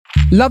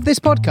Love this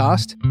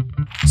podcast?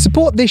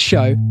 Support this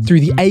show through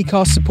the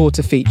Acast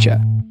supporter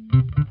feature.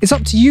 It's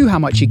up to you how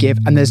much you give,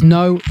 and there's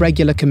no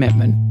regular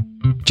commitment.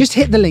 Just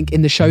hit the link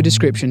in the show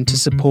description to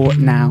support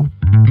now.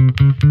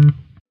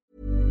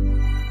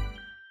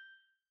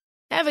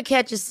 Ever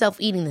catch yourself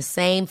eating the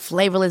same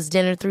flavorless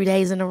dinner 3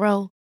 days in a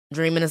row?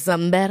 Dreaming of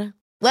something better?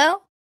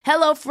 Well,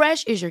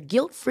 HelloFresh is your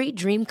guilt-free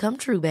dream come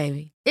true,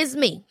 baby. It's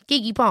me,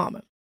 Keke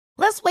Palmer.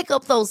 Let's wake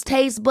up those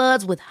taste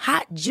buds with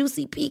hot,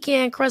 juicy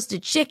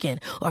pecan-crusted chicken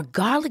or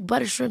garlic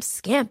butter shrimp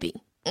scampi.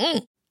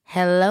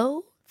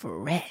 Hello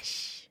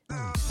Fresh.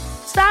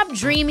 Stop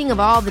dreaming of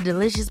all the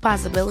delicious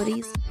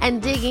possibilities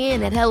and dig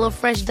in at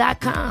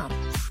HelloFresh.com.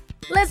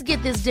 Let's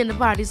get this dinner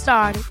party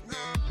started.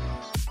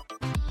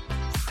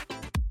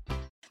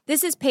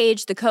 This is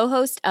Paige, the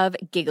co-host of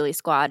Giggly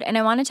Squad, and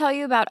I want to tell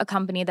you about a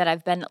company that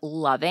I've been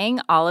loving,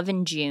 Olive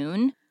 &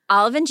 June.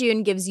 Olive &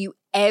 June gives you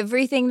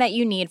everything that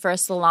you need for a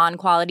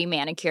salon-quality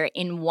manicure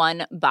in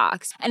one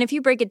box. And if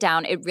you break it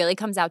down, it really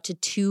comes out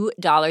to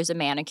 $2 a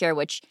manicure,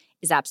 which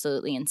is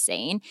absolutely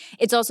insane.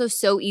 It's also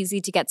so easy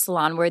to get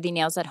salon-worthy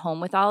nails at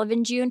home with Olive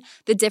 & June.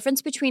 The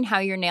difference between how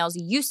your nails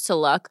used to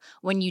look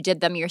when you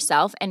did them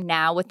yourself and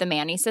now with the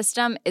Mani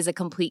system is a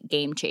complete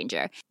game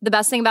changer. The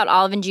best thing about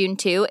Olive & June,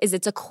 too, is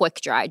it's a quick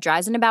dry.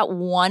 Dries in about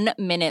 1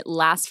 minute,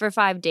 lasts for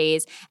 5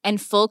 days,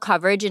 and full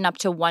coverage in up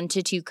to 1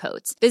 to 2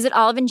 coats. Visit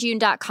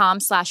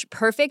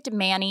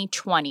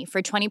oliveandjune.com/perfectmani20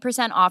 for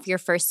 20% off your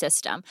first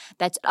system.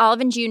 That's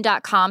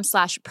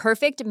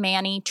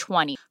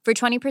oliveandjune.com/perfectmani20 for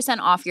 20%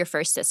 off your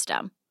first system.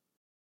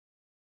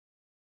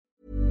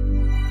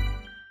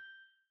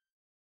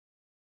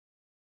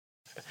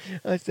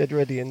 I said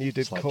ready and you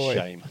did It's like coy.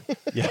 shame.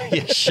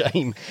 Yeah,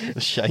 shame.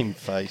 The shame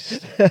face.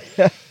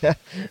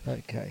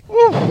 Okay.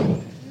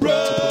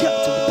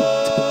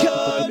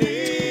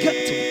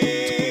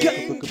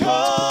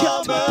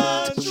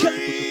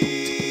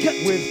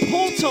 With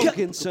Paul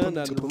Tomkinson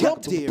and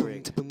Rob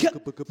Deering.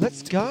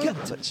 Let's go.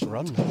 Let's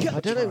run. I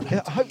don't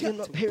know. I hope you're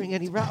not hearing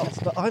any rattles,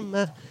 but I'm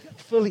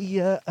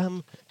fully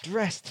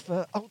dressed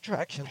for ultra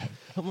action.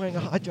 I'm wearing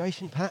a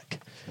hydration pack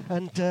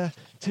and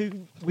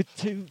two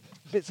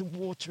bits of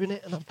water in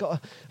it, and I've got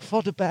a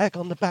fodder bag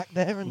on the back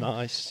there, and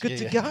Nice. good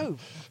to go.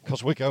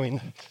 Because we're going.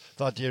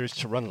 The idea is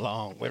to run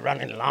long. We're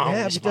running long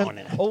Yeah, this we've done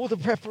morning. all the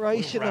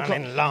preparation. We're I've got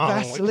running long.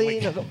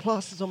 Vaseline. I've got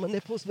plasters on my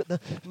nipples, but the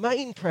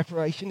main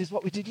preparation is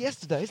what we did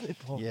yesterday, isn't it,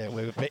 Paul? Yeah,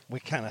 we're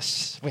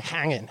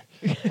hanging.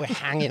 We're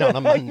hanging on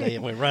a Monday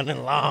and we're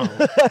running long.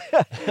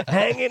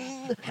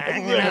 hanging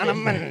on a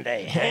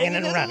Monday. Hanging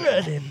and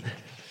running.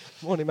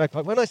 Morning, Magpie.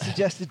 When I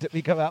suggested that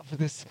we go out for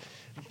this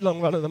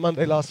long run on the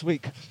Monday last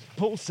week,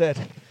 Paul said,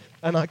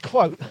 and I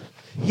quote,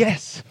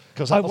 "Yes,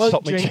 I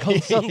won't drink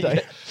on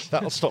Sunday."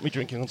 That'll stop me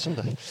drinking on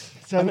Sunday.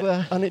 So,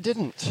 and it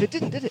didn't. It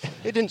didn't, did it?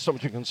 It didn't stop me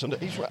drinking on Sunday.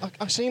 He's right.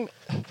 I seem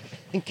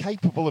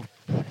incapable of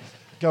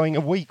going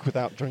a week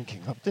without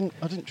drinking. I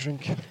didn't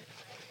drink.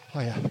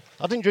 I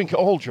didn't drink at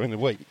all during the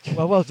week.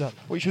 Well done.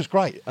 Which was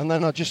great. And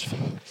then I just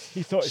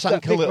You thought it's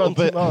sank that a big little run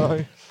bit.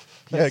 tomorrow.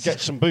 Yeah,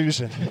 get some booze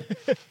in.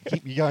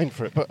 Keep you going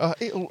for it. But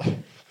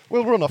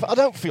we'll run off. I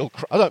don't feel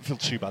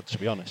too bad, to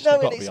be honest. No,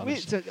 I've got to it's be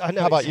honest. weird. I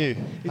know. How about you?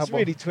 It's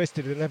really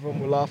twisted, and everyone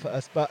will laugh at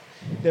us. But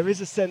there is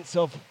a sense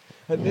of,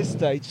 at this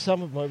stage,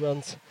 some of my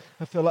runs,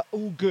 I feel like,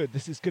 oh, good,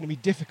 this is going to be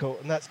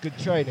difficult, and that's good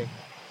training.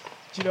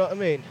 Do you know what I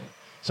mean?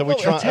 So Not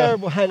a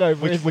terrible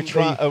hangover. we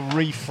try to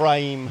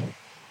reframe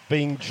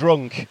being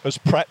drunk as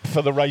prep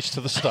for the race to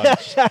the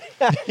Stones.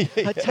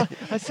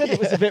 I said it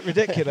was a bit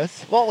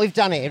ridiculous. What we've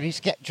done here is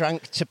get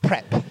drunk to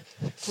prep.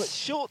 But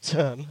short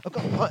term, I've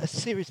got quite a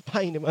serious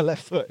pain in my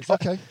left foot. Is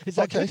that Okay.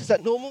 good? Is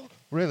that normal?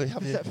 Really?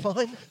 Have Is you? that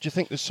fine? Do you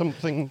think there's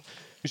something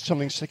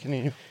sticking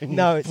in you?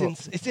 No,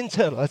 it's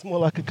internal. It's more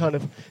like a kind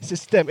of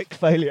systemic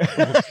failure.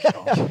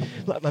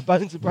 Like my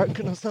bones are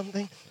broken or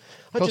something.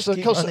 Because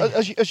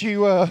as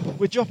you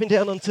We're dropping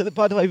down onto the.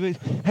 By the way, we're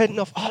heading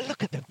off. Oh,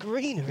 look at the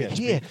greenery it's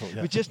here. beautiful,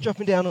 yeah. We're just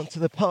dropping down onto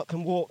the park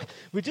and walk.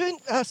 We're doing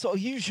our sort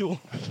of usual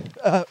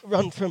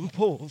run from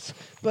Paul's,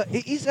 but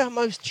it is our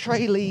most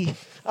traily,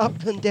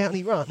 up and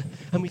downy run.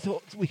 And we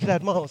thought we could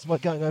add miles by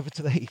going over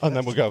to the Heath. and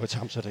then we'll go over to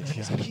Hampstead Heath.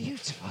 It's Yeah.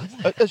 beautiful,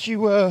 isn't it?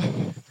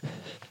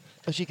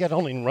 As you get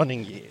on in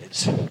running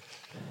years,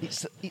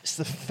 it's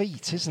the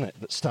feet, isn't it,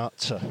 that start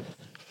to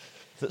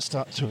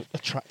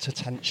attract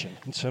attention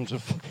in terms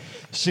of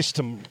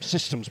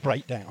systems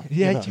breakdown.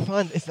 Yeah, you know. do you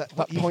find is that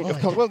what That you point find?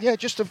 of contact. Well, yeah,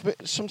 just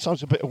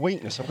sometimes a bit of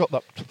weakness. I've got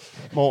that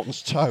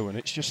Morton's toe, and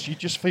it's just you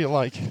just feel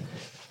like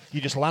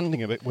you're just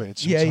landing a bit weird.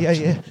 Sometimes.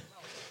 Yeah.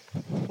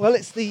 Well,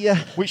 it's the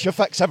Which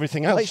affects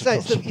everything else. like you say,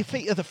 of it's course. your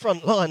feet are the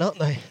front line, aren't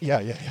they? Yeah.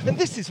 And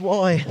this is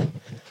why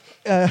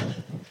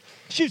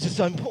shoes are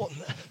so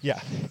important. Yeah.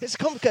 It's a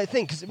complicated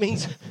thing because it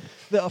means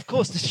that, of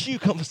course, the shoe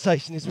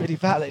conversation is really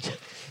valid,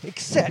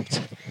 except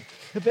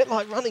a bit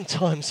like running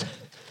times.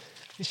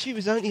 The shoe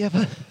is only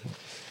ever,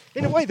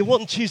 in a way, the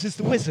one chooses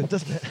the wizard,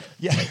 doesn't it?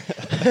 Yeah.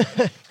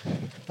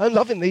 I'm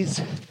loving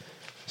these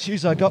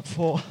shoes I got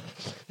for.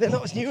 They're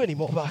not as new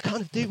anymore, but I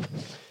kind of do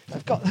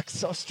I've got that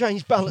sort of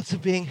strange balance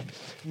of being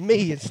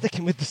me and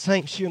sticking with the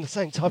same shoe and the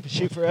same type of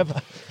shoe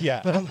forever.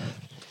 Yeah. But I'm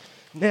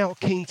now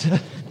keen to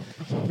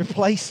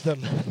replace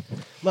them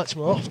much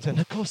more often.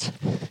 Of course,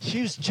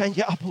 shoes change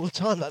it up all the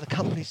time, like the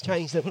companies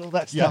change them and all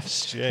that stuff.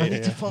 Yes, yeah, I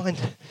need to find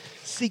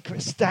secret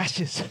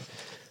stashes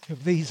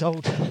of these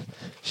old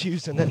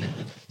shoes and then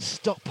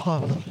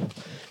stockpile them.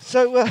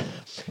 So,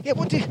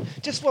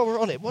 just while we're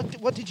on it,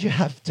 what did you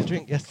have to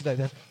drink yesterday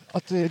then?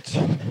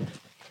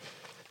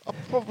 I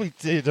probably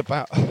did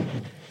about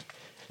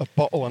a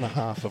bottle and a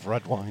half of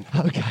red wine.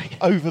 Okay.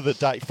 Over the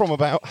day, from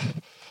about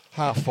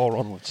 4:30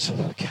 onwards.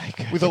 Okay,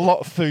 good. With a lot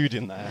of food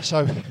in there,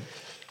 so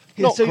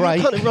Yeah, not so great.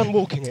 you kind of run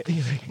walking it, do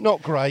you think?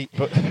 Not great,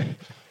 but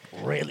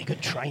really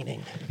good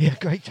training. Yeah,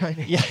 great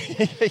training. Yeah.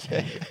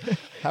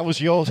 How was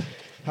your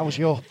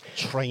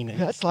training?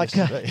 That's like,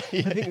 I yesterday?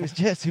 think it was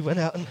Jess who went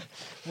out and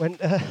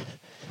went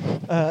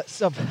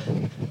sub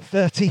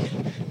 30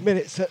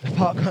 minutes at the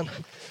park run.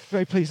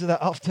 Very pleased with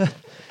that after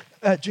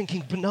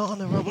drinking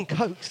banana rum and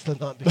cokes the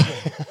night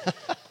before.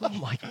 Oh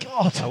my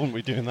God. I wouldn't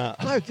be doing that.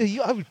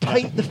 I would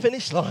paint the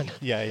finish line.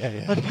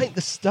 Yeah. I'd paint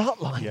the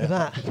start line Yeah. with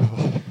that.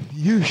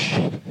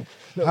 Yoosh.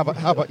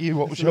 How about you?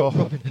 What was your?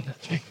 Robin in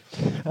that drink.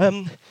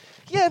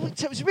 Yeah,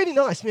 so it was really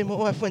nice. Me and my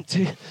wife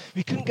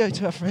we couldn't go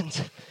to our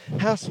friend's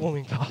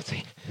housewarming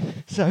party.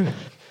 So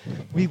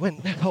we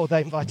went,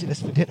 they invited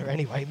us for dinner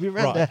anyway. We were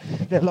around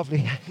Right. their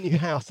lovely new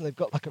house and they've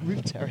got like a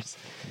roof terrace.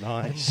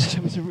 Nice. And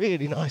it was a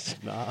really nice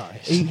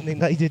Nice. evening.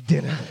 They did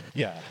dinner.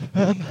 Yeah.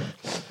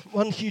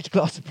 One huge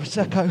glass of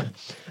Prosecco,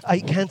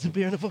 8 cans of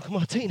beer and a vodka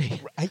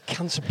martini. 8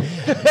 cans of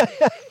beer.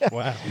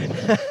 Wow.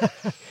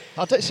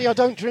 I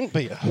don't drink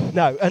beer.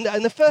 No,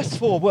 and the first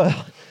 4 were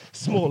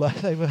smaller.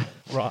 They were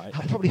Right.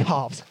 probably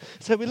halves.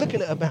 So we're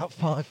looking at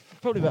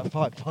probably about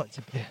 5 pints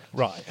of beer.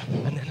 Right.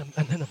 And then a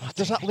martini.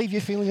 Does that leave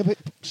you feeling a bit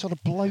sort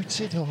of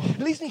bloated or? It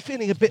leaves me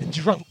feeling a bit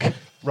drunk.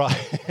 Right.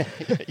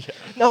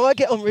 No, I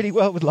get on really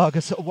well with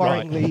lager, sort of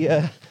Right.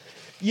 worryingly.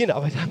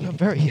 I'm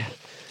very,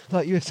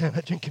 like you were saying,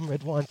 about drinking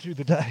red wine through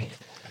the day.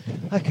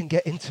 I can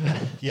get into a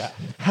Yeah.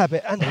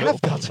 habit, and A little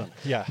have done pattern,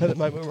 yeah. at the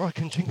moment, where I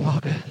can drink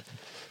lager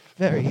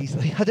very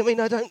easily.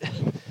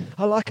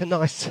 I like a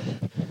nice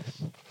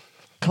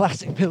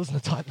classic Pilsner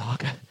type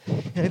lager.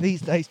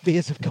 These days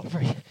beers have got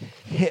very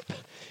hip.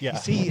 Yeah. You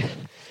see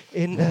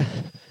in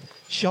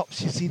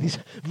shops, you see these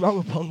row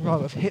upon row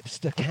of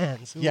hipster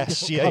cans. all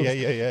Yes, different yeah,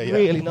 colours. yeah.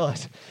 Really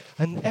nice.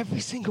 And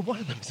every single one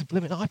of them is a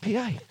blimmin'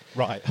 IPA.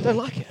 Right. I don't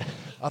like it.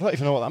 I don't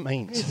even know what that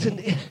means. It's an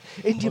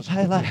Indian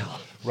Pale Ale.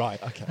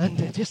 Right. Okay. And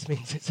it just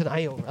means it's an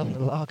ale rather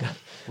than a lager.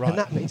 Right. And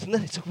that means, and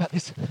then they talk about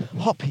this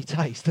hoppy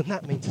taste, and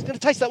that means it's going to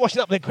taste like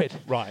washing up liquid.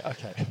 Right.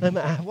 Okay. No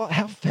matter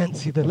how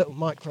fancy the little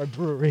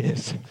microbrewery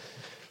is.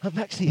 I'm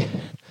actually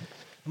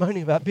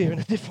moaning about beer in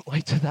a different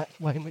way to that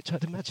way in which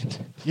I'd imagined.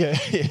 Yeah.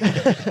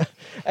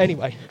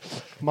 Anyway,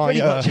 My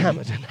pretty much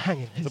hammered and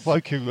hanging. the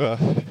bloke who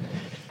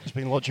has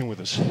been lodging with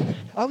us,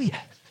 Oh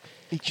yeah.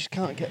 he just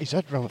can't get his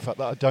head around the fact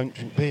that I don't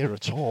drink beer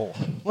at all.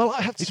 Well,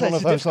 I have to It's say one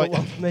it's of a those, difficult like-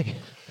 one for me.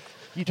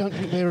 You don't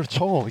drink beer at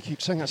all. He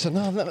keeps saying that. I said,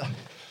 no, I've never,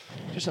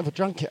 just never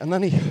drank it. And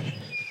then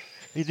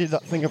he did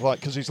that thing of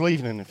like, because he's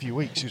leaving in a few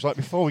weeks, he was like,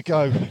 before we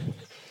go,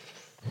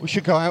 we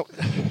should go out,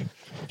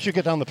 we should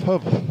go down the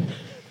pub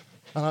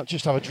and I'll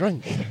just have a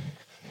drink.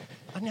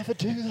 I never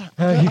do that.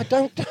 I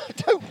don't do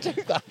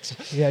that.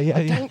 Yeah.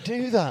 I don't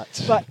do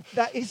that. But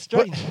that is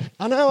strange.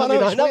 I know. I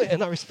it's know weird. it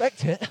and I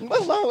respect it.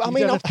 Well, no, I You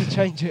mean, don't have to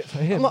change it for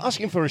him. I'm not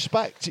asking for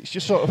respect. It's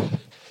just sort of,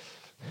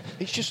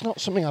 it's just not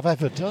something I've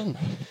ever done.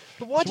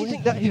 But why do you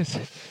think that is?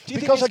 Do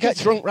you Because I think get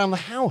it's drunk round the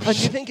house. And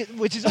you think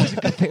which is always a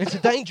good thing. It's a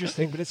dangerous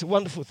thing, but it's a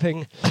wonderful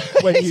thing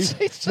when you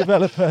It's-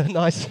 develop a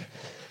nice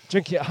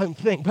drinking at home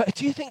thing. But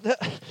do you think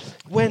that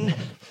when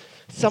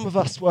some of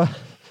us were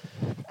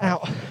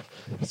out,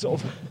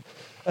 sort of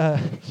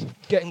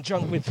getting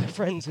drunk with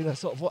friends in a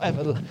sort of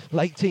whatever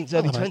late teens,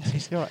 early Oh, mate,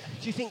 20s, you're right.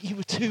 do you think you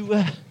were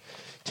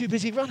too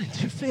busy running,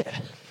 too fit?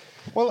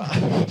 Well,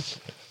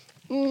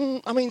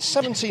 I mean,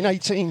 17,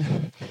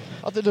 18,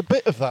 I did a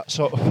bit of that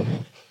sort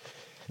of.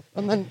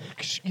 And then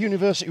 'cause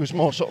university was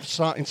more sort of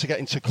starting to get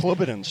into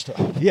clubbing and stuff.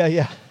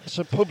 Yeah.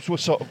 So pubs were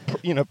sort of,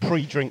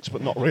 pre-drinks,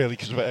 but not really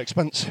because they're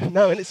expensive.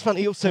 No, and it's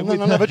funny also And with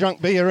then I never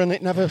drank beer and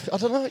it never, I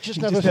don't know, it just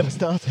it never, just never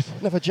started.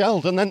 never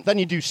gelled. And then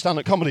you do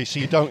stand-up comedy, so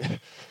you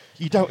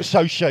don't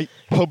associate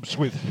pubs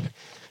with,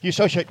 you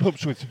associate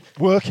pubs with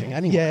working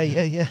anyway.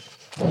 Yeah.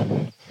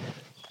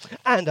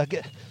 And I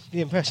get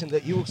the impression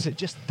that you also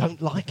just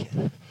don't like it.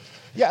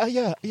 Yeah,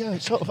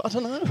 it's sort of, I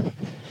don't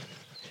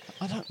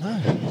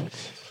know.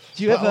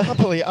 Do you ever? I'll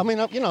happily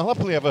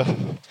have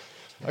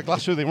a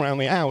glass with him around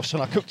the house,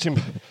 and I cooked him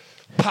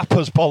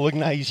Papa's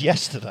bolognese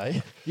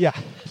yesterday. Yeah.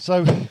 So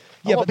I'm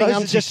not being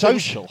those are just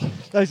antisocial.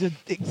 those are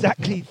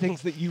exactly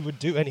things that you would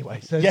do anyway.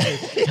 So Yeah,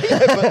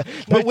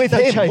 but with no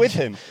him, change. with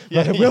him.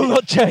 But it will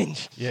not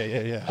change.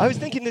 Yeah. I was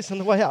thinking this on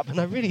the way up, and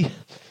I really,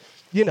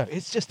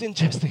 it's just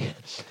interesting.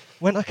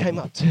 When I came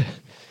up to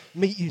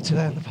meet you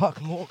today on the park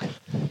and walk,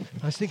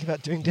 I was thinking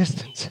about doing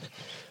distance.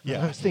 Yeah.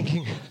 And I was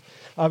thinking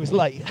I was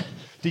late.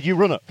 Did you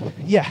run up?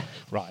 Yeah.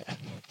 Right.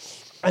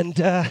 And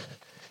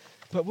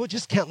but we'll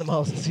just count the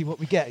miles and see what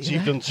we get. So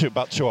you've done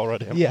about 2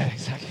 already, haven't Yeah,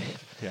 exactly.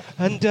 you? Yeah.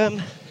 And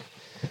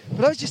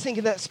but I was just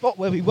thinking that spot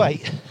where we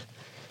wait,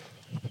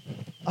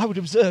 I would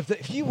observe that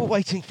if you were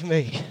waiting for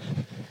me,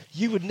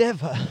 you would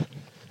never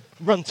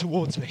run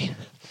towards me.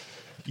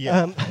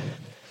 Yeah.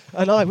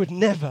 And I would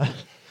never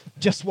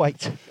just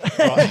wait.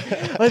 Right.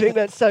 I think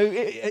that's so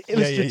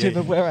illustrative yeah.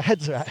 of where our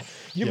heads are at.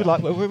 You would Yeah.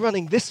 like, well, we're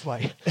running this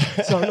way,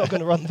 so I'm not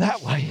going to run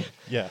that way.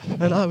 Yeah.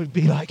 And I would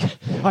be like,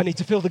 I need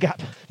to fill the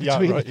gap Yeah,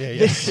 between right, yeah.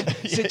 this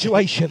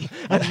situation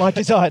and my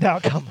desired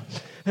outcome.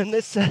 And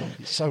this,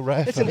 It's so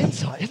rare. it's for an me.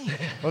 insight, isn't it?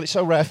 Well, it's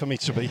so rare for me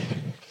to be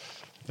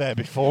there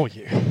before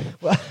you.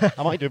 Well,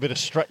 I might do a bit of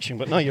stretching,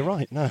 but no, you're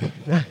right. No.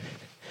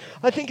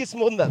 I think it's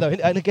more than that, though.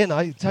 And again,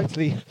 I'm not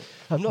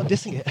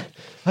dissing it.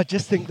 I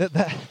just think that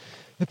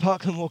the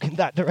Parkland walk in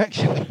that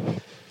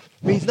direction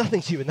means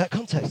nothing to you in that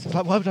context. It's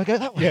like, why would I go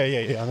that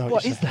way? Yeah. I know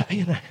What you're is saying. that,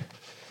 you know?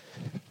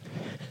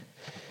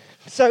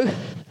 So,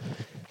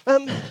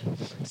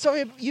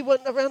 sorry, you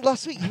weren't around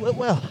last week. You weren't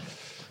well.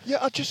 Yeah,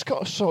 I just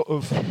got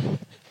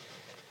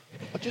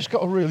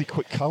a really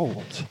quick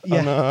cold. Yeah.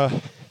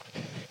 And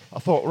I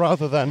thought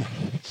rather than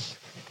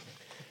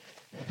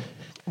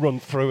run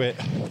through it,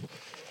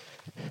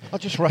 I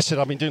just rested.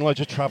 I've been doing loads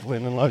of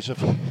travelling and I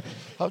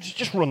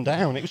just run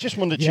down. It was just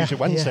Monday, Yeah, Tuesday,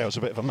 Wednesday. yeah. I was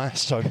a bit of a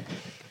mess, so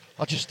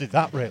I just did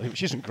that really,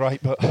 which isn't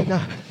great, but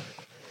No.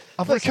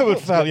 I've But it's recovered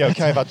not fairly good.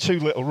 okay. I've had 2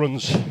 little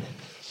runs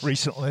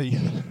recently.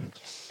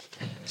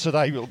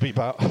 Today will be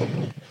about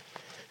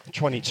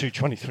 22,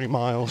 23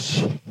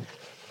 miles,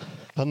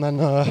 and then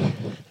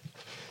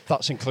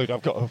that's included.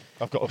 I've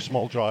got a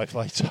small drive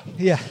later,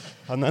 Yeah.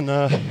 and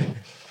then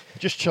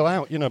just chill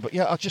out, you know. But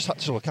yeah, I just had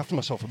to look after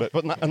myself a bit.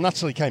 But and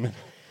Natalie came in.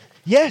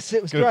 Yes,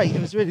 it was Good. great.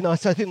 It was really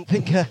nice. I didn't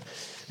think,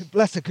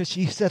 bless her, because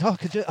she said, "Oh,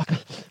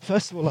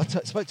 first of all, I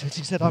spoke to her.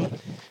 She said,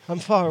 "I'm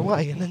far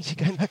away," and then she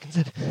came back and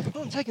said,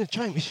 "Oh, I'm taking a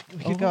train. We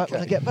could go out when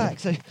I get back."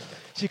 So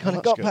she kind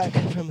of That's got good.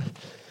 back from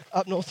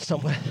up north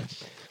somewhere.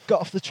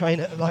 Got off the train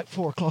at like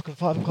 4 o'clock and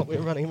 5 o'clock. We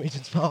were running in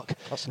Regent's Park.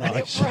 That's And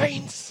nice. it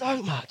rained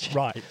so much.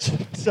 Right.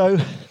 So,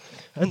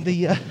 and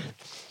the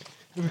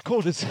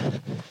recorders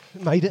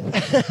made it.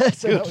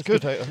 So Good, that was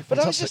good. But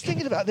I was Fantastic. just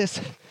thinking about this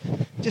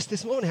just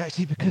this morning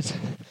actually, because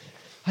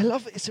I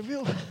love it. It's a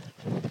real,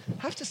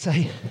 I have to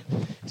say,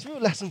 it's a real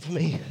lesson for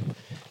me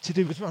to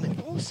do with running,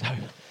 but also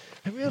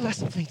a real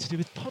lesson for me to do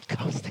with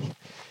podcasting.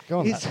 Go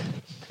on, Is then.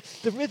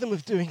 the rhythm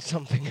of doing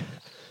something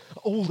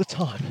all the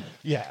time,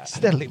 Yeah.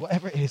 steadily,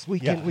 whatever it is,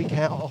 week in, Yeah. week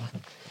out.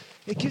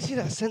 It gives you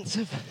that sense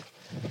of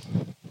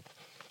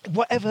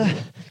whatever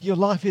your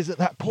life is at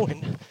that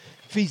point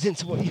feeds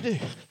into what you do.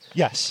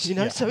 Yes. You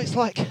know, yeah. so it's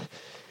like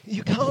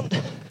you can't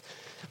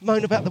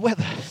moan about the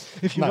weather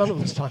if you No. run all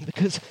the time,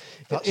 because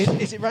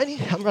is it raining?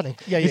 I'm running.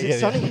 Yeah, Is yeah, it yeah,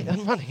 sunny? yeah.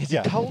 I'm running. Is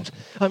Yeah. it cold?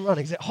 I'm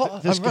running. Is it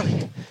hot? There's I'm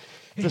running.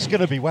 There's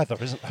going to be weather,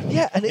 isn't there?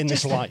 Yeah, and it in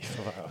this just- life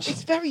of ours.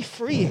 It's very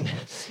freeing.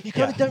 You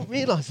kind of Yeah. don't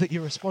realise that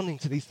you're responding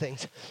to these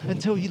things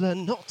until you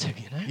learn not to,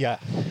 you know? Yeah.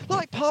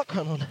 Like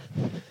parkrun on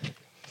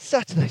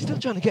Saturday, still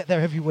trying to get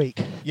there every week.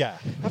 Yeah.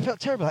 I felt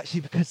terrible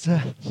actually because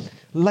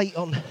late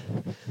on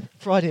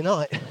Friday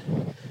night,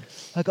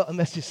 I got a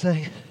message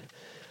saying,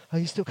 "Are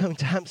you still coming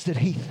to Hampstead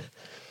Heath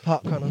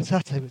Parkrun on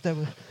Saturday?" They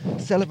were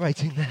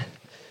celebrating their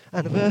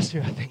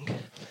anniversary, I think.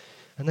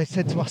 And they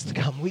said to us to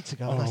come weeks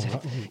ago, and I Oh, said,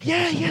 right.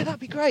 Oh, yeah, that'd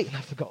be great. And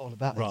I forgot all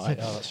about Right,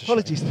 it. So oh, that's a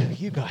apologies to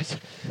you guys.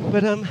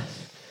 But and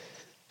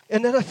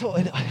then I thought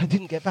I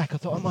didn't get back. I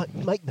thought I might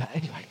make that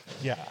anyway.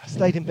 Yeah.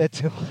 Stayed in bed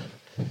till,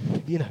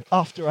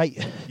 after 8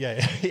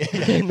 Yeah.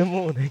 Yeah. in the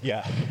morning.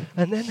 Yeah.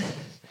 And then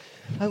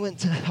I went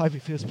to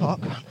Ivoryfields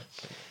Parkrun,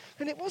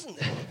 and it wasn't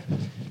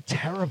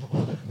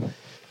terrible,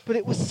 but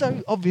it was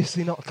so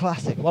obviously not a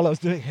classic while I was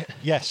doing it.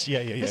 Yes. Yeah.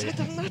 It's like, it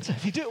doesn't matter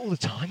if you do it all the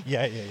time.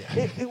 Yeah.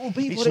 It will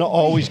be It's what it not will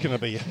be. always going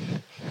to be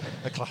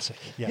a classic.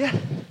 Yeah.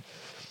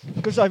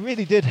 Because I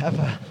really did have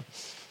a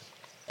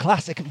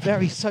classic and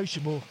very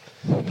sociable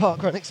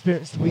parkrun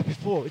experience the week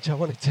before, which I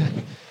wanted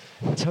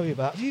to tell you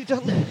about. Have you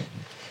done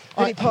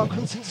any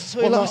parkrun since I saw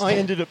you Well, no, last? I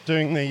ended up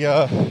doing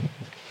the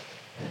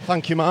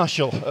Thank You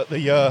Marshall at the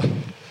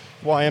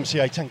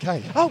YMCA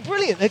 10K. Oh,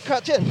 brilliant! They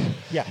Crouch End.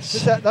 Yes.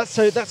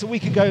 Is that's a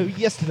week ago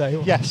yesterday?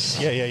 Or? Yes.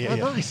 Yeah. Oh,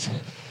 nice.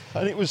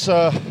 And it was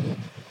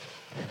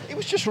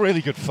just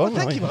really good fun.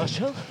 Well, thank I you, mean,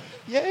 Marshall.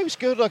 Yeah, it was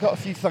good. I got a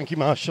few Thank You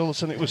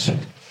Marshalls, and it was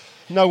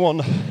no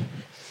one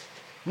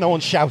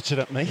shouted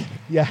at me,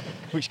 Yeah,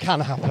 which can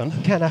happen.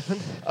 can happen.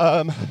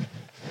 I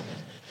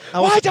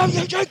was- Why don't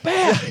you drink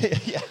beer?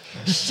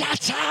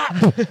 Shut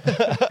up!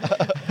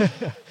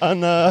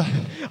 And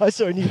I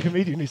saw a new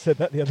comedian who said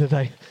that the other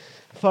day.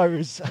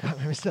 Fire's, I can't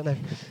remember his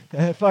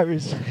surname. Fire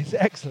is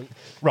excellent.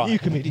 Right. New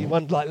comedian,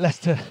 one like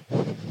Leicester.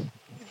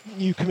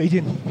 New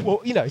comedian. Well,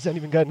 he's only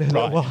been going a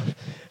little Right. while.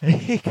 And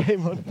he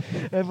came on.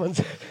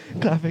 Everyone's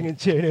clapping and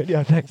cheering. And,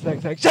 yeah, thanks.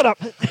 Shut up!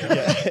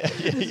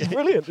 It's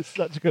brilliant. It's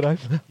such a good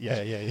opener.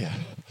 yeah.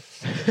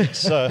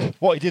 It's,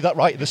 what he did that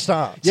right at the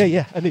start.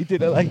 Yeah. And he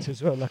did it later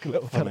as well, like a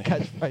little kind of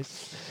Funny.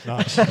 catchphrase.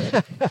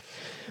 Nice.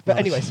 But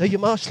anyway, so you're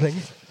marshalling.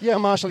 Yeah,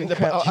 marshalling.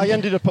 Crouch. I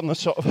ended up on the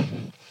sort of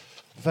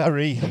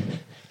very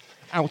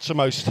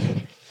outermost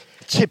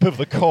tip of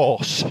the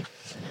course,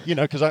 you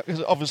know, because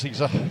obviously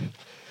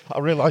I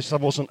realised I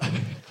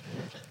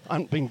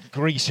hadn't been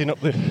greasing up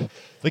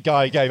the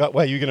guy who gave up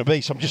where you were going to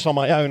be, so I'm just on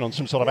my own on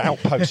some sort of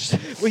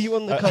outpost. Were you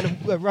on the kind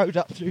of road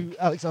up through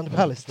Alexander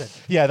Palace then?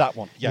 Yeah, that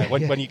one. Yeah,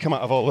 when you come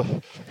out of all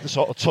the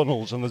sort of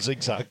tunnels and the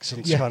zigzags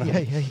and kind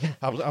of. Yeah.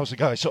 I was the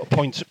guy sort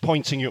of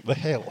pointing you up the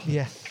hill.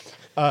 Yeah.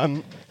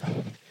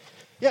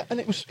 Yeah, and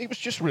it was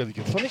just really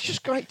good fun. It's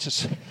just great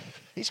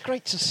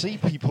to see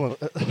people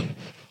at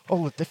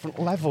all the different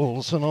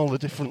levels and all the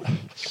different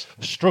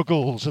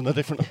struggles and the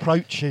different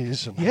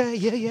approaches. And, Yeah.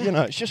 You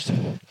know, it's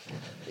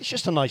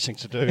just a nice thing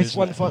to do. It's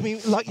wonderful. I mean,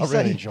 like you I say,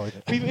 really enjoyed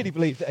it. we really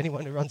believe that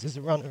anyone who runs is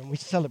a runner, and we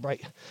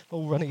celebrate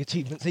all running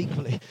achievements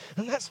equally.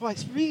 And that's why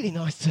it's really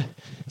nice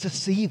to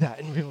see that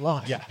in real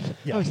life. Yeah.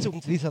 I was talking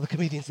to these other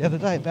comedians the other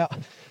day about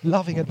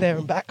loving a there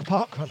and back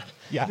park run.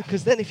 Yeah.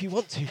 Because then if you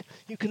want to,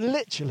 you can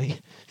literally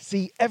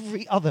see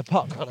every other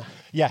park runner.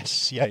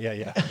 Yes. Yeah.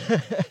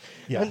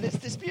 Yeah. And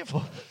it's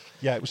beautiful.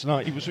 Yeah, it was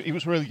nice. It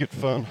was really good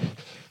fun.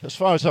 As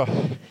far as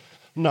I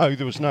know,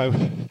 there was no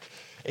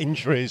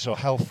injuries or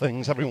health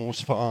things. Everyone was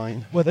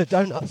fine. Were there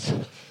donuts?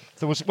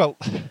 There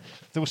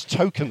was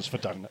tokens for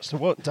donuts. There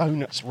weren't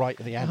donuts right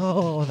at the end.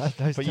 Oh,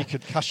 those. But you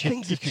could cash your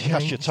things have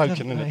changed, token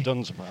haven't in they? a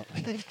Duns about.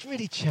 They've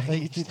really changed.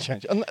 They did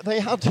change, and they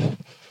had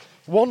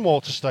one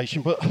water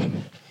station, but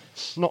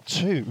not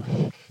two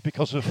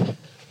because of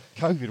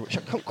COVID, which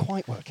I couldn't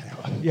quite work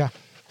out. Yeah.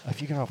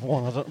 If you can have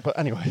one, I don't. But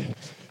anyway,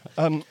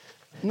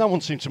 no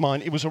one seemed to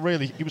mind. It was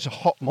a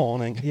hot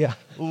morning. Yeah.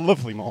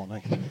 Lovely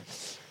morning,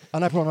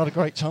 and everyone had a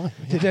great time.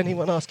 Did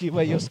anyone ask you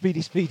where your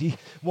speedy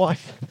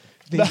wife,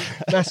 the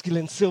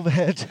masculine,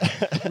 silver-haired,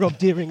 Rob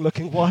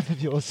Deering-looking wife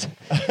of yours,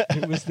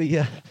 who was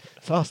the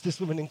fastest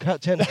woman in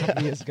Crouch End a couple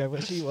of years ago,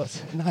 where she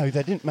was? No,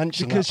 they didn't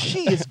mention Because that.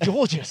 she is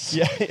gorgeous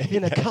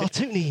in a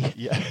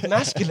cartoony,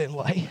 masculine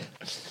way.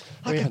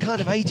 Like a kind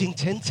of aging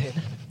Tintin.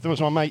 There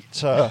was my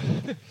mate,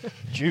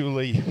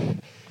 Julie,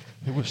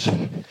 who was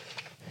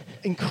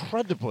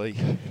incredibly,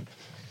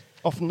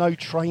 off no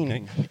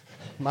training,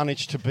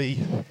 managed to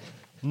be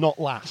not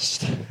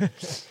last.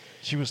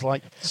 She was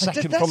like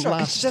second That's from right.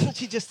 last. Doesn't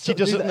she just She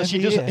sort of do that doesn't.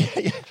 She every doesn't.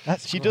 year? Yeah,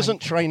 That's she great. doesn't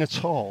train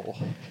at all,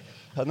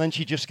 and then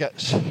she just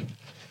gets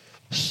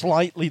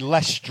slightly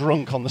less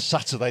drunk on the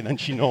Saturday than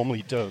she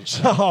normally does.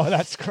 Oh,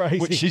 that's crazy.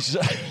 Which is,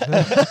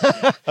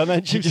 and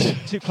then she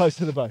just too close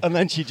to the bone. and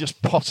then she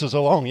just potters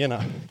along, you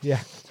know.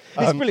 Yeah.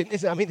 It's brilliant,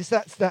 isn't it? I mean,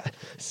 that's that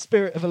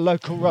spirit of a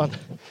local run.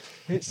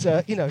 It's,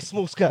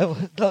 small scale,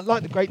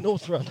 like the Great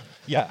North Run.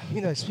 Yeah.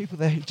 You know, it's people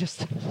there who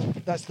just,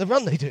 that's the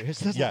run they do.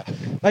 Yeah.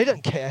 They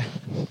don't care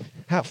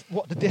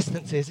what the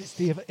distance is. It's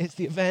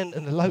the event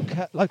and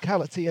the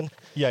locality and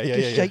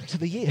gives shape to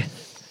the year.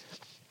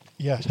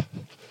 Yeah.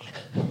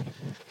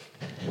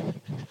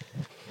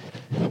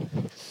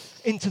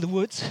 Into the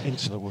woods,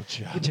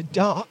 Yeah. which are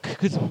dark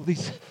because of all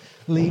these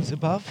leaves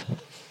above.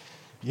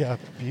 Yeah,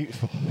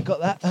 beautiful. We've got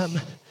that.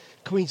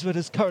 Queenswood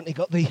has currently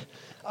got the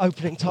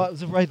opening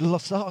titles of Raid of the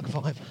Lost Ark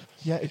vibe.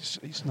 Yeah,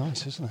 it's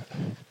nice, isn't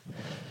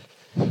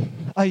it?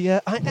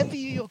 I envy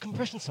you your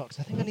compression socks.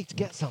 I think I need to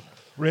get some.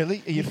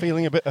 Really? Are you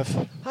feeling a bit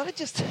of I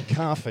just,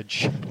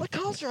 Carthage? my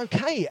calves are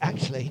okay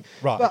actually,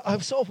 Right. but I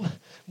sort of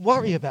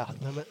worry about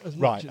them as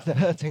much Right. as they're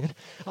hurting. And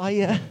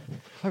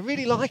I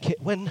really like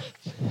it when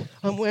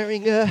I'm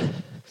wearing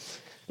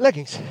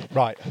leggings.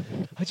 Right.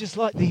 I just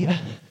like the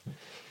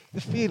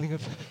feeling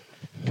of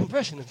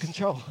compression and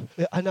control.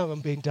 I know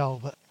I'm being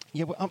dull, but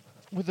Yeah, well,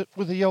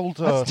 with the old.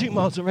 that's 2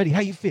 miles already. How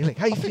are you feeling?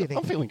 How are you feeling?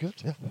 I'm feeling good.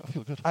 Yeah, I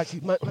feel good.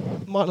 Actually,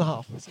 mile and a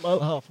half. It's a mile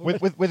and a half.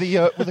 With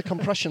the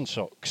compression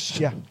socks.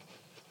 yeah.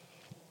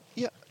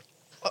 Yeah.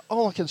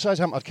 All I can say is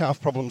I haven't had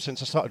calf problems since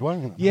I started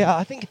wearing them. Yeah,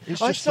 I think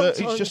It's I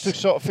just it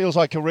sort of feels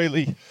like a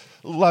really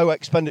low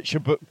expenditure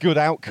but good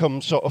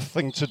outcome sort of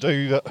thing to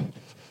do that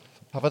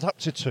I've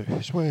adapted to.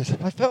 It's weird.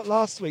 I felt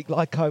last week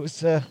like I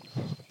was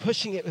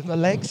pushing it with my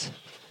legs.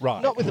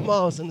 Right. Not with the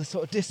miles and the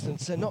sort of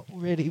distance, so not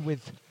really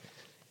with...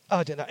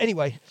 I don't know.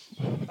 Anyway,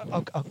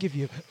 I'll give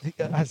you,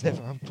 as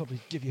ever, I'll probably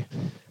give you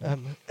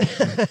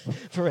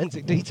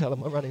forensic detail on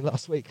my running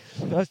last week.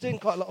 But I was doing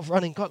quite a lot of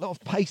running, quite a lot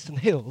of pace and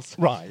hills.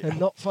 Right. And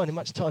not finding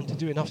much time to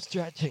do enough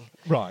stretching.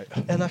 Right.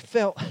 And I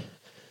felt,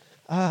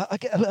 I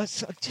get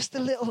just a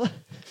little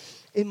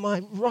in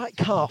my right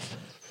calf,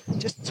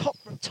 just top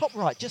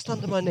right, just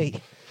under my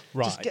knee.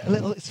 Right. Just get a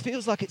little, it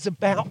feels like it's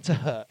about to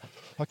hurt.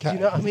 Okay. Do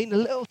you know what I mean? A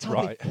little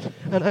tiny. Right.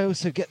 And I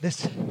also get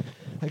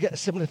I get a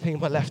similar thing in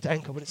my left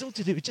ankle, but it's all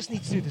to do, it just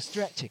needs to do the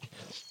stretching.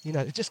 You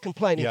know, just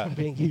complaining Yeah. from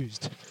being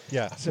used.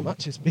 Yeah. So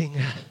much as being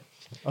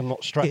I'm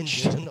not stretched.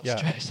 injured and not Yeah.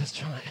 stretched,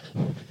 that's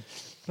right.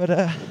 But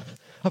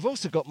I've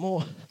also got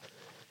more,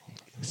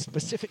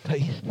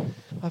 specifically,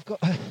 I've got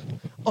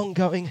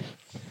ongoing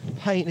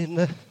pain in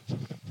the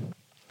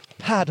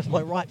pad of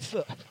my right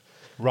foot.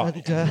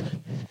 Right. And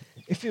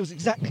it feels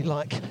exactly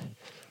like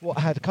what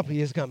I had a couple of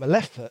years ago on my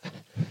left foot,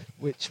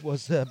 which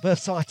was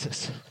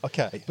bursitis.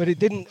 Okay. But it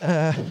didn't.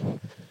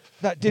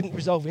 That didn't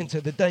resolve into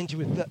the danger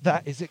with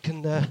that is it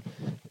can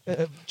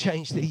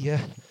change the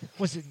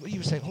was it you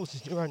were saying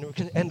horses neurona, it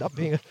can end up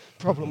being a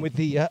problem with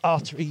the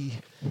artery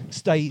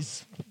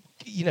stays,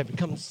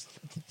 becomes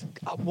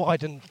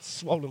wide and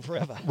swollen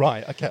forever.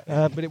 Right. Okay.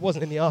 But it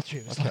wasn't in the artery;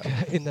 it was like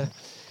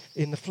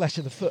in the flesh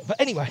of the foot. But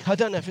anyway, I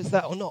don't know if it's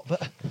that or not.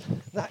 But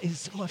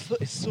my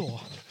foot is sore.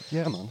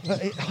 Yeah, man.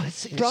 But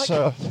it's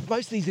like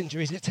most of these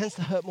injuries, it tends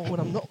to hurt more when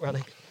I'm not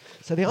running.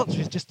 So the answer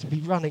is just to be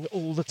running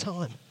all the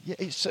time. Yeah,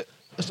 it's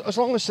as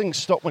long as things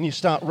stop when you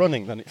start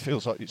running, then it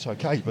feels like it's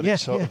okay. But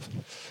it's sort of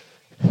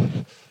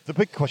the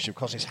big question, of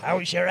course, is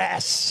how's your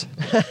ass?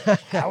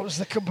 How's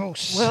the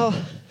caboose? Well,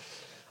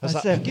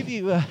 I'll give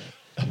you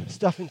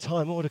stuff in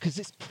time order because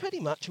it's pretty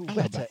much all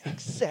better,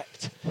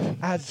 except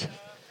as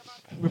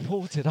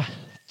reported, I'm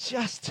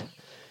just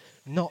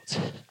not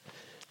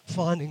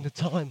finding the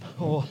time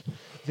or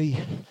the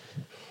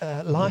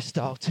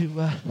lifestyle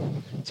to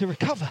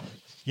recover.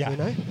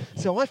 Yeah.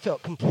 So I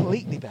felt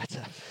completely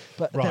better,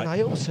 but then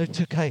I also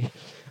took a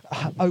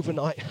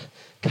overnight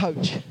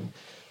coach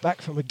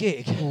back from a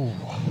gig. Ooh.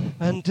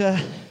 And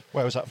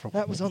where was that from?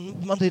 That was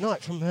on Monday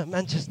night from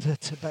Manchester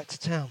back to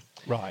town.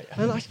 Right.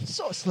 And I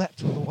sort of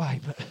slept all the way,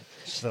 but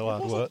still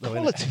hard work, though.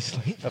 Quality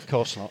sleep. Of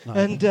course not. No.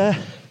 And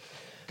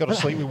got to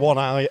sleep with one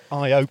eye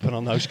open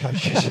on those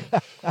coaches.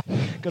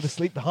 Got to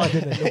sleep behind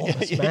an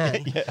enormous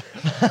man.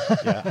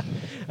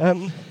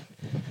 Yeah.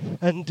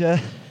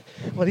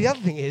 Well, the other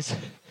thing is,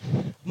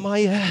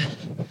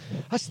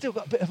 I still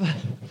got a bit of a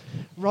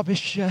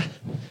rubbish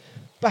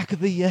back of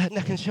the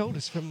neck and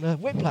shoulders from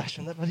whiplash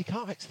from that bloody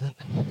car accident.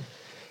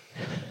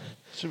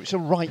 So it's a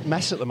right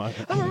mess at the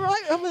moment.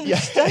 I'm in a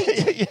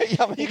state.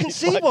 You can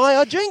see why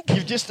I drink.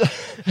 You've just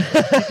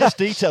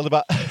detailed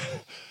about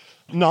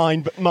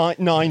 9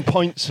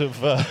 points of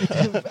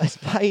it's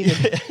pain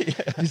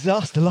and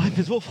disaster. Life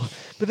is awful.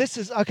 But this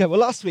is okay.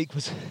 Well, last week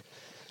was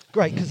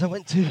great because I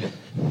went to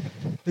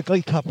the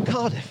Glee Club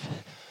Cardiff.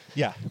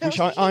 Yeah, which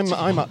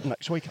I'm at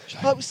next week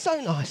actually. Oh, it was so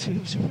nice.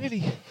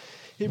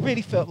 It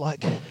really felt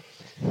like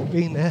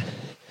being there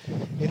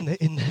in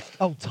the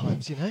old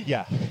times,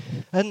 Yeah.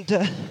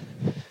 And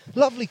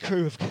lovely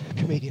crew of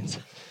comedians.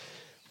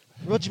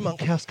 Roger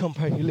Monkhouse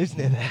Company, who lives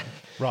near there.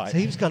 Right. So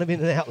he was kind of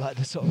in and out like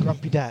the sort of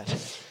grumpy dad.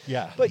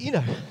 Yeah. But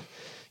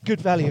good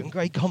value and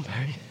great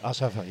company.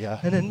 As ever, yeah.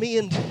 And then me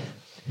and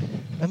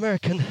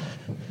American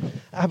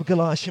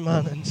Abigail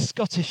Shaman and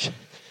Scottish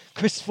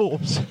Chris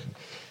Forbes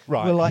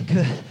were like,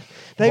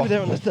 they were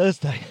there on the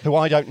Thursday. Who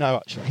I don't know,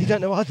 actually. You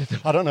don't know either?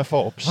 I don't know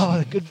Forbes.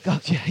 Oh, good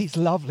God, yeah, he's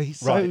lovely. He's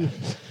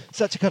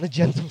such a kind of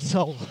gentle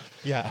soul.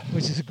 Yeah.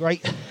 Which is a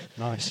great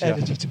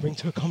energy to bring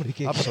to a comedy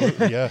gig.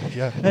 Absolutely,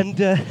 yeah. And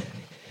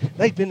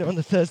they'd been there on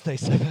the Thursday,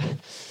 so the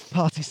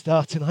party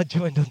started and I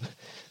joined on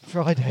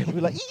Friday and we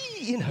were like,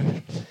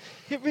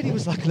 it really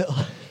was like a little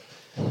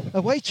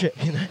away trip,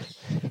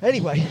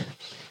 Anyway.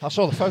 I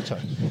saw the photo.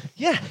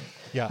 Yeah.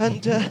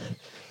 And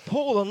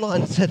Paul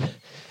online said,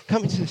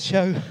 coming to the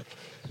show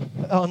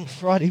on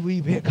Friday, will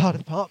you be at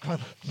Cardiff Park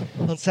Run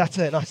on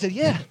Saturday? And I said,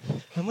 yeah.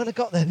 And when I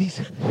got there, these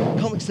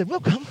comics said,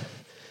 we'll come.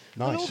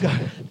 Nice. We'll all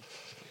go.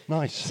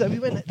 Nice. So we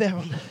went there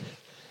on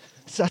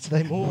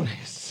Saturday morning.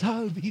 It's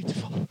so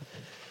beautiful.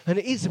 And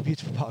it is a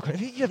beautiful park run.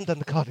 You haven't done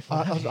the Cardiff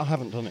Park, I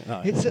haven't done it,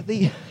 no. It's at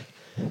the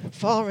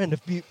far end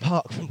of Butte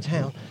Park from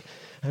town.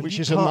 And which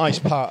is a nice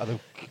part of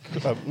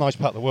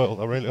the world.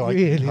 I really like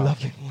it. Really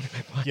lovely morning.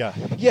 Yeah.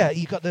 Yeah,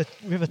 you got the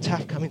River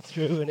Taff coming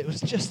through, and it was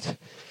just,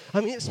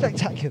 it was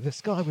spectacular. The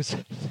sky was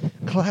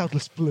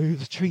cloudless blue.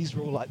 The trees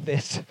were all like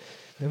this.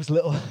 There was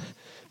little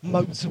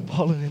motes of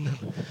pollen in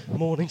the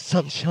morning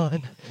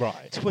sunshine.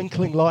 Right.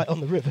 Twinkling light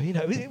on the river.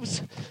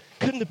 It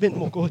couldn't have been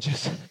more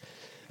gorgeous.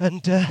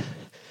 And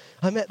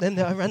I met them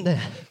there. I ran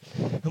there,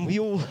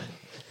 and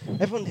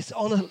everyone is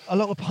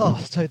along a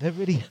path, so they're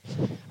really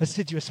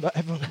assiduous about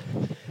everyone.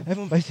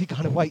 Everyone basically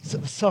kind of waits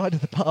at the side of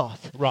the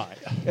path. Right.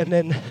 And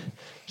then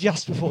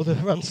just before the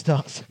run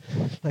starts,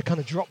 they kind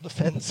of drop the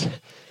fence.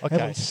 Okay.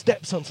 Everyone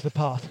steps onto the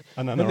path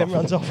and then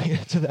runs off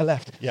to their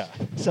left. Yeah.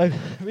 So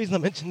the reason I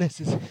mention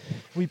this is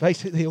we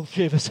basically, all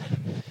three of us,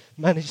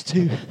 managed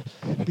to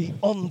be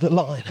on the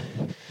line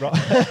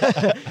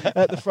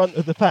at the front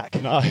of the pack.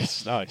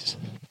 Nice.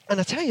 And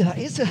I tell you, that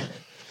is a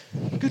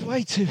good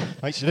way to...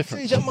 Makes a difference. So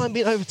you don't mind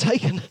being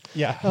overtaken.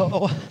 Yeah.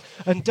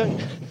 And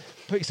don't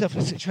put yourself in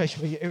a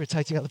situation where you're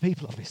irritating other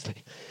people, obviously.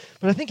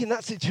 But I think in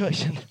that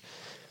situation,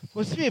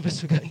 three of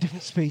us were going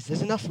different speeds.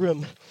 There's enough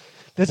room.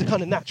 There's a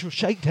kind of natural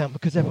shakedown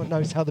because everyone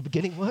knows how the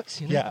beginning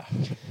works, Yeah.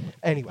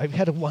 Anyway, we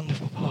had a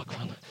wonderful park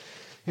run.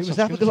 It was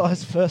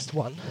Abigail's first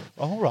one.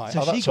 All right.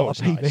 So she got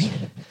a PB. Nice.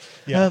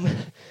 Yeah.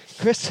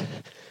 Chris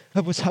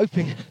was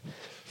hoping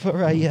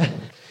for a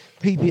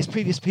PB. His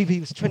previous PB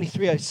was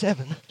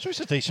 23:07. So it's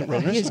a decent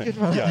run, isn't it? It's a good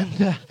run.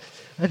 Yeah.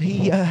 And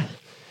he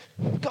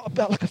got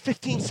about like a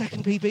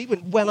 15-second PB,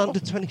 went well under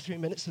 23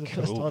 minutes for the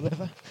first time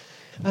ever.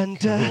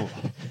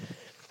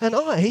 And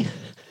I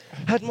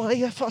had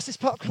my fastest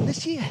park run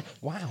this year.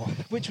 Wow.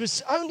 Which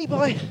was only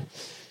by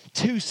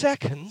 2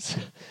 seconds,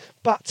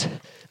 but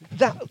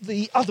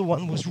the other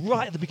one was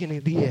right at the beginning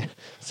of the year.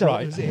 So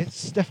Right.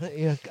 it's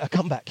definitely a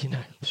comeback, you know.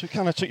 So it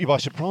kind of took you by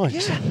surprise.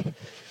 Yeah, it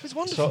was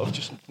wonderful. Sort of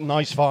just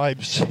nice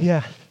vibes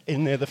Yeah.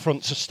 in near the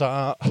front to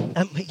start.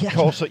 Yeah.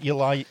 Course that you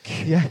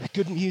like. Yeah,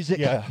 good music.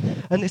 Yeah.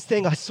 And this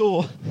thing I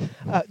saw,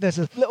 there's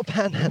a little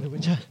panhandle,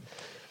 which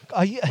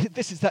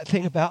this is that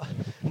thing about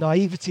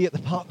naivety at the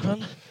park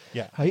run.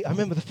 Yeah. I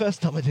remember the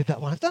first time I did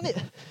that one. I've done it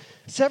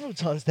several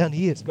times down the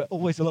years, but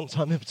always a long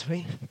time in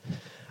between.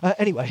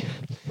 Anyway,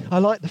 I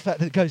like the fact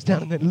that it goes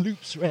down and then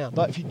loops around.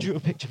 Like if you drew a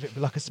picture of it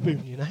with like a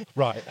spoon, you know?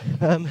 Right.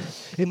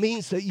 It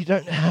means that you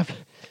don't have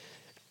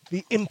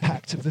the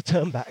impact of the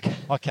turn back.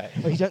 Okay.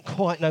 Or you don't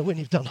quite know when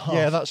you've done half.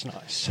 Yeah, that's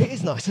nice. It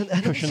is nice. And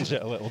Cushions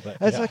it a little bit.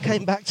 As yeah. I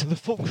came back to the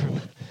fulcrum,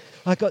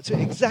 I got to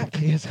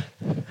exactly as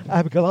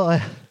Abigail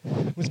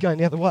was going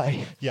the other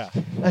way. Yeah.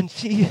 And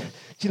she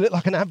looked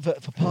like an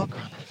advert for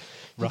Parkrun.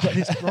 She's got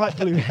this bright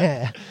blue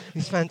hair,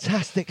 these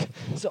fantastic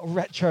sort of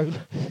retro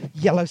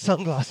yellow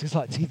sunglasses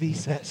like TV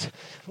sets,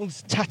 all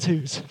these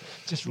tattoos,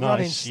 just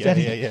running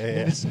steady.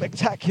 Yeah. This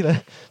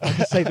spectacular, I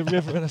could say the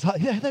river, and I was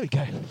like, yeah, there we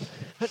go.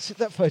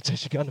 That photo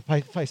should go on the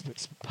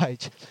Facebook's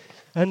page.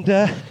 And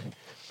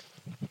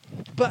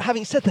but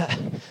having said that,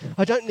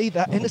 I don't need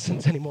that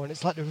innocence anymore, and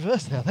it's like the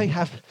reverse now. I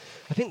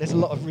think there's a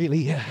lot of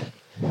really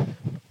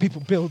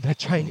people build their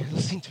training.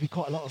 There seem to be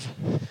quite a lot of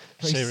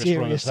very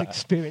serious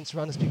experienced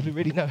runners, people who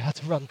really know how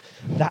to run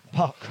that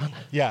park run.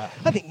 Yeah.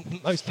 I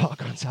think most park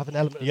runs have an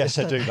element of Yes,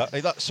 this. they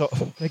do. That sort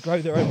of They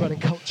grow their own running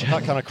culture.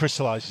 that kind of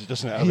crystallises,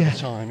 doesn't it, over Yeah. the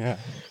time? Yeah.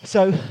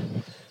 So,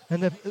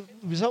 and the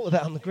result of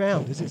that on the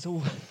ground is it's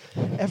all,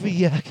 every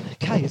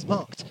K is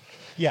marked.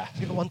 Yeah.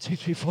 You've got 1, 2,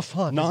 3, 4,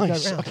 5. Nice.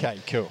 As you go round, Okay.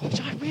 Cool.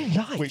 which I really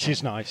like. Which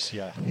is nice.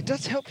 Yeah. It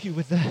does help you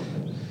with the,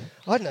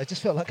 I don't know, it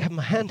just felt like having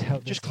my hand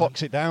held. Just this clocks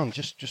time. it down.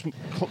 Just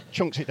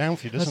chunks it down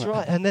for you, doesn't That's it?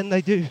 right. And then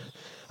they do,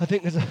 I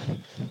think there's a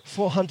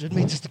 400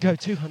 metres to go,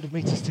 200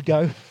 metres to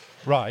go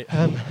Right.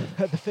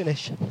 at the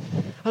finish.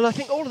 And I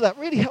think all of that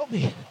really helped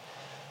me.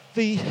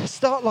 The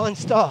start line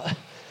start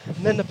and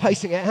then the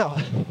pacing it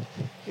out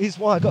is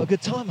why I got a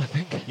good time, I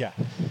think. Yeah.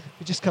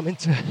 We just come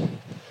into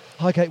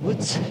Highgate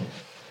Woods.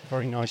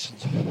 Very nice.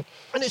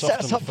 And it soft set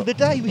us on up the for the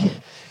day. We,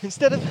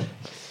 instead of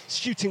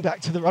shooting back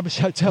to the rubbish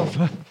hotel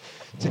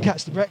to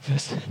catch the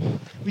breakfast,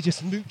 we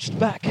just mooched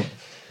back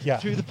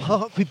through the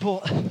park. We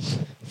bought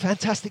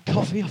fantastic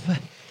coffee off a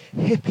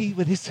hippie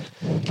with his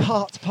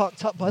cart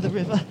parked up by the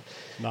river.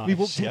 Nice, We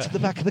walked into the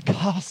back of the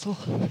castle.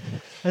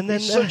 And then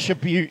It's such a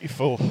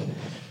beautiful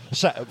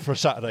setup for a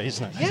Saturday,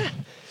 isn't it? yeah.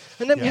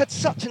 And then we Yeah. had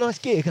such a nice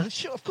gig. And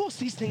sure, of course,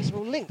 these things are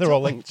all linked. They're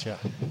all aren't they?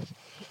 linked, yeah.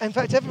 In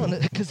fact, everyone,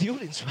 because the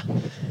audience were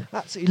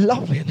absolutely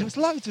lovely, and there was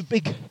loads of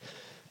big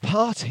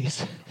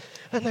parties,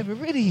 and they were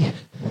really,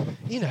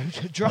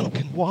 drunk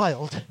and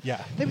wild.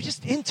 Yeah. They were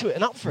just into it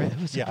and up for it. It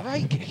was a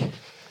great gig.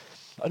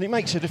 And it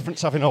makes a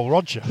difference having old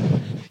Roger.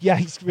 Yeah,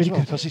 he's really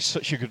good. Because he's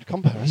such a good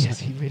compere, isn't Yes,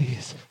 he really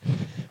is.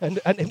 And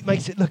it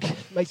makes it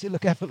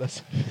look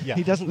effortless. Yeah.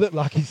 He doesn't look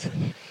like he's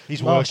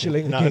working.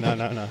 marshalling.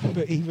 No.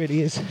 But he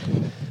really is.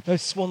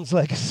 Those swan's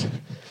legs,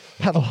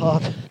 paddle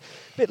hard, a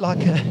bit like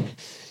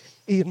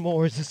Ian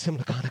Moore is a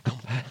similar kind of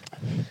compere.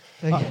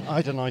 I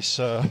had a nice.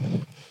 I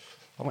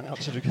went out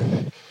to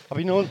do. I've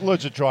been on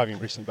loads of driving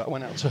recently, but I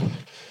went out to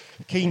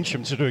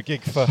Keynsham to do a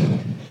gig for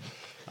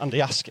Andy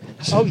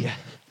Askins. Oh yeah.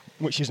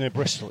 Which is near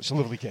Bristol. It's a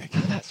lovely gig.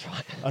 Oh, that's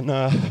right. And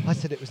I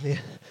said it was near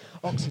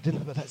Oxford,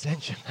 didn't I? But that's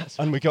Ensham. That's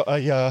and we got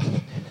a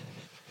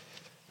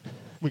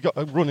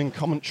running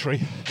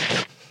commentary.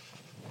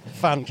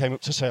 Fan came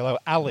up to say hello.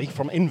 Ali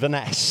from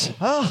Inverness.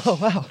 Oh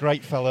wow.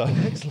 Great fella.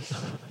 Excellent.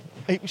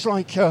 It was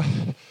like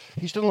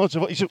he's done loads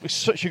of. He's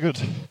such a good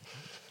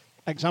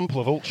example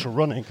of ultra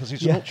running because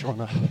he's an ultra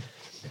runner.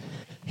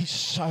 He's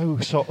so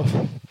sort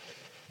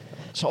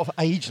of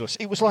ageless.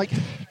 It was like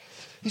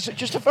he's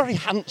just a very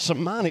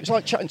handsome man. It was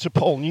like chatting to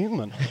Paul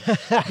Newman.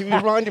 He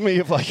reminded me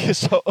of like a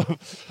sort of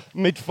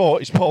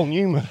mid-40s Paul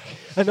Newman.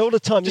 And all the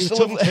time Just he was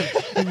talking to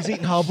him, he was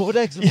eating hard-boiled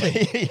eggs, wasn't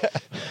he? Yeah.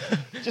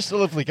 Just a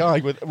lovely guy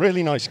with a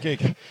really nice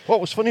gig.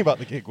 What was funny about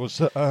the gig was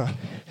that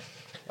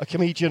a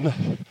comedian. You're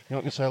not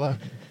going to say hello?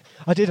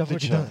 I did. I've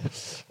already done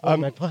it.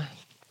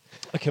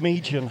 A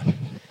comedian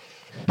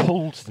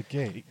pulled the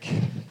gig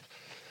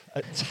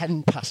at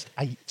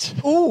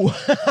 8:10. Ooh!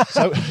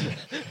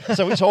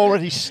 So it's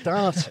already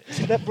started.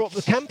 That brought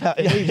the camp out.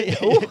 Yeah.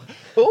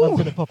 Ooh. I'm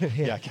going to pop it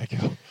here. Yeah, okay,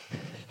 cool.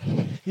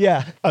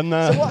 Yeah. And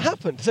so what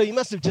happened? So you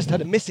must have just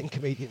had a missing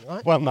comedian,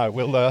 right? well, no,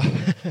 we'll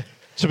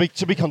to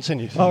be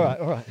continued. All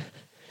right.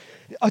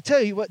 I'll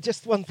tell you what.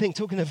 Just one thing.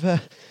 Talking of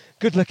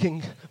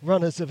good-looking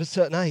runners of a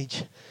certain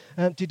age,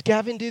 did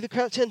Gavin do the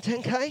Crouch End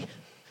 10K?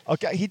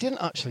 Okay, he didn't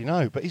actually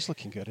know, but he's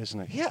looking good,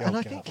 isn't he? Yeah, Go, and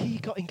I Gav. think he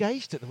got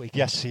engaged at the weekend.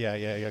 Yes,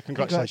 yeah.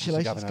 Congratulations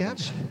to Gavin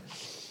Evans.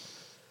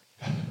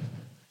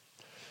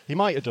 He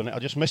might have done it. I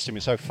just missed him.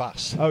 He's so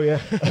fast. Oh yeah.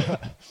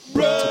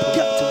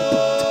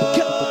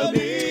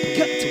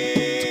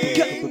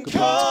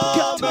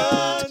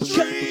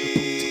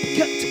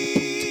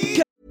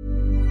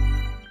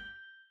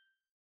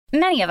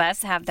 Many of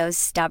us have those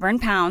stubborn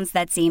pounds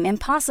that seem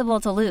impossible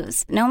to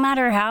lose, no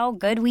matter how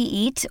good we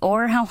eat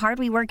or how hard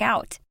we work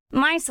out.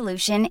 My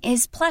solution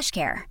is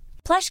PlushCare.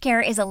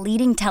 PlushCare is a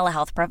leading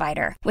telehealth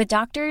provider with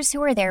doctors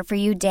who are there for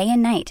you day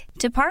and night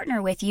to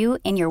partner with you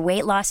in your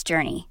weight loss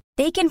journey.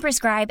 They can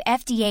prescribe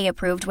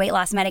FDA-approved weight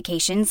loss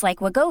medications like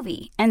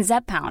Wegovy and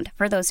Zepbound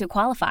for those who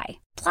qualify.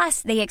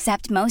 Plus, they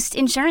accept most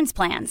insurance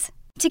plans.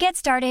 To get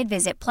started,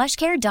 visit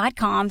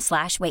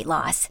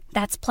plushcare.com/weightloss.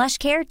 That's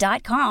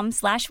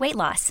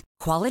plushcare.com/weightloss.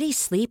 Quality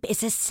sleep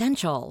is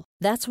essential.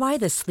 That's why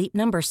the Sleep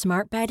Number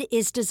Smart Bed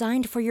is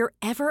designed for your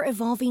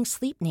ever-evolving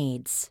sleep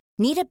needs.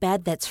 Need a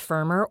bed that's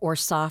firmer or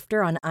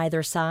softer on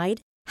either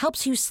side?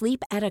 Helps you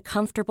sleep at a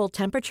comfortable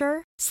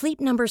temperature? Sleep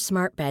Number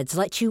Smart Beds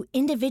let you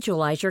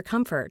individualize your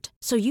comfort,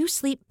 so you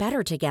sleep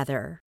better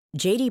together.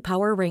 J.D.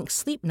 Power ranks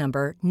Sleep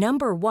Number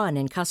number 1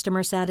 in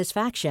customer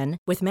satisfaction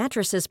with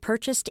mattresses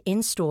purchased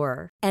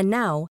in-store. And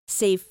now,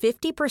 save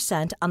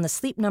 50% on the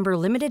Sleep Number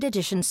Limited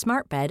Edition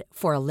Smart Bed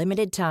for a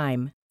limited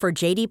time. For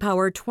J.D.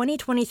 Power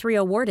 2023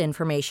 award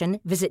information,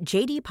 visit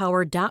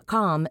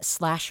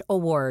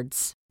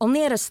jdpower.com/awards.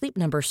 Only at a Sleep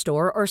Number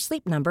store or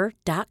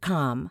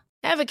sleepnumber.com.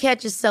 Ever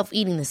catch yourself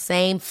eating the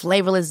same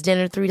flavorless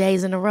dinner 3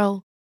 days in a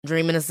row?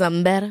 Dreaming of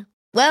something better?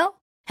 Well,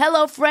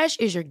 HelloFresh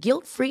is your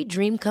guilt-free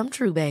dream come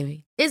true,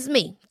 baby. It's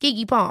me,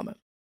 Keke Palmer.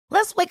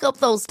 Let's wake up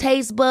those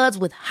taste buds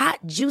with hot,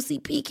 juicy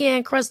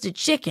pecan-crusted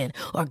chicken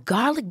or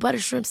garlic butter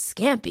shrimp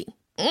scampi.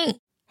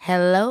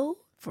 Hello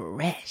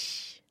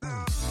Fresh.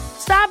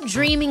 Stop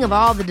dreaming of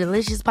all the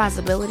delicious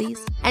possibilities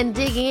and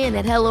dig in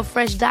at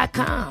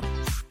HelloFresh.com.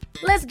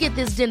 Let's get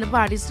this dinner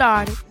party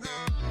started.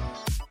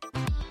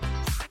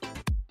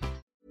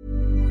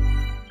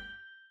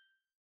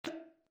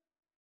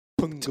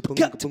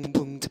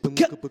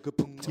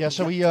 Yeah,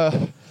 so he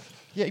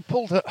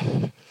pulled at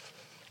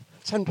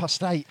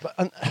 8:10, but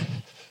and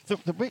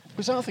the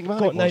bizarre thing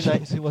about it was... Name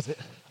names, who was it?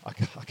 I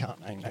can't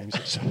name names.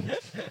 It's,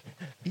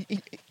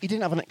 he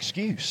didn't have an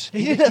excuse.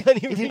 He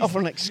didn't offer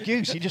an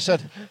excuse. He just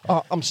said,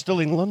 I'm still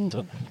in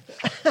London.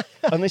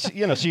 And this, so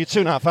you're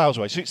 2.5 hours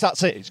away, so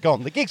that's it, it's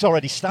gone. The gig's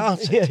already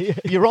started. Yeah.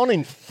 You're on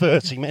in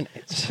 30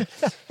 minutes.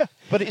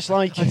 But it's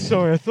like... I'm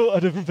sorry, I thought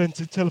I'd have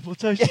invented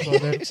teleportation by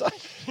now.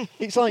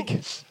 It's like,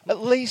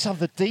 at least have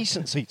the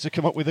decency to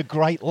come up with a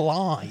great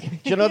lie.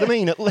 Do you know what I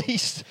mean? At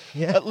least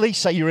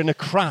say you're in a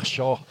crash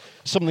or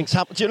something's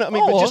happened. Do you know what I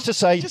mean? Or but just to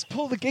say... just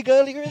pull the gig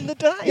earlier in the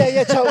day.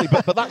 Yeah, totally.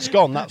 But that's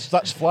gone.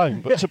 That's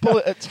flown. But to pull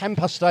it at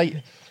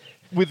 8:10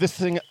 with the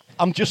thing...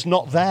 I'm just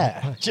not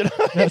there. Do you know?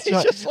 That's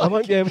right. I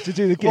won't be able to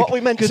do the gig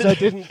because I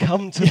didn't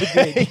come to the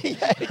gig.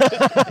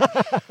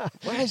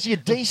 Where's your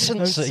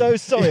decency? I'm so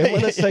sorry. And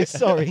when I say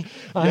sorry,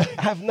 I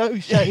have no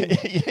shame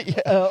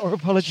or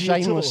apology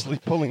Shamelessly at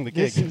all. pulling the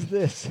gig. This is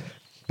this.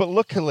 But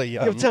luckily...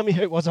 You'll tell me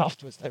who it was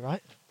afterwards, though,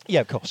 right? Yeah,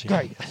 of course. Yeah.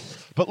 Great.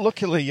 But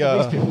luckily...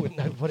 These people wouldn't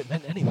know what it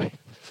meant anyway.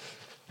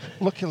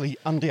 Luckily,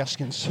 Andy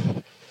Askin's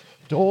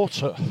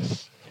daughter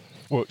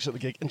works at the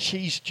gig, and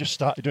she's just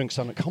started doing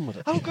stand-up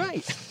comedy. Oh,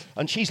 great.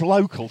 And she's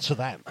local to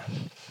them.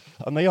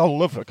 And they all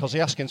love her because the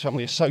Askins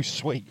family is so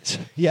sweet.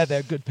 Yeah,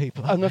 they're good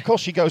people. And of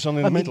course she goes on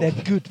in the middle.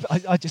 They're good.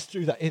 I just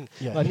threw that in.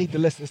 Yeah. I need the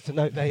listeners to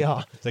know they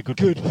are. They're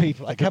good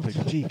people. Like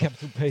capital G,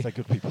 capital P. They're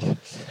good people.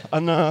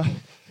 And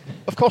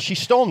of course she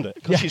stormed it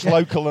because she's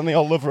local and they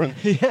all love her. And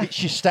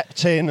she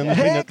stepped in and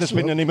there's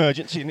been an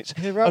emergency. And it's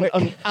heroic.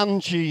 And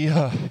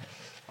Angela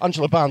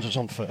Barnes was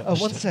on first. Oh,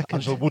 1 second.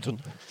 Angela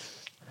Wooden.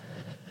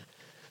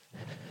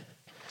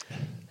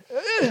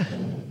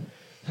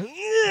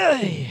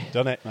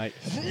 Done it, mate.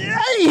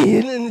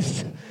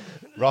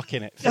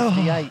 Rocking it.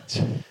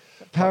 58.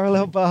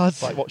 Parallel bars.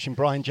 It's like watching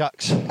Brian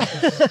Jacks. Top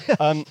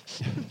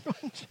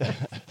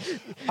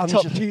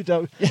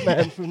judo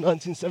man from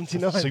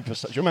 1979.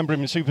 Superstar. Do you remember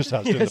him in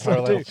Superstars doing the Yes, I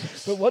parallels? do.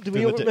 But what do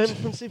we all Doing the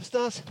remember dips. from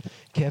Superstars?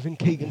 Kevin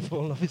Keegan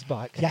falling off his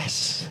bike.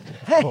 Yes.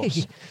 Hey. Of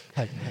course.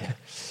 Hey.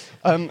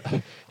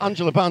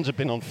 Angela Barnes had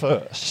been on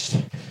first,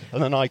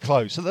 and then I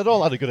closed. So they'd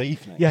all had a good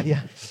evening.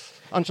 Yeah.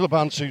 Angela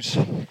Barnes, whose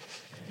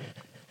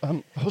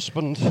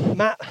husband...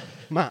 Matt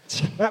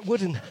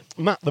Wooden.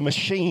 Matt the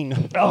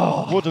Machine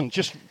Wooden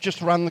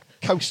just ran the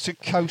coast to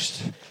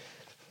coast.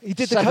 He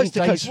did the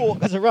coast-to-coast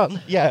walk as a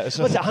run. Yeah. Was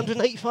it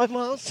 185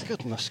 miles?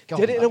 Goodness God.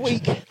 Did it in a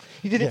week.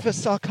 He did it for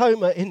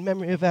Sarcoma in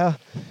memory of our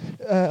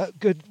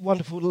good,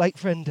 wonderful late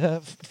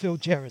friend Phil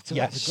Jarrett. So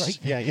Yes. That was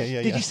great.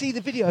 Yeah. Did you see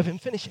the video of him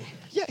finishing?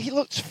 Yeah, he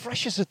looked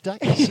fresh as a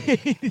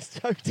daisy.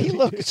 He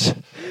looked...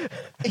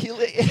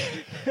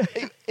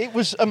 It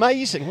was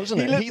amazing,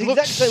 wasn't it? He looked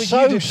exactly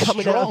so as you did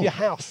coming out of strong. your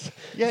house.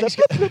 Yeah,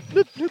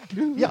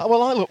 yeah,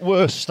 well, I look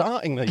worse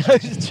starting these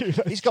days.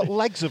 He's got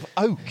legs of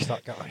oak,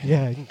 that guy.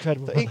 Yeah,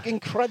 incredible.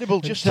 Incredible,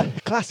 just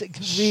classic,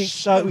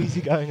 so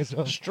easygoing as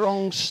well.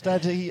 Strong,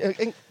 steady,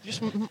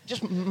 just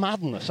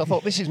madness. I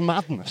thought, this is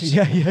madness.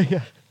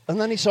 Yeah.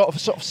 And then he sort of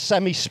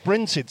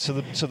semi-sprinted to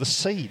the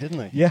sea,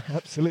 didn't he? Yeah,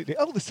 absolutely.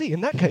 Oh, the sea, in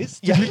that case.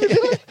 Yeah.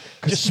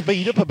 Just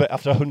speed up a bit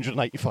after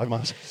 185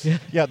 miles. Yeah.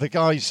 Yeah, the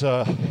guys...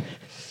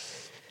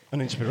 An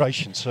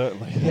inspiration,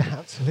 certainly. Yeah,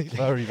 absolutely.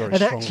 Very, very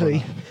and strong actually,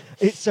 runner.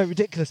 it's so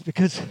ridiculous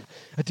because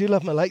I do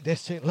love my Lake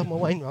District, love my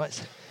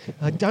Wainwrights.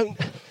 I don't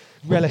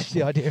relish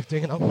the idea of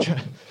doing an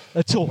ultra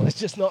at all. It's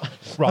just not.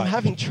 Right. I'm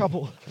having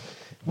trouble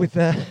with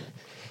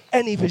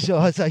any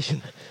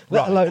visualisation,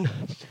 let Right. alone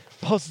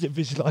positive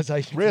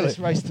visualisation Really? for this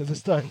race to the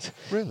Stones.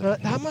 Really?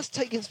 I must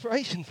take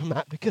inspiration from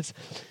that because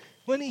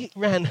when he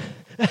ran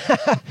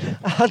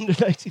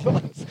 180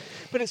 miles,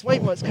 but it's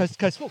Wainwright's Coast to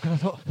Coast Walk, and I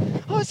thought,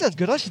 oh, that sounds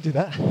good, I should do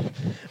that.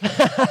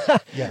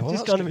 Yeah, well,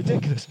 Just that's kind of good.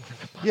 ridiculous.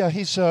 Yeah,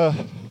 he's...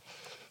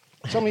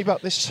 tell me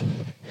about this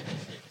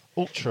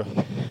ultra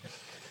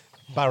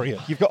barrier.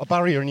 You've got a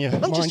barrier in your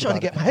I'm mind just trying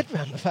to about get it. my head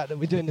around the fact that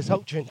we're doing this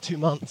ultra in 2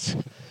 months.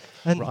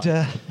 And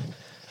Right.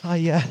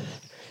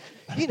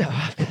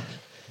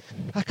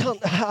 I can't,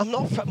 I'm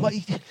not,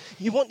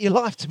 you want your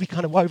life to be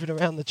kind of woven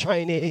around the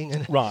training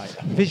and Right.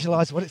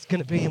 visualise what it's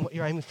going to be and what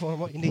you're aiming for and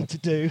what you need to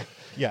do.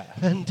 Yeah.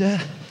 And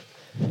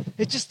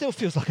it just still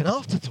feels like an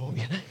afterthought,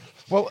 you know.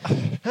 Well,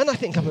 And I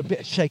think I'm a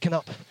bit shaken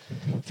up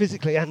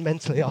physically and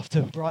mentally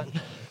after Brighton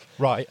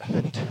right.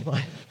 and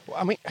my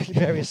I mean,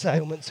 various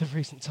ailments of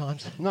recent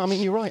times. no, I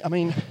mean, you're right. I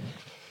mean,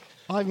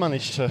 I've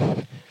managed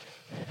to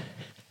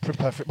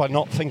prepare for it by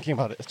not thinking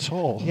about it at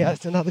all. Yeah,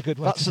 it's another good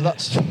way to do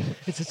it.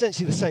 It's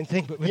essentially the same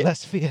thing, but with Yeah.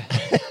 less fear.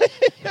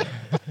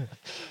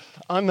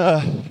 I'm,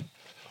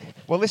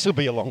 well, this will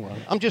be a long run.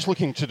 I'm just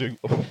looking to do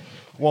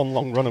one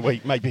long run a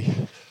week, maybe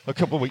a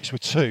couple of weeks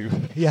with 2.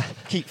 Yeah.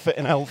 Keep fit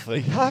and healthy.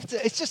 I have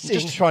to, it's just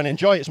Just to try and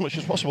enjoy it as much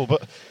as possible.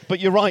 But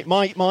you're right.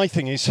 My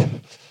thing is,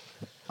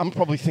 I'm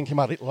probably thinking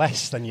about it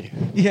less than you.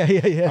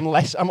 Yeah.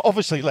 I'm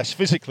obviously less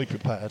physically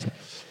prepared,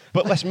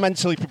 but less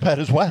mentally prepared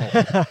as well.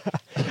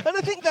 And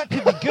I think that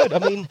could be good. I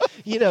mean,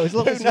 you know, as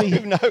long as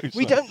Who knows?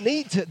 we don't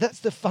need to. That's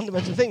the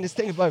fundamental thing. This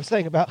thing I was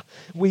saying about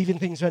weaving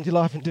things around your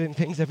life and doing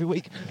things every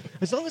week.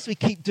 As long as we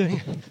keep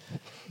doing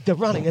the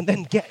running and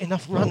then get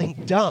enough running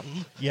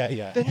done,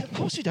 Yeah. then of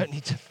course we don't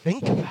need to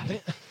think about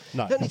it.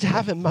 No. Don't need to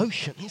have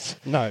emotions.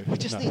 No, We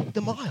just no. need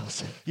the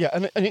miles. Yeah,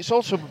 and it's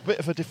also a bit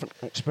of a different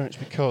experience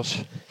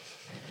because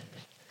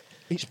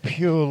it's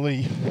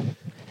purely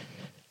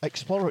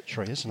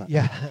exploratory, isn't it?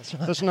 Yeah, that's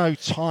right. There's no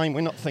time.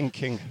 We're not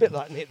thinking. A bit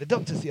like me at the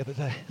doctor's the other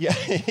day. Yeah.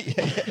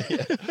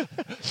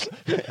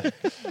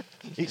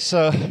 It's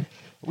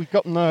we've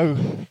got no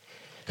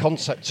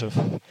concept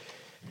of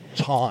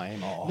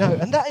time or No,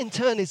 and that in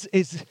turn is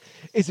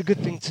a good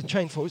thing to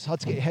train for. It's hard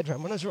to get your head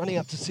around. When I was running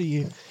up to see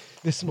you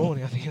this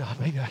morning, I think,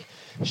 maybe I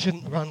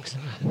shouldn't run because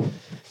I'm going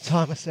to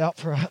time us out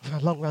for a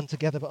long run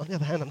together. But on the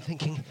other hand, I'm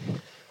thinking,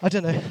 I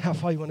don't know how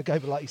far you want to go,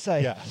 but like you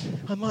say, Yeah.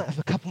 I might have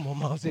a couple more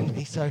miles in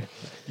me, so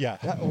Yeah.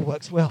 that all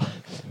works well.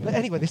 But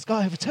anyway, this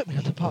guy overtook me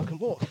on the park and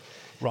walk.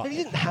 Right. And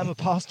he didn't hammer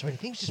past or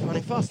anything, he was just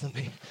running faster than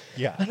me.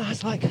 Yeah. And I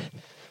was like,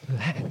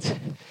 let him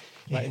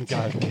it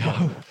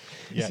go.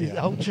 This is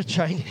Yeah. ultra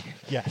training.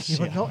 Yes,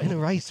 You are yeah. not in a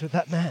race with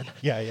that man.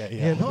 Yeah.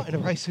 You're not in a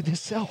race with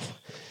yourself.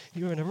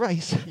 You're in a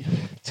race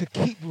to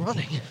keep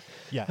running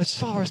Yes. as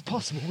far as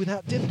possible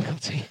without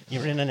difficulty.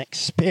 You're in an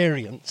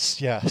experience,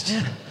 yes.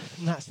 Yeah,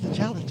 and that's the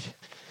challenge.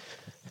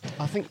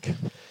 I think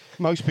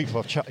most people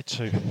I've chatted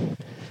to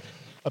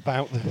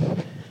about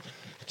the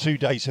 2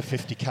 days of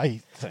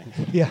 50k thing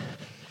Yeah,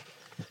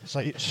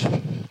 say it's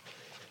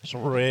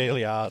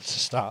really hard to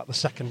start the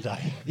second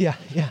day, yeah.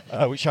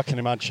 which I can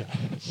imagine.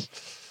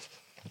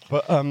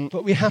 But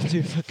But we have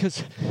to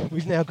because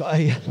we've now got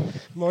a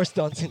Morris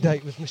dancing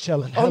date with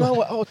Michelle and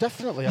Helen.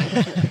 Definitely. I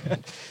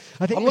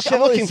think I'm Michelle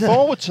looking is,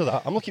 forward to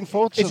that. I'm looking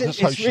forward to the It's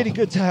social. really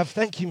good to have.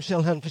 Thank you, Michelle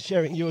and Helen, for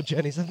sharing your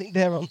journeys. I think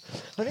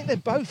they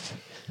both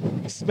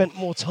spent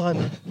more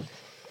time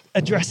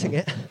addressing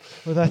it.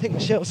 Although I think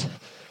Michelle's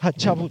had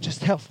trouble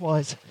just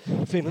health-wise,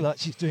 feeling like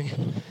she's doing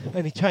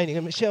any training.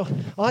 And Michelle,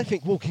 I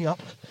think walking up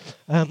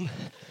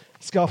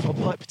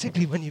Scarfell Pike,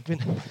 particularly when you've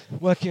been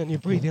working on your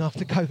breathing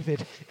after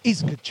COVID,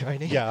 is good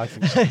training. Yeah, I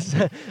think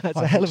so. That's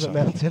I a hell think of a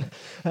so. mountain.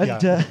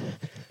 And, Yeah.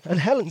 and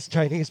Helen's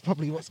training is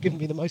probably what's given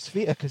me the most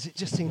fear because it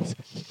just seems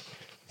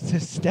so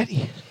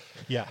steady.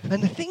 Yeah.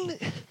 And the thing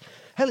that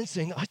Helen's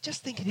doing, I was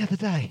just thinking the other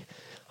day,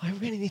 I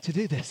really need to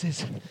do this,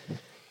 is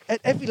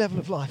at every level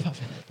of life,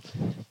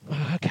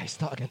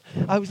 start again.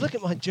 I was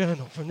looking at my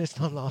journal from this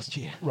time last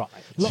year. Right.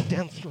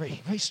 Lockdown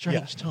 3, very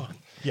strange time.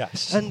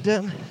 Yes. And,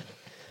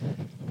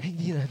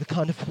 the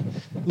kind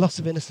of loss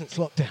of innocence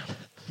lockdown.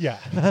 Yeah.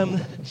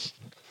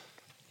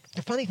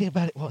 The funny thing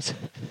about it was,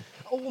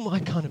 all my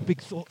kind of big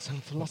thoughts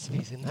and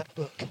philosophies in that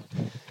book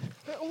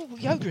are all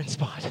yoga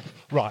inspired.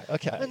 Right.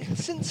 Okay. And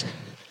since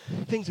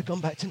things have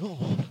gone back to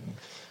normal,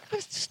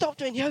 I've stopped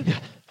doing yoga.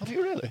 Have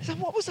you really? So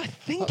what was I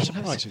thinking? That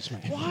surprises me.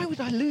 Why would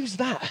I lose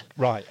that?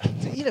 Right.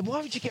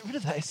 Why would you get rid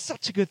of that? It's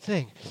such a good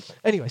thing.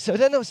 Anyway, so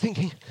then I was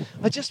thinking,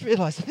 I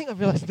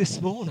realised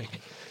this morning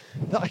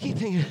that I keep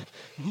thinking,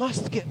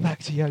 must get back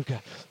to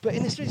yoga, but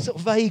in this really sort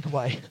of vague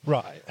way.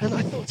 Right. And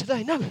I thought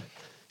today,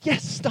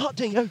 yes, start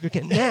doing yoga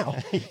again now.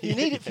 You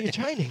need it for your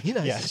training,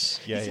 Yes,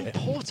 It's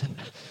important.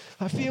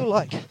 I feel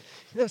like,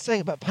 I was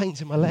saying about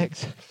pains in my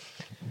legs.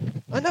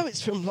 I know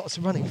it's from lots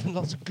of running, from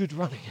lots of good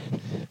running,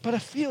 but I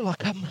feel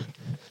like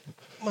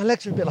my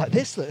legs are a bit like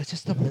this. Look,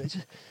 just stop a minute,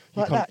 just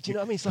like that. Do you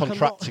know what I mean? It's like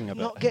contracting a I'm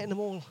bit. not getting them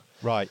all.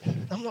 Right.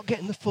 I'm not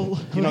getting the full.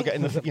 You're not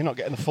getting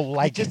the full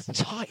leg. They're just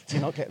tight.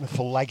 You're not getting the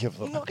full leg of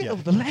them. I'm not getting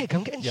over the leg.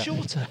 I'm getting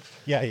shorter.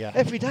 Yeah, yeah.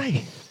 Every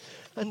day,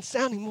 and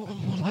sounding more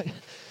and more like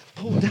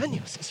Paul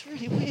Daniels. It's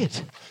really weird.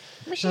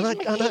 And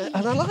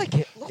I like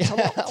it. Not a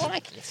lot. I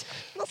like it.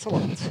 Not a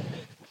lot.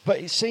 But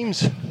it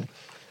seems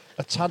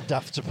a tad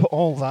daft to put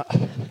all that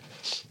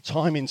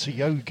time into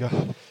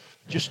yoga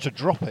just to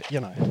drop it, to Yeah,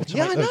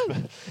 make I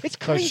know. It's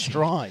crazy. those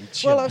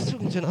strides. Well, I was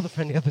talking to another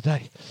friend the other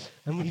day,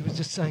 and we were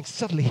just saying,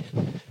 suddenly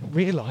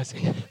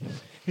realising,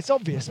 it's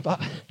obvious, but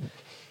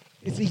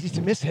it's easy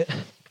to miss it,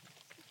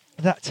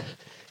 that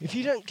if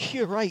you don't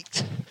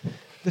curate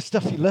the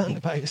stuff you learned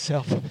about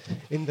yourself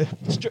in the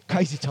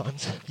crazy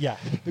times,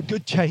 the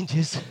good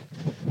changes,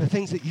 the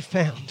things that you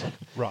found,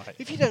 right.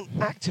 if you don't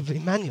actively,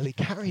 manually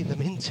carry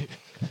them into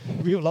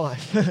real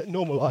life,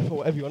 normal life, or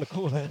whatever you want to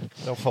call it,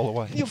 they'll fall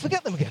away. You'll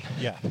forget them again.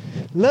 Yeah.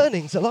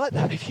 Learnings are like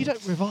that. If you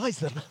don't revise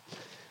them,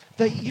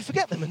 you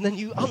forget them, and then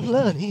you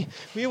unlearn.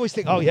 We always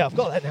think, oh yeah, I've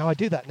got that now, I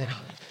do that now.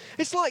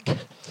 It's like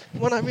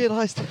when I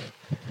realised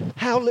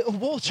how little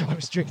water I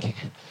was drinking.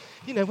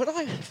 When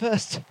I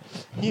first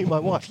knew my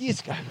wife years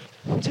ago,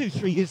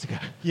 2-3 years ago,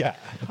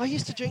 I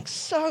used to drink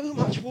so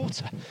much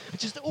water. I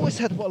just always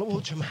had a bottle of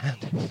water in my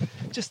hand,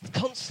 just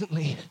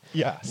constantly,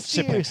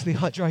 seriously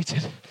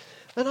hydrated.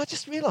 And I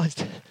just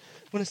realised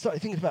when I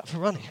started thinking about for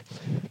running,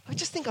 I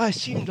just think I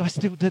assumed I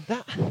still did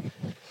that.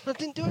 I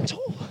didn't do it at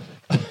all.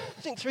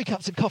 Drink 3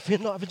 cups of coffee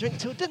and not have a drink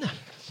till dinner.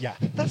 Yeah.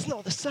 That's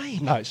not the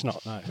same. No, it's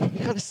not, no. You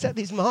kind of set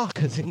these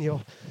markers in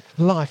your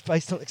life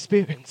based on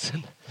experience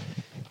and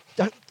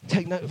don't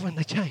take note of when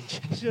they change.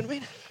 Do you know what I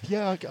mean?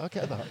 Yeah, I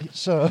get that. It's,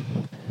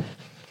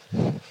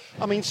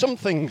 some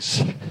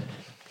things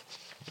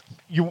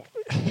you'll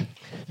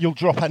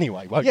drop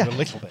anyway, won't you, a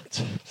little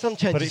bit. Some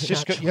changes but it's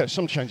just natural.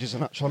 some changes are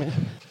natural. I mean,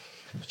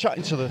 I was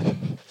chatting to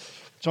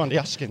Andy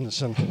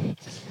Askins and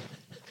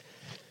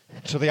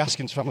to the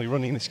Askins family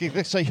running this gig.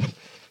 They say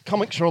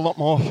comics are a lot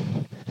more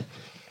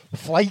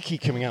flaky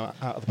coming out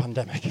of the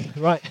pandemic.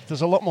 Right.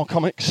 There's a lot more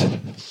comics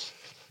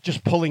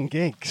just pulling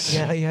gigs.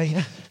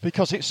 Yeah.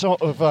 Because it's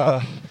sort of,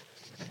 I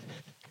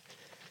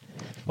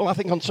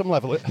think on some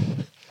level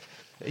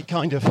it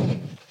kind of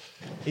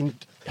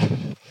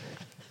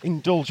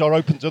indulge or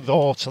opens the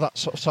door to that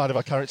sort of side of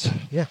our character.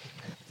 Yeah.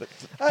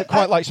 That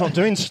quite likes not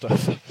doing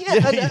stuff. Yeah,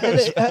 and at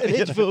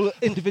an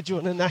individual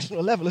and a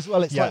national level as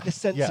well. It's like this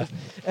sense of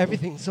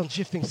everything's on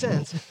shifting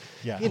sands.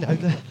 Yeah.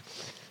 The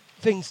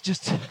things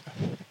just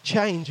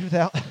change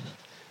without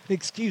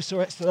excuse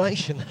or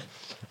explanation.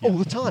 All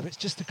the time. It's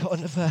just a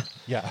kind of, and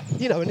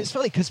it's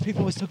funny because people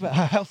always talk about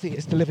how healthy it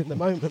is to live in the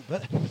moment,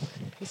 but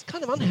it's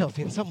kind of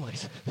unhealthy in some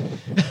ways.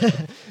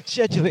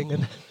 Scheduling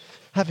and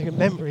having a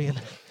memory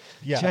and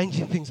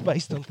changing things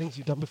based on things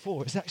you've done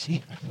before is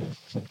actually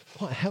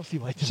quite a healthy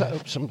way to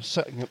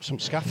setting up some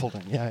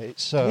scaffolding. Yeah,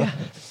 it's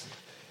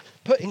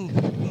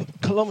putting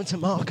kilometre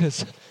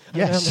markers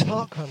around the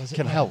park runners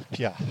can help.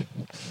 Yeah.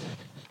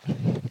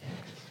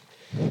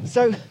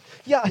 So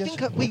I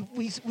think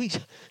we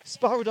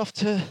spiralled off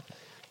to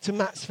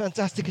Matt's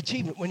fantastic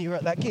achievement when you were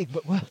at that gig,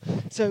 but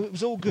so it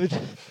was all good.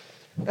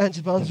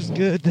 Angela Barnes was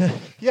good.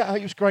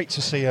 It was great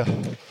to see her.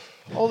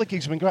 All the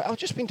gigs have been great. I've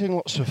just been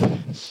doing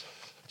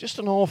just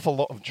an awful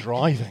lot of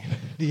driving.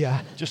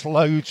 Yeah. Just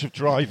loads of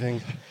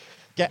driving,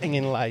 getting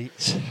in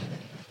late,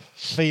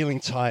 feeling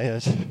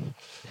tired.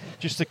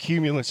 Just the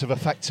cumulative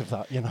effect of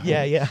that,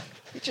 Yeah.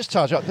 It just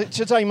tires you up.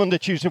 Today, Monday,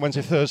 Tuesday,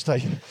 Wednesday,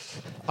 Thursday,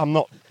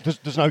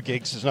 there's no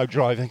gigs, there's no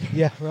driving.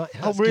 Yeah, right.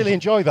 I'll really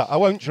enjoy that. I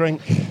won't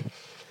drink.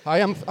 I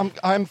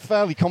am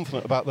fairly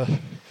confident about the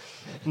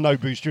no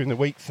booze during the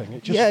week thing.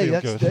 It just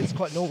feels good. That's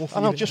quite normal for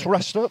and you, I'll just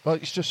rest up.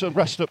 It's just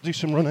rest up, do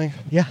some running.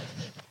 Yeah.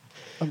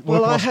 And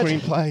work on my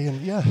screenplay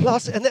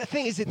and the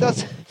thing is, it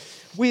does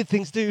weird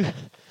things do.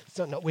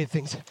 So not weird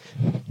things.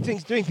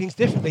 Doing things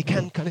differently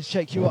can kind of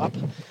shake you up.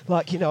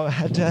 Like I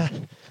had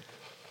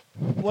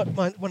one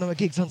of my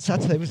gigs on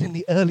Saturday was in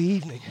the early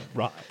evening.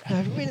 Right. I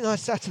had a really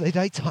nice Saturday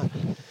daytime,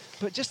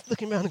 but just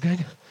looking around and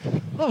going,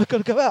 I've got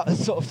to go out at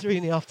sort of 3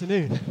 PM.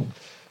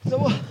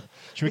 So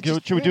should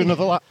we do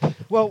another lap?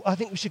 Well, I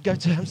think we should go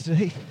to Hampstead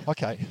Heath.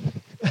 Okay.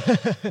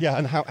 Yeah,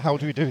 and how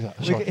do we do that?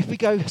 If we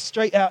go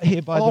straight out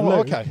here by the loo,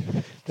 okay.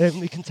 then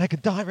we can take a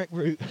direct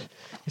route.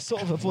 It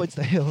sort of avoids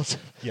the hills.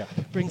 Yeah.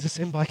 Brings us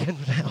in by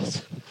Kenwood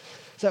House.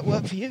 Does that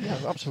work for you? Yeah,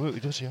 absolutely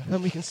does, yeah.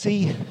 And we can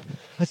see,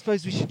 I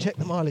suppose we should check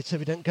the mileage so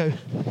we don't go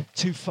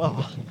too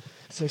far.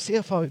 So see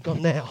how far we've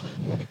gone now.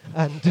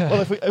 And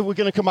well, if we're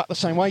going to come back the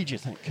same way, do you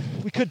think?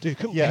 We could do,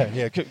 couldn't we? Yeah,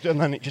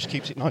 and then it just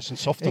keeps it nice and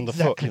soft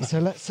underfoot. So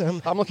let's...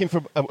 I'm looking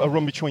for a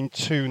run between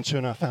 2 and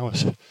 2.5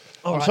 hours.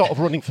 I'm sort of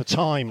running for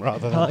time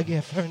rather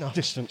than fair enough.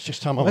 Distance,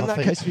 just time on well, my in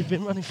that feet. case, we've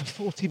been running for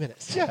 40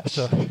 minutes. Yeah,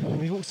 so... And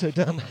we've also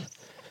done...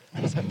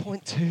 What's that,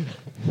 0.2?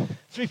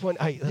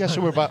 3.8. Yeah,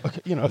 so we're about,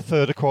 a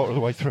third, a quarter of the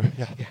way through.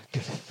 Yeah,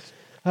 good.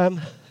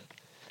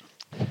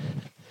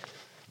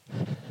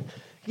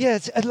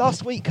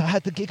 Last week I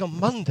had the gig on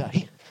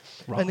Monday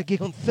and a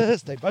gig on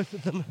Thursday. Both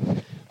of them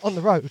on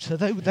the road. So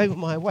they were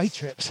my away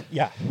trips.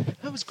 Yeah.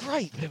 That was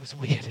great, but it was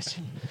weird. It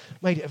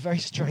made it a very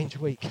strange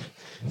week.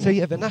 So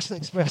yeah, the National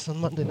Express on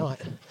Monday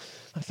night,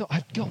 I thought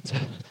I've got to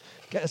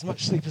get as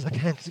much sleep as I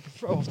can because it could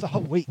throw off the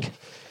whole week.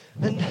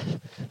 And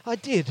I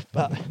did,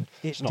 but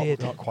It's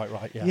not quite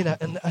right, yeah. You know,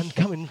 and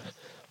coming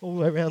all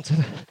the way around to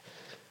the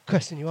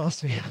question you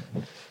asked me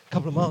a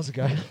couple of miles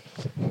ago,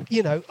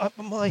 you know,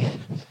 my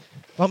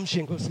bum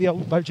shingles, the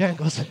old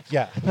Bojangles,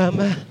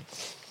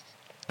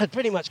 had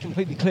pretty much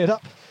completely cleared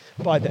up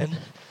by then.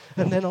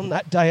 And then on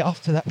that day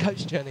after that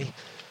coach journey,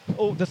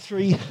 all the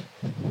three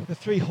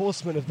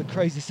horsemen of the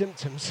crazy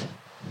symptoms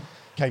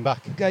came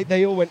back.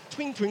 They all went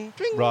twing, twing,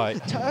 twing.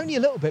 Right. Only a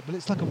little bit, but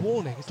it's like a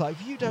warning. It's like,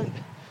 if you don't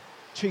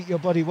treat your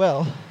body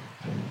well,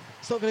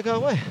 it's not going to go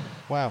away.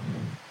 Wow.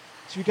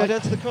 Should we go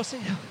down to the crossing?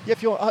 Yeah,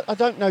 if you're, I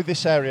don't know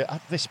this area,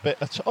 this bit.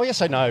 Oh,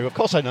 yes, I know. Of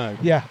course I know.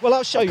 Yeah. Well,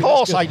 I'll show you. Of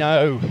course I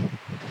know.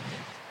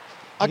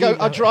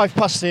 I drive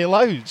past here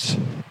loads.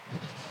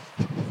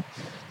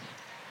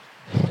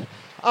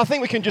 I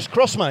think we can just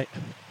cross, mate.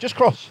 Just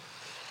cross.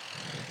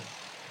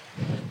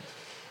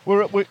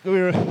 We're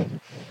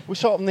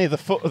sort of near the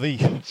foot of the,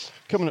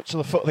 coming up to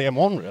the foot of the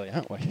M1, really,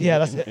 aren't we? Yeah,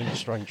 that's it. In a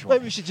strange way.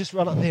 Maybe we should just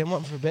run up the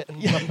M1 for a bit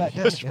and run back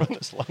down just again. run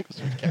as long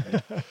as we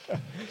can.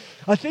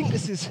 I think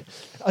this is,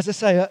 as I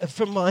say, I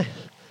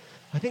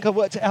think I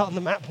worked it out on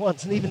the map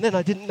once, and even then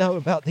I didn't know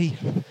about the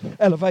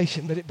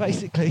elevation, but it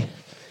basically,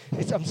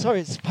 I'm sorry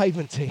it's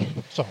pavementy,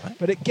 It's all right.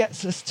 but it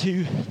gets us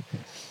to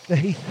the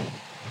Heath.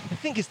 I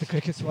think it's the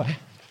quickest way.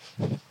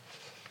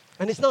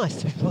 And it's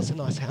nice too, lots of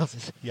nice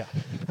houses. Yeah.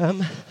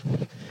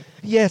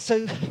 Yeah,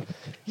 so,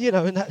 you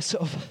know, and that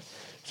sort of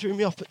threw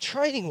me off. But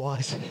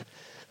training-wise,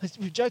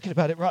 we were joking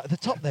about it right at the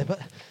top there, but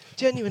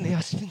genuinely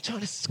I've been trying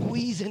to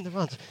squeeze in the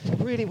runs.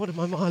 Really wanted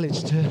my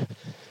mileage to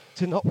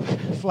not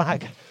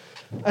flag.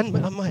 And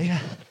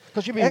my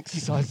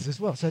exercises as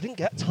well. So I didn't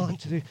get time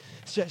to do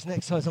stretch and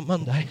exercise on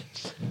Monday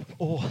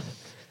or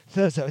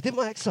Thursday. I did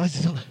my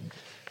exercises on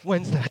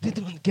Wednesday. I did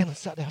them again on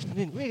Saturday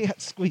afternoon. Really had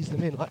to squeeze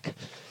them in. Like, I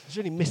was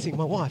really missing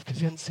my wife because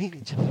we hadn't seen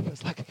each other. But it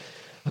was like,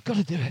 I've got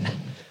to do it.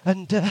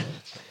 And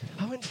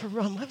I went for a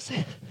run. What was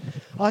it?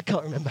 I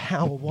can't remember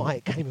how or why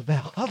it came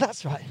about. Oh,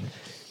 that's right.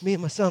 Me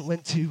and my son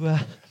went to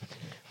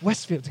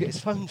Westfield to get his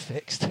phone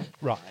fixed.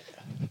 Right.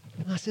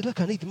 And I said,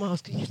 look, I need the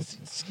miles.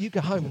 You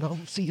go home and I'll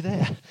see you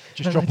there.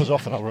 Just and drop us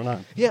off and I'll run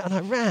home. Yeah, and I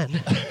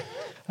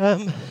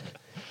ran.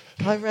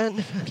 I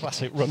ran.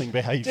 Classic running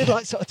behaviour. Did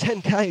like sort of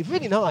 10k,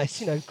 really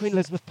nice, you know, Queen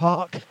Elizabeth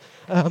Park,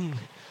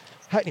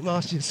 Hackney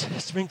Marshes,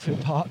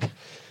 Springfield Park.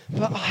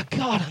 But oh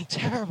God, I'm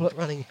terrible at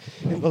running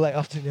in the late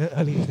afternoon,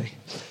 early evening.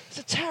 It's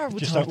a terrible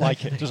Just time. don't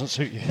like it. Doesn't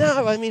suit you.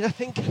 No, I mean, I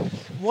think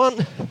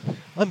one,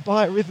 I'm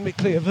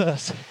biorhythmically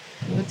averse,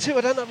 and two,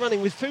 I don't like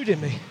running with food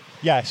in me.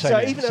 Yeah, same so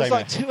here, even though it's same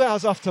like 2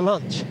 hours after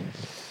lunch,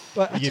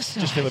 but I You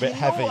just feel a bit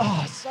heavy.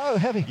 Oh, so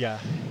heavy. Yeah.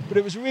 But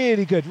it was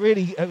really good.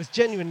 Really, it was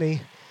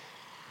genuinely.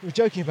 We were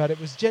joking about it.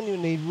 It was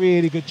genuinely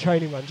really good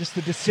training run. Just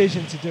the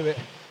decision to do it,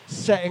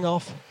 setting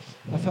off.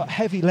 I felt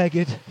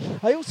heavy-legged.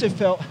 I also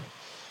felt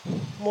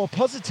more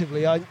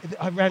positively. I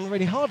ran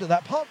really hard at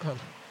that park run,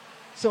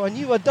 so I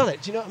knew I'd done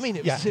it. Do you know what I mean?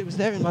 It was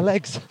there in my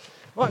legs,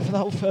 right for the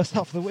whole first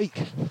half of the week.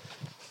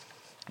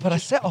 But I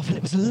set off, and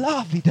it was a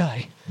lovely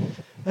day,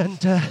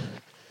 and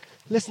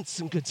listened to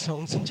some good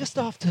songs. And just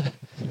after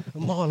a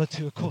mile or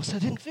two, of course, I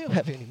didn't feel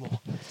heavy anymore,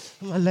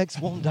 and my legs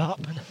warmed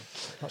up. And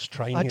that's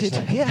training. I did,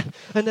 isn't it? yeah.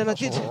 And then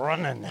That's I did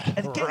running.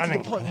 And it gets to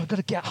the point where I've got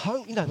to get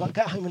home, you know, like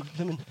get home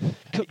and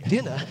cook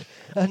dinner.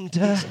 And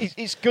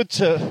it's good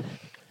to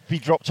be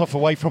dropped off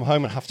away from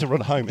home and have to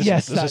run home. Isn't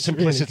Yes, it? There's a that's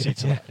simplicity really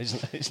good, to yeah. that,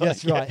 isn't it? It's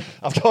That's like, right. yeah,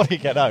 I've got to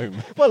get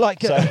home. well,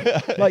 like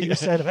you were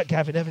saying about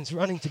Gavin Evans,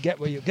 running to get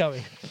where you're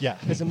going. Yeah.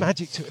 There's a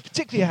magic to it,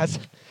 particularly as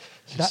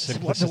that's the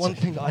one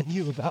simplicity. thing that I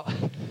knew about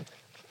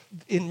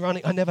in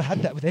running. I never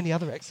had that with any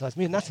other exercise.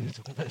 Me and Natalie were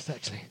talking about this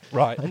actually.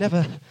 Right. I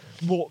never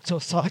walked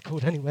or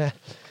cycled anywhere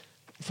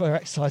for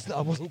exercise that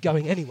I wasn't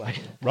going anyway.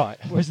 Right.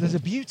 Whereas there's a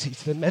beauty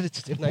to the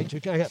meditative nature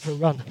of going out for a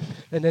run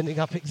and ending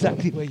up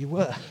exactly where you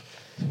were.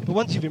 But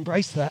once you've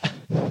embraced that,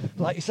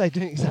 like you say,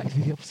 doing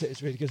exactly the opposite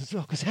is really good as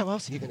well, because how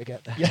else are you going to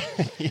get there? Yeah.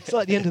 It's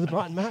like the end of the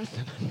Brighton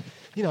Marathon.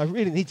 You know, I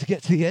really need to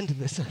get to the end of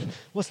this.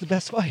 What's the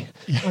best way?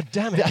 Oh,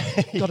 damn it.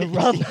 Got to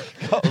run.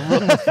 Got to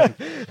run the thing.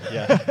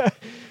 Yeah.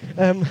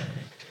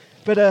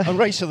 And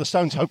Race of the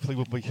Stones hopefully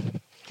will be.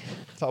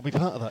 That'll be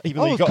part of that.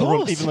 Even though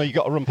you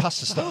got to run past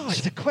the Stones. Oh,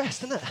 it's a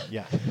quest, isn't it?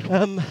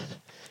 Yeah.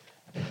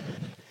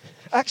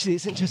 Actually,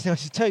 it's interesting. I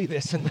should tell you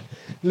this, and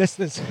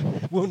listeners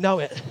will know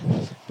it.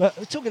 But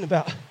we're talking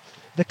about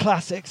the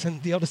classics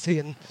and the Odyssey,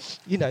 and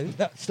you know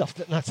that stuff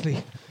that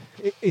Natalie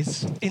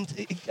is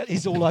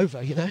all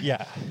over. You know.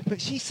 Yeah.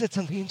 But she said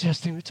something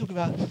interesting. We're talking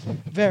about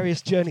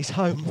various journeys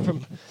home,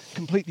 from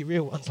completely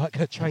real ones like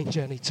her train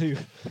journey to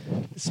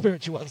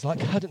spiritual ones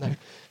like, I don't know,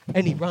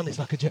 any run is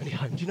like a journey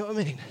home. Do you know what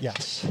I mean?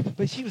 Yes.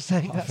 But she was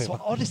saying that's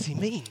what Odyssey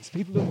means.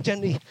 People will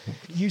generally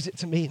use it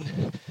to mean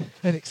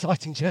an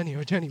exciting journey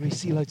or a journey where you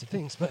see loads of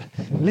things, but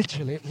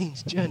literally it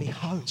means journey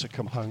home. To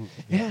come home.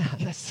 Yeah,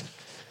 and that's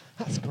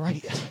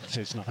great. It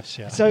is nice,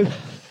 yeah. So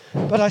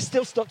But I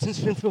still stopped in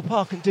Smithfield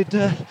Park and did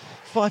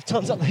 5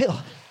 times up the hill.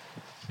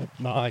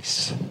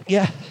 Nice.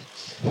 Yeah.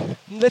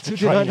 Little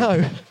did I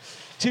Training. know,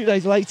 2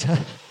 days later,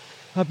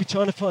 I'd be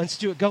trying to find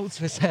Stuart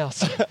Goldsmith's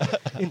house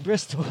in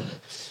Bristol.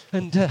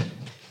 And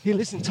he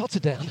lives in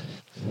Totterdown.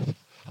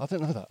 I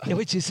didn't know that. Yeah,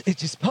 which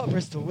is part of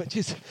Bristol, which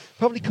is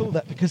probably called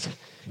that because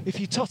if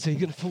you totter, you're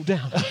going to fall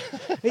down.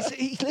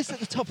 He lives at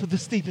the top of the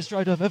steepest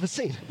road I've ever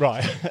seen.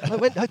 Right.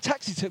 A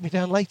taxi took me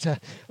down later,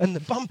 and the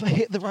bumper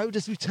hit the road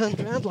as we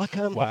turned around.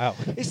 Wow.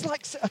 It's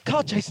like a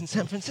car chase in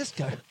San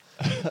Francisco.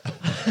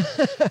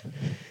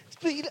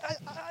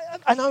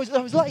 And I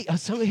was late.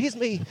 So here's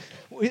me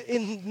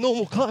in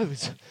normal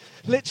clothes,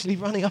 literally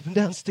running up and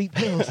down steep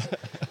hills. I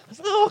was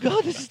like, oh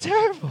God, this is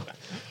terrible.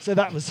 So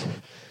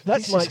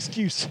that's my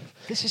excuse.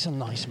 This is a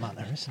nice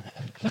manor, isn't it?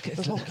 Look at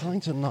There's it. all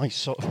kinds of nice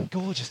sort of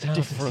Gorgeous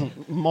houses.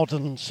 different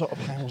modern sort of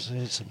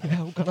houses. And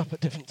Yeah, all gone up at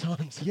different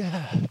times.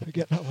 yeah,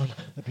 Forget that one.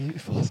 they're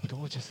beautiful. It's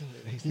gorgeous, isn't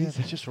it? These Yeah, days?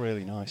 they're just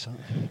really nice,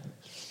 aren't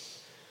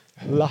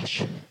they?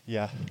 Lush.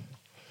 Yeah.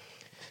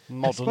 I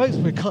Modern. suppose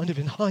we're kind of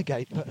in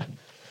Highgate, but I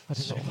don't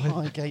Sort know. of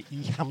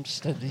Highgate-y,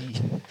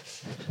 Hampstead-y.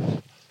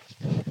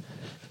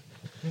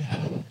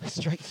 Yeah.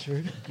 Straight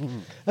through.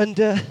 Mm. And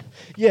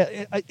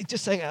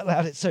just saying it out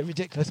loud, it's so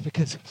ridiculous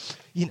because,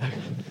 I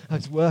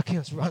was working, I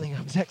was running,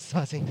 I was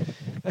exercising,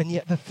 and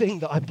yet the thing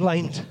that I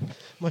blamed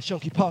my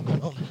Shonky Park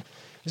run on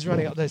was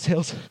running up those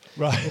hills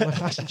Right. in my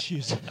fashion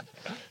shoes.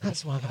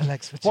 That's why my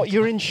legs were too What,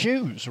 you're tight. in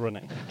shoes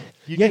running?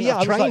 You Yeah, didn't yeah, have I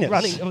was like trainers?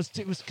 running.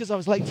 It was because I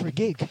was late for a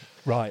gig.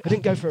 Right. I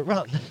didn't go for a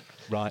run.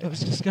 Right. I was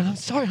just going, I'm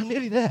sorry, I'm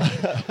nearly there.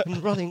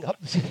 And running up,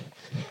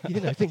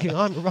 thinking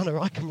I'm a runner,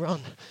 I can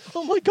run.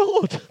 Oh my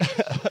God.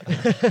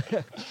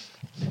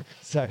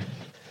 So,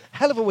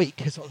 hell of a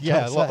week is what I'm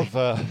Yeah, trying to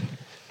say.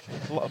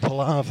 a lot of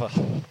palaver.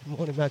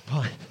 Morning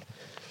Magpie.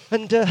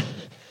 And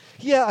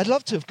I'd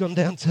love to have gone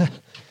down to,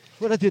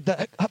 when I did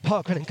that at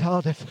Parkrun in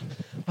Cardiff,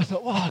 I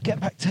thought, well, I'll get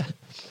back to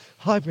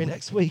Highbury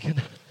next week and,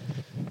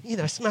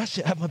 smash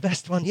it, have my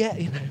best one yet,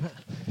 But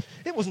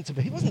it wasn't to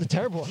be. It wasn't a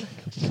terrible one.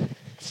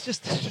 It's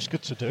just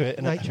Good to do it.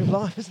 the nature of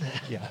life, isn't it?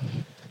 Yeah.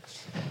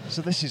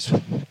 So this is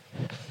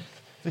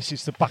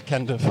the back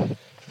end of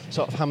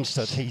sort of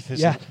Hampstead Heath, isn't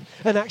Yeah. it?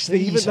 And actually,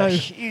 These even are though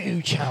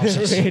huge they're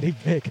houses. really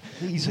big,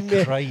 These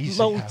are crazy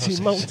houses.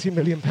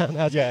 multi-million pound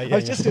houses. Yeah, yeah, I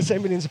was just going to say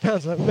millions of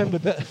pounds, and I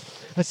remembered that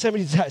a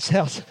semi-detached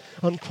house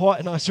on quite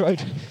a nice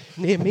road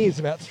near me is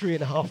about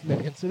 3.5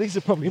 million. So these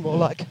are probably more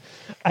like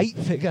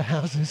 8-figure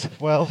houses.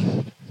 Well,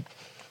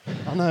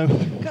 I know.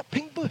 Look at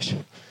Pink Bush.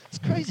 It's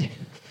crazy.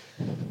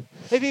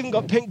 They've even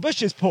got pink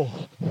bushes, Paul,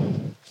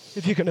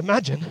 if you can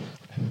imagine.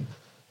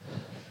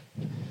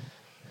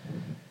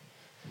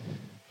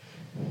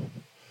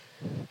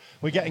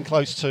 We're getting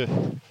close to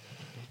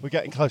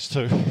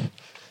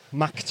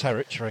Mac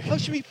territory. Oh,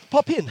 should we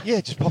pop in?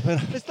 Yeah, just pop in.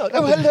 It's not-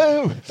 Oh,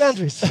 hello.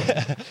 Boundaries.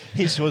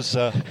 His was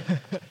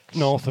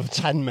north of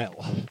 10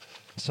 mil.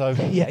 So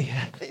Yeah.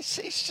 it's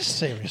just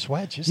serious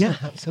wedge, isn't Yeah,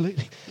 it?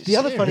 absolutely. It's The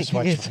other funny serious thing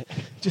wedge, is, mate.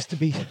 just to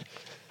be...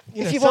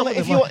 If some of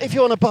them are-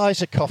 you want to buy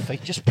us a coffee,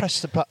 just press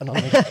the button on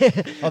the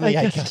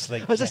Acast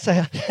link. As I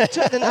say, I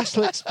took the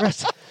National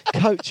Express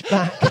coach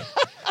back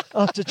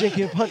after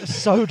drinking a pint of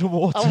soda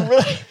water.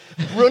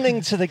 I'm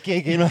running to the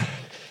gig in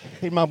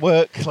my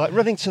work, like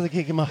running to the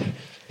gig in my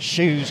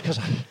shoes because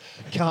I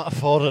can't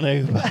afford an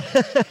Uber.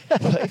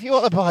 But if you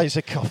want to buy us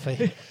a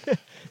coffee,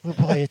 we'll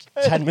buy you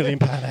a £10 million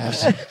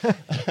house.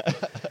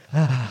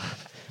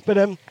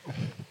 But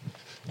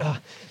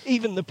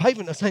even the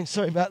pavement, I'm saying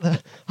sorry about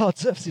the hard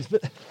surfaces,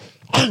 but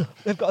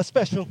they've got a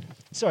special...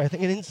 Sorry, I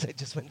think an insect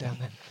just went down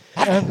there.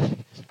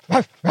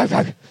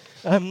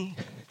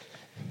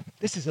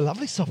 This is a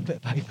lovely soft bit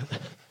of pavement.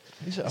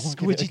 Is it? I want to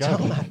give it a Squidgy go.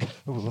 tarmac.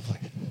 Oh, lovely.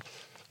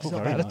 It's Oh,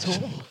 not very bad nice.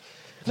 at all.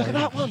 Look at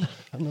that one.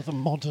 Another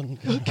modern...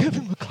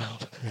 Kevin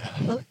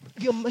McLeod.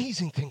 The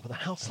amazing thing with a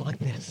house like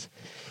this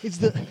is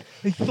that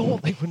they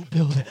thought they wouldn't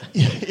build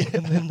it,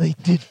 and then they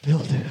did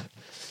build it.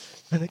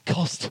 And it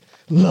cost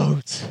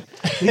loads.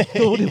 They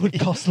thought it would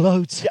cost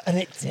loads. Yeah, and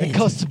it did. It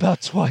costs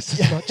about twice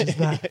as much as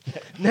that.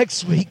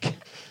 Next week,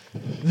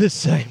 the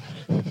same.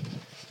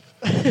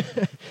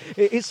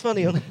 It's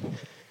funny on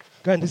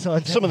Grand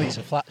Design. Some of these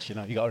are flats, you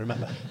got to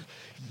remember.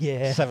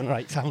 Yeah. 7 or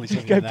 8 families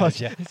living Go in those,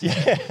 past.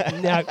 yeah.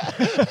 No.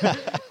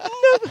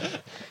 No.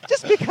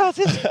 Just because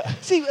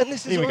it's... See, and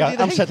this is Here we go, already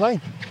the Hampstead heat.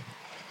 Lane.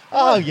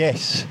 Oh,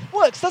 yes.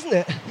 Works, doesn't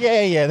it?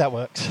 Yeah, that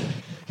works.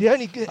 The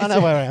only I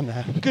know where I am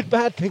now. good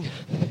bad thing,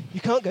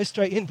 you can't go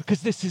straight in because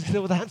this is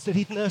still the Hampstead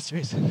Heath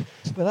nurseries.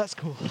 But that's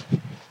cool.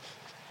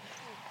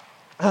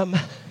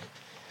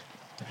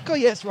 God,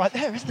 yeah, it's right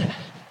there, isn't it?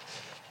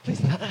 Please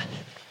that.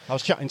 I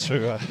was chatting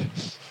to I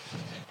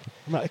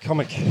met a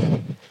comic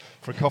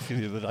for a coffee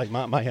the other day,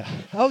 Mark Mayer.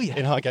 Oh, yeah.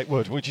 In Highgate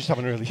Wood. We were just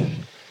having a really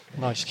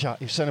nice chat.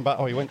 He was saying about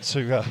how he went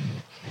to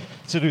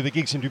do the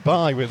gigs in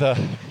Dubai with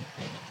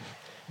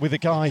a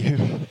guy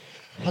who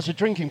has a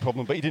drinking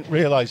problem, but he didn't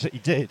realise that he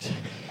did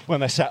when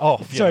they set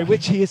off. Sorry,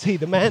 which he is he?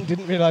 The man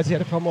didn't realise he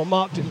had a problem, or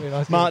Mark didn't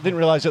realise? Mark didn't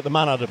realise that the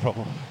man had a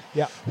problem,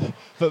 Yeah.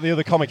 that the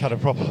other comic had a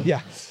problem.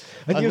 Yeah.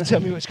 And you'll tell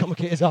me which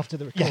comic it is after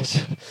the record.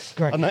 Yes.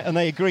 Great. And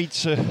they agreed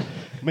to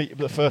meet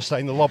the first day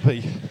in the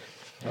lobby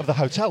of the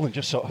hotel and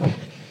just sort of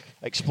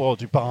explore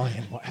Dubai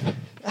and whatever.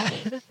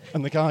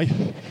 And the guy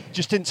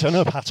just didn't turn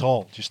up at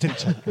all. Just didn't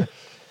turn up.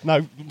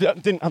 No,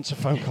 didn't answer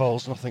phone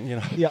calls, nothing, you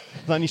know. Yeah.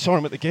 Then you saw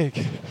him at the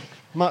gig.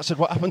 Mark said,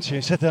 "What happened to you?"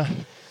 He said,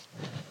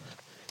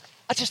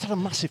 "I just had a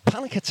massive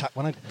panic attack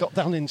when I got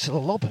down into the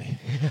lobby.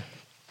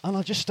 And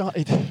I just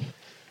started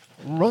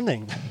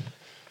running.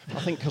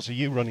 I think because of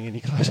you running in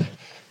your clothes.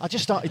 I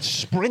just started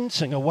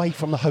sprinting away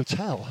from the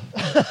hotel.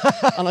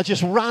 And I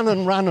just ran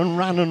and ran and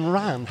ran and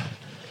ran.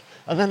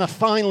 And then I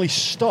finally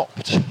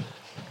stopped.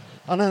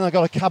 And then I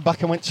got a cab back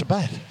and went to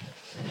bed."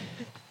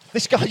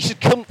 This guy just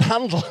couldn't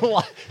handle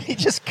life. He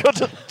just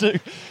couldn't do.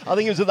 I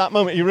think it was at that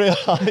moment he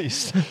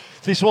realised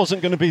this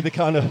wasn't going to be the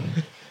kind of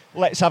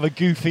let's have a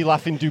goofy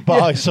laugh in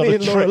Dubai sort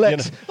of trip. You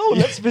know? Oh,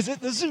 let's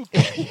visit the zoo.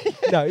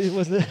 No, it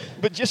wasn't.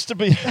 But just to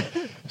be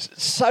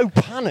so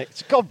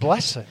panicked, God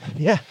bless him.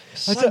 Yeah.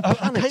 So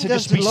panicked to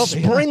just be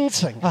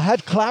sprinting. I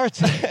had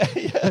clarity.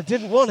 I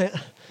didn't want it.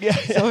 Yeah.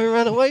 So I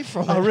ran away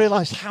from it. I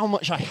realised how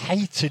much I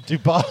hated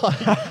Dubai.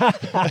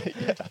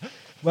 Yeah.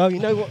 Well, you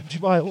know what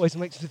Dubai always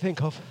makes me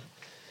think of?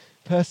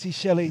 Percy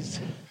Shelley's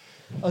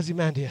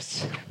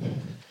Ozymandias.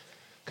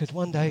 Because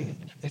one day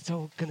it's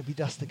all going to be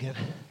dust again.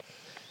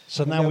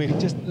 So and now we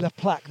just a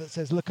plaque that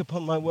says, "Look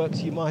upon my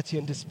works, you mighty,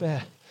 and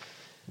despair."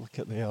 Look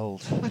at the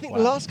old. I think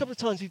the last couple of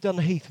times we've done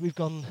the Heath, we've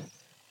gone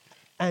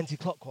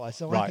anti-clockwise.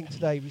 So I think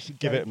today we should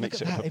give go, it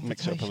mix it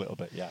up a little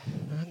bit. Yeah.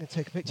 I'm going to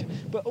take a picture.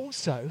 But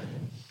also,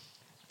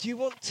 do you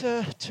want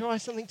to try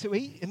something to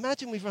eat?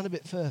 Imagine we've run a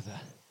bit further.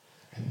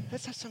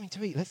 Let's have something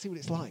to eat. Let's see what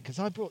it's like. Because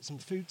I brought some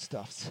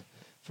foodstuffs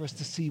for us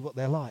to see what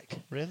they're like.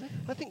 Really?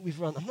 I think we've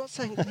run. I'm not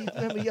saying I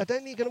don't think you're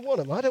going to want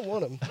them. I don't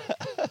want them.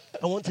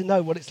 I want to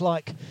know what it's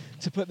like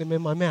to put them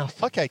in my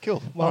mouth. Okay,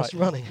 cool. Whilst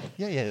running.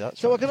 Yeah,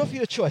 that's. So right. I can offer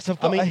you a choice. I've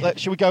I got. mean,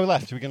 should we go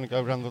left? Are we going to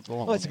go around the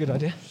long? Oh, that's a good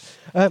idea.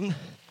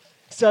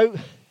 So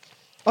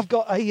I've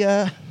got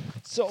a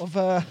sort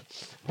of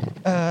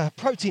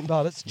protein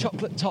bar that's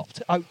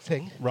chocolate-topped oat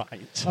thing.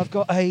 Right. I've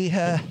got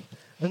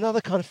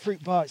another kind of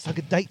fruit bar. It's like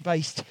a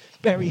date-based,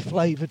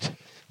 berry-flavoured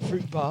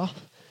fruit bar.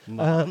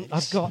 Nice.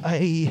 I've got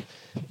a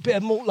bit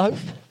of malt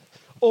loaf,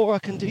 or I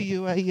can do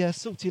you a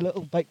salty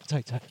little baked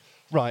potato.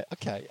 Right,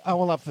 okay. I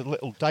will have the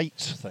little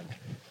dates thing.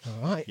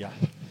 All right. Yeah.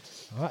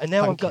 All right, and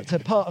now Thank I've got to,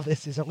 part of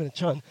this is I'm going to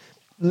try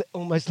and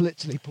almost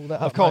literally pull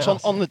that out. Of course, my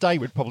arse. on the day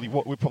we'd probably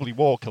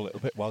walk a little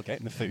bit while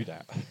getting the food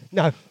out.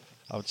 No.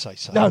 I would say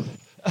so. No.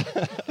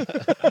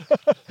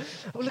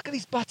 Oh, look at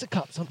these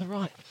buttercups on the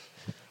right.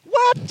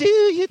 What do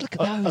you look at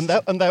those?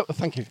 And they'll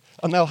thank you.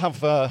 And they'll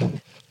have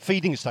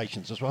feeding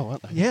stations as well,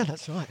 won't they? Yeah,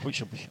 that's right.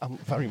 Which I'm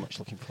very much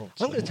looking forward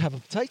to. I'm going to have a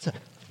potato.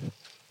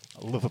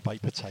 I love a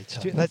baked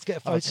potato. Let's get a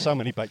photo. I've had so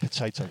many baked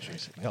potatoes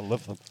recently. I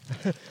love them.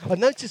 I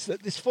noticed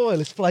that this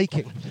foil is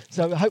flaking,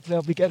 so hopefully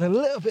I'll be getting a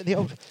little bit of the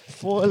old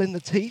foil in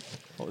the teeth.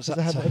 What was as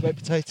that? I have my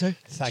baked potato.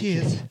 Thank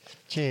Cheers. you.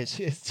 Cheers.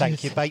 Cheers. Thank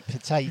Cheers. you, baked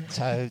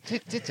potato.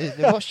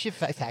 Wash your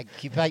face.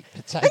 Thank you, baked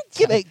potato. Thank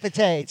you, baked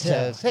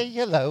potato. Say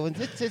hello and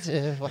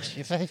wash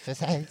your face,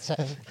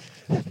 potato.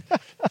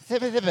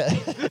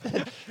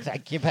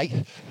 Thank you,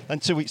 baked.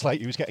 And 2 weeks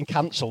later, he was getting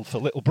cancelled for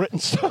Little Britain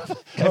stuff.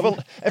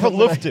 Everyone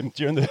loved him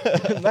during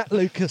the. Matt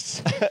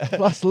Lucas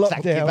plus lockdown.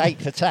 Thank you,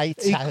 baked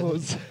potato.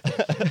 Equals.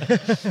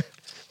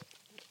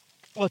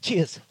 Well,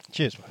 cheers.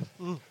 Cheers.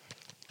 Mm.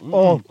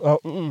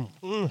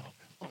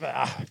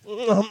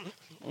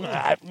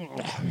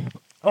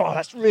 Oh,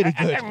 that's really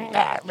good.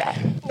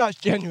 That's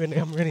genuinely,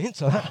 I'm really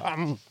into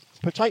that.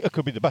 Potato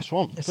could be the best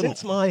one.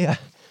 Since my,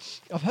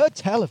 I've heard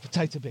tell of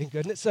potato being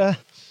good,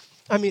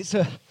 and it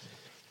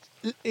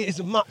is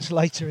a much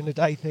later in the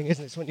day thing,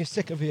 isn't it? It's when you're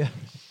sick of your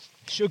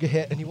sugar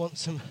hit and you want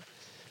some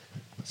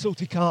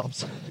salty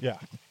carbs. Yeah.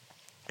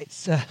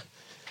 It's,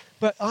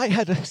 but I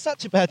had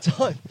such a bad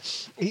time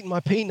eating my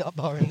peanut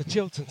bar in the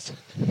Chilterns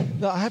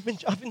that I've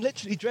been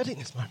literally dreading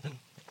this moment.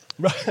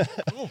 Right.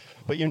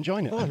 But you're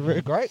enjoying it. Oh,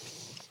 really great.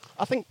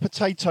 I think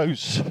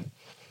potatoes,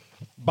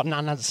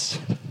 bananas.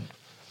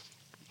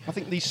 I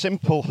think these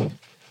simple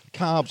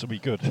carbs will be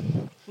good.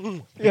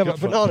 Yeah, but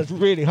banana's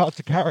really hard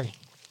to carry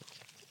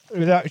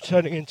without it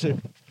turning into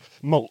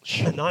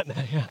mulch. A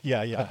nightmare,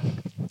 yeah. Yeah.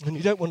 And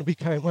you don't want to be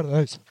carrying one of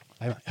those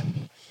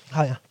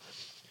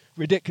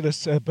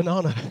ridiculous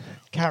banana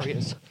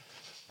carriers.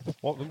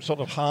 What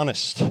sort of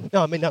harnessed?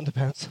 No, I mean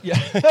underpants. Yeah.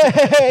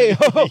 Hey!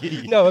 Oh.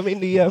 No, I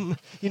mean the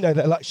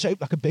they're like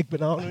shaped like a big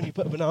banana and you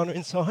put a banana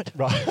inside.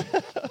 Right.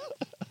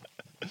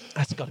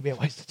 That's got to be a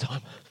waste of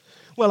time.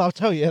 Well, I'll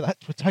tell you,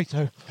 that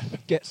potato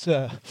gets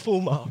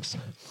full marks.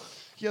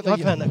 Yeah, I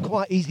found that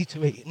quite easy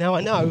to eat. Now I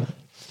know,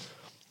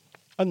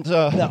 and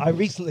that I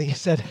recently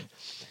said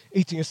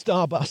eating a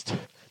starburst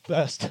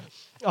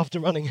after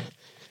running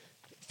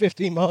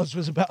 15 miles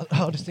was about the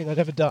hardest thing I'd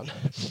ever done.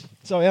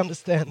 So I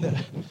understand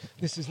that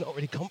this is not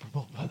really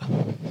comparable, but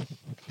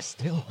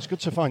still. It's good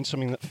to find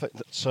something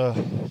that's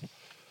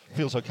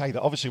feels okay.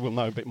 That obviously we'll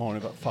know a bit more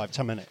in about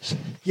 5-10 minutes.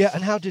 Yeah,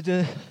 and how did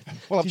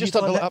well, I've just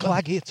had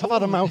claggy at all?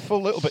 I've had a mouthful, a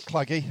little bit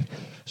claggy.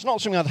 It's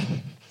not something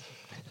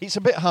it's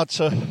a bit hard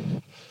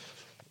to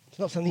It's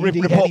not something you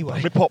do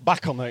anyway. report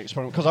back on the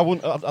experiment because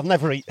I'd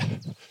never eat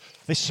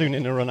this soon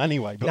in a run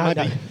anyway. But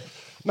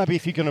maybe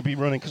if you're going to be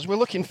running, because we're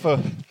looking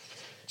for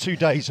 2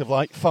 days of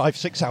like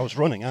 5-6 hours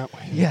running, aren't we?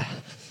 Yeah.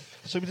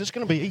 So there's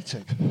going to be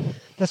eating.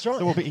 That's right.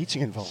 There will be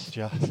eating involved,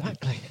 yeah.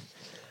 Exactly.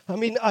 I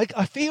mean,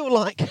 I feel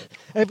like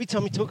every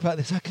time we talk about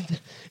this,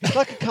 it's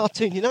like a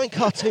cartoon. You know, in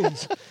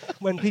cartoons,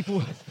 when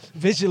people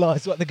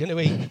visualise what they're going to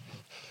eat.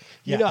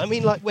 You know what I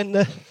mean? Like when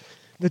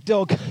the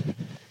dog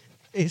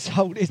is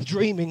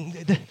dreaming.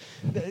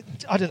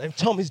 I don't know.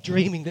 Tom is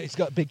dreaming that he's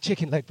got a big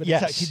chicken leg, but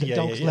it's actually the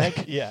dog's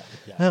leg. Yeah.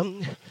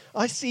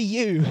 I see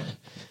you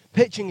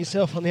picturing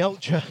yourself on the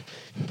ultra,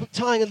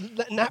 tying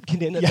a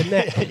napkin in at the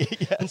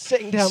neck and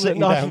sitting down with a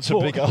knife and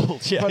fork in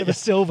front of a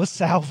silver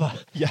salver.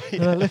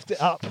 And I lift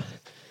it up,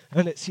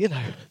 and it's, you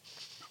know,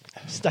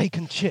 steak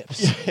and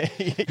chips.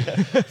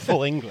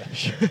 Full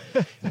English.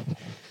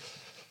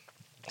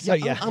 So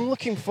yeah, I'm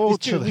looking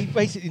forward to. We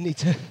basically need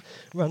to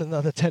run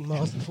another 10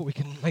 miles before we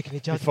can make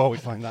any judgment. Before we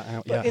find that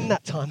out, But in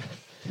that time,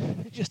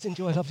 just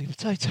enjoy a lovely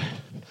potato.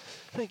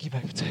 Thank you,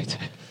 baked potato.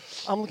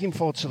 I'm looking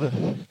forward to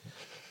the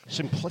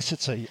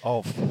simplicity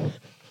of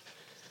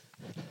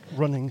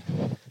running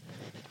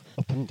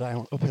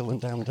uphill and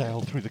down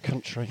dale through the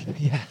country.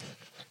 Yeah.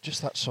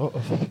 Just that sort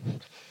of.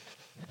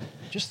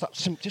 Just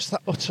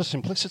that utter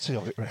simplicity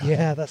of it, really.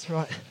 Yeah, that's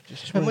right.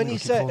 And when you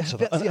say that's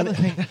the other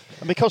thing.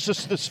 And because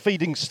there's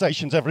feeding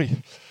stations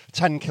every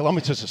 10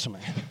 kilometres or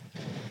something,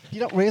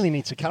 you don't really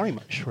need to carry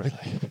much, really.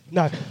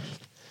 No.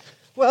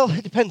 Well,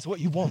 it depends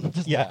what you want,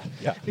 doesn't it?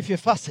 Yeah. If you're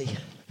fussy.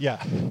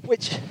 Yeah.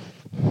 Which,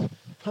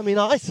 I mean,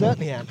 I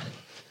certainly am.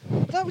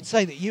 But I would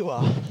say that you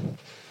are.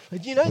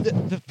 And you know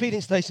that the feeding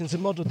stations are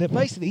modelled, they're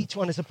basically, each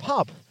one is a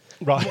pub.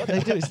 Right. And what they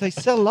do is they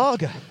sell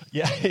lager.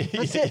 Yeah.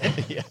 That's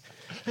it. Yeah.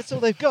 That's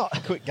all they've got.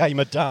 A quick game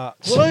of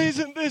darts. Why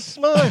isn't this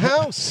my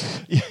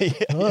house?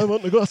 I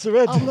want a glass of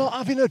red. I'm not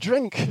having a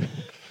drink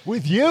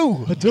with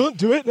you. I don't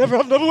do it, never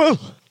have, never will.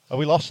 Are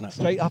we lost now?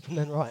 Straight up and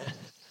then right.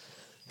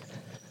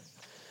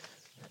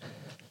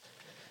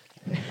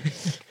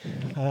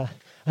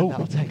 And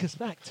that'll take us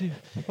back to...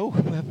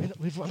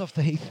 we've run off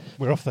the heath.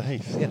 We're off the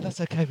heath. Yeah,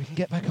 that's okay. We can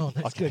get back on.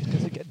 That's good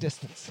because we get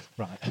distance.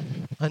 Right.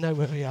 I know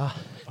where we are.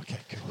 Okay,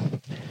 cool.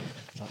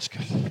 That's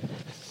good.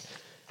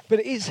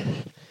 But it is...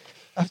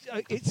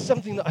 it's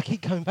something that I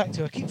keep coming back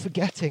to. I keep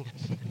forgetting,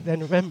 then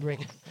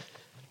remembering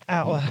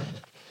our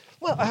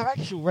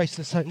actual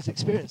Raceless Homes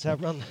experience, our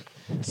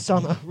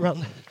summer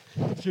run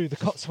through the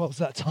Cotswolds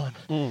that time.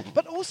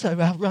 But also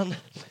our run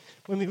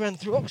when we ran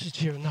through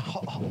Oxfordshire in the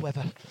hot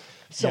weather,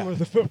 summer of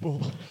the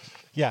football.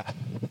 Yeah.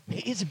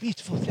 It is a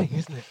beautiful thing,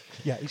 isn't it?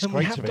 Yeah, it's and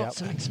great we to be have out got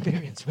some there.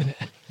 experience with it.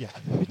 Yeah.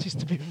 Which is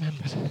to be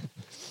remembered.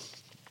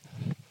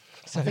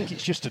 So I think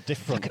it's just a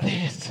different... Look at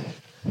this.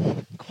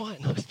 Quite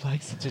a nice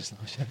place. It is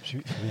nice,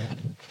 beautiful, yeah.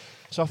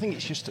 So I think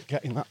it's just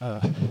getting that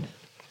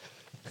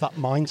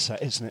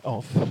mindset, isn't it,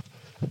 of...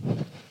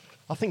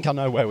 I think I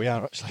know where we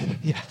are, actually.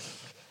 Yeah.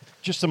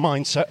 Just a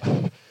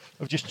mindset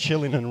of just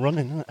chilling and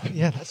running, isn't it?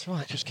 Yeah, that's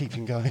right. Just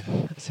keeping going.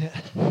 That's it.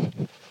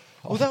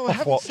 Although I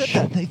haven't said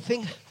that, they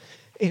think,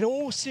 in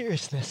all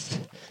seriousness,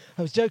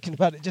 I was joking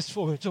about it just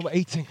before we were talking about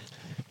eating.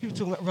 You were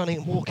talking about running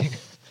and walking.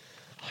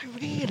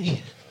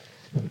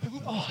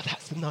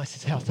 That's the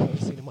nicest house I've ever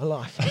seen in my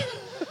life.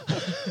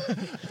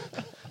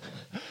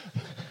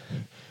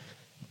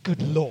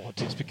 Good Lord.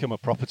 It's become a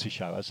property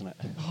show, hasn't it?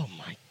 Oh,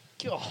 my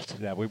God.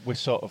 Yeah, we're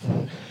sort of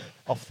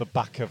off the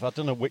back of, I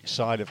don't know which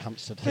side of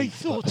Hampstead Heath. They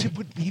thought it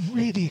would be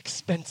really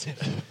expensive,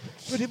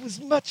 but it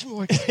was much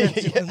more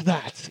expensive than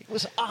that. It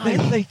was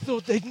They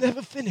thought they'd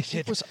never finish it.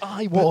 It was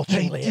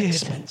eye-wateringly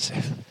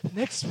expensive.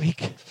 Next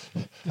week.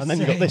 And then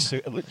you got this.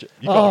 You've got to get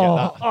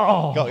that.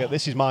 Oh. Got to get,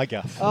 this is my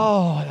gaff.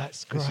 Oh,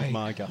 that's great. This is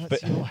my gaff.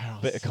 That's your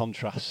house. Bit of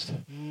contrast.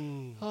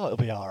 Oh, it'll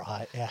be all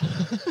right, yeah.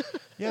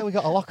 Yeah, we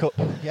got a lock-up.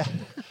 Yeah.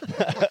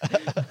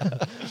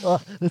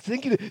 They're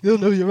thinking,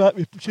 no, you're right,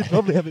 we should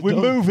probably have it done.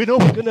 We're moving up.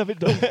 We're going to have it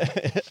done.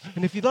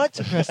 And if you'd like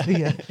to press the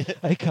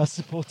Acast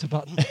supporter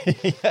button,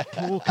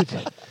 Paul could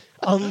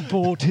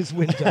unboard his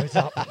windows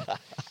up.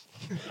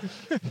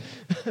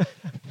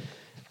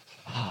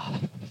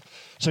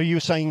 So you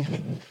were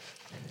saying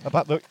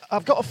about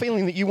I've got a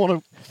feeling that you want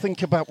to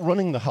think about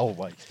running the whole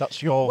way.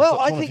 That's your... Well,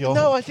 I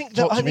think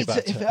that I need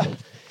to... to...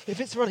 If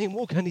it's running and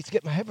walking, I need to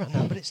get my head around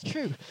that. But it's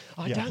true.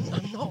 I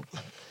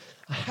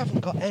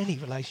haven't got any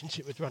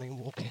relationship with running and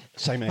walking.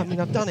 Same here. I mean,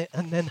 I've done it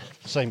and then...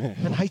 Same here.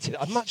 And hated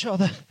it. I'd much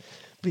rather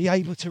be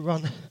able to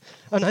run.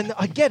 And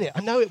I get it.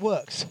 I know it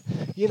works.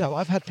 You know,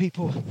 I've had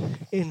people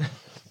in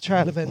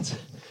trail events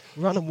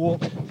run and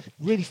walk,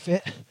 really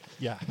fit.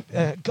 Yeah.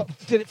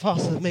 Did it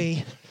faster than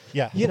me.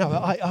 Yeah. You know,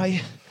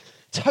 I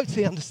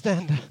totally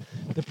understand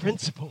the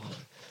principle.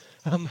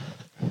 Do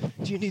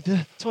you need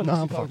the toilet? No,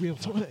 I'm I've got a fine. real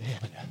toilet here.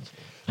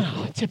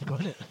 Oh, typical,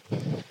 isn't it?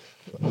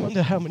 I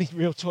wonder how many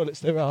real toilets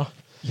there are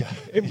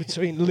in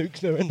between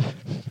Leuchner and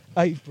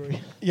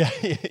Avebury. Yeah.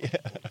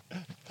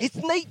 It's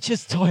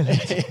nature's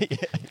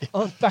toilet.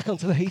 I'm back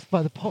onto the heath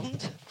by the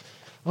pond.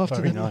 After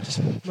Very the nice.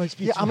 most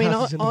beautiful I mean,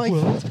 houses in the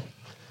world.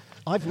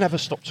 I've never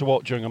stopped to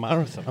walk during a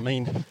marathon. I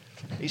mean,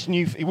 it's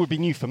new. It would be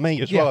new for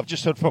me as well. I've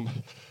just heard from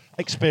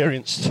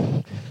experienced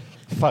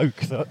folk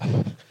that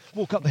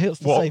walk up the hills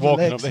to save your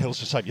legs. Walking up the hills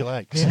to save your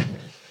legs. Yeah.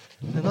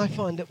 And I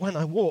find that when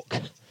I walk,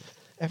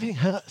 everything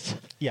hurts.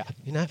 Yeah.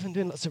 You know, if I'm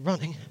doing lots of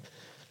running,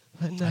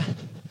 and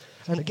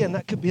again,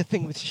 that could be a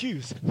thing with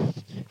shoes.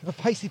 A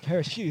pacey pair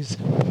of shoes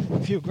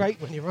feel great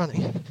when you're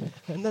running,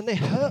 and then they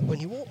hurt when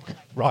you walk.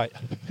 Right.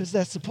 Because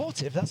they're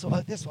supportive. That's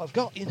what I've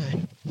got. You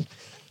know.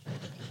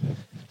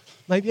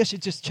 Maybe I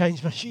should just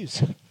change my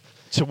shoes.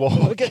 To walk.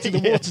 We'll get to the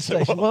water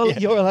station while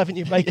you're all having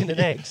your bacon and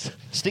eggs.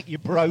 Stick your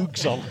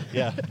brogues on,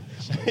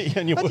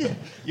 and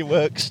your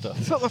work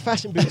stuff. Put my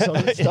fashion boots on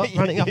and start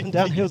running up and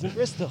down hills in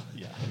Bristol.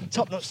 Yeah.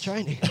 Top-notch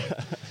training.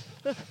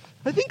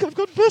 I think I've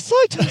got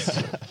bursitis.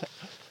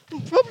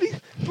 And probably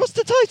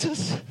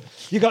prostatitis.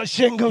 You got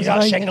shingles, You got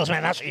mate. shingles,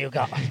 man. That's what you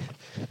got.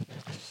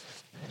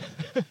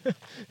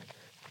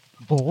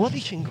 Bloody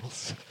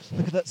shingles.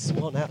 Look at that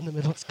swan out in the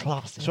middle. It's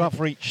class. So I've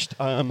reached.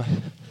 I'm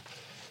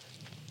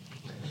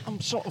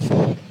sort of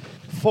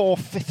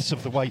 4/5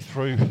 of the way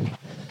through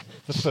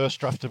the first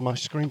draft of my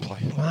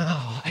screenplay.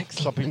 Wow,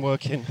 excellent. So I've been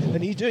working. And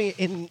are you doing it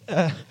in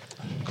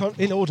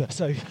order?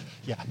 So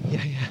Yeah.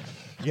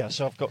 yeah.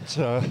 So I've got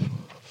the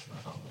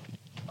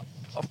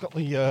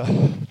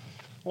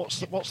what's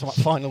the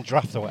final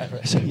draft or whatever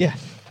it is. Yeah.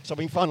 So I've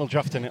been final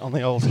drafting it on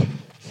the old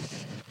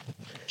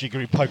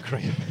jiggery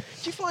pokery. Do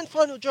you find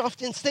final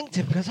draft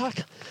instinctive? Because I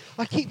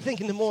keep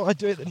thinking the more I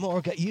do it, the more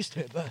I get used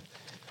to it. But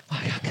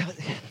I can't.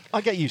 I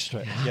get used to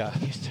it. Yeah.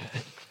 I'm used to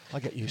it. I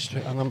get used to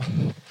it, and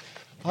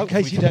In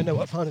case you don't know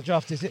what final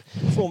draft is, it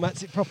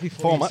formats it properly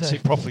for you. Formats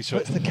it properly so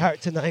puts it the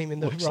character name in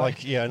the looks right.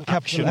 like an and capital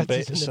action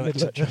letters bits in the and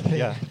middle of the etc. thing,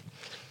 Yeah.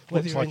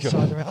 whether Looks you're like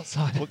inside or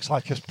outside. Looks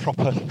like a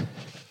proper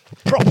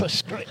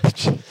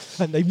script.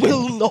 And they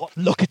will not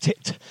look at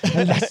it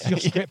unless your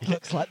script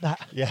looks like that.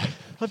 Yeah.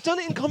 I've done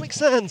it in Comic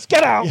Sans.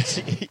 Get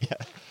out! Yeah.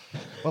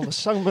 Well, there's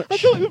so much. I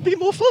thought it would be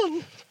more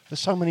fun. There's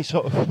so many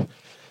sort of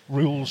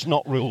rules,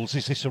 not rules.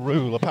 Is this a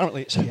rule?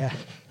 Apparently, it's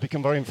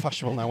become very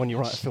fashionable now when you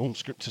write a film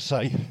script to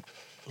say,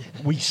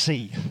 "We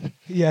see."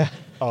 Yeah.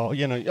 Oh,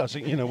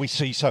 we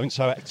see so and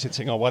so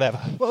exiting or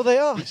whatever. Well, they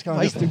are It's kind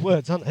wasted of-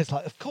 words, aren't they? It's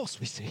like, of course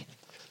we see.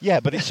 Yeah,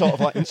 but it's sort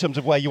of like in terms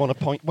of where you want to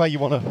point, where you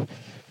want to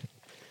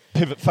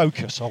pivot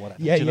focus or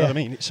whatever. Yeah, Do you know what I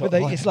mean? It's sort but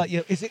of like, it's like,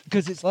 is it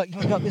because it's like, you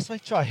want to go up this way?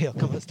 Try here.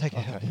 Come on, let's take it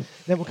Okay. out.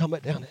 Then we'll come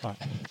back down it. Right.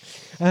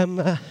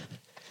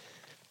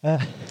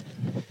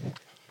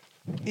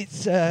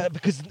 It's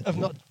because of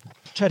not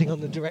treading on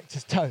the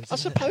director's toes. I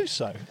isn't it? suppose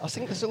so. I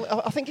think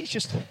it's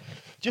just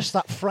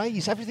that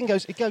phrase. Everything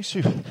goes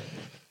through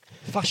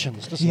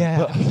fashions, doesn't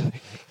Yeah. it?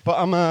 But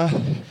I'm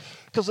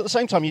because at the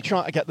same time you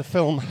try to get the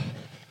film.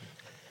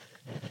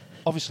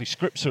 Obviously,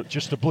 scripts are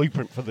just a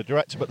blueprint for the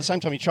director, but at the same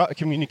time you try to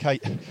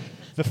communicate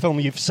the film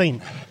you've seen.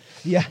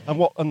 Yeah. And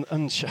what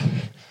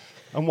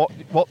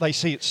they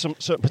see at some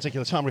certain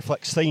particular time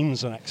reflects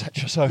themes and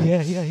etc. So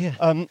Yeah.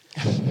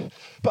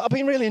 but I've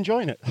been really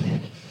enjoying it.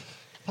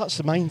 That's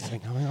the main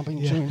thing. I mean, I've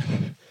been doing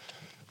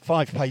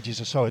 5 pages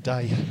or so a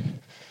day,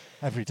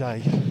 every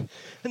day.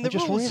 And I'm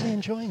just rules, really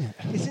enjoying it.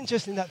 It's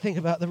interesting, that thing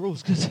about the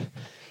rules, because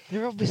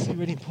they're obviously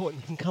really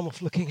important. You can come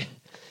off looking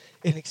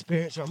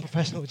inexperienced or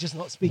unprofessional, just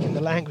not speaking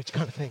the language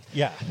kind of thing.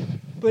 Yeah.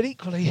 But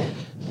equally,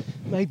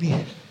 maybe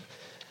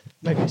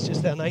it's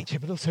just their nature,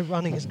 but also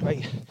running is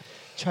great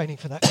training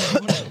for that.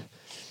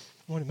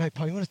 You want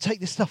to take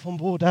this stuff on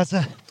board as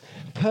a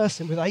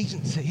person with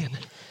agency and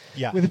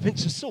with a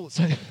pinch of salt.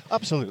 So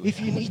absolutely,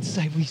 if you need to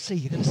say "we see,"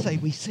 you're going to say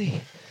 "we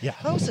see." Yeah.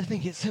 I also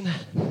think it's an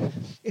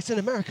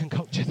American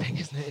culture thing,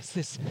 isn't it? It's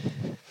this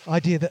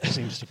idea that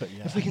seems to be.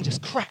 Yeah. If we can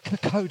just crack the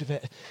code of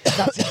it,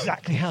 that's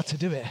exactly how to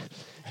do it.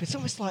 It's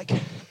almost like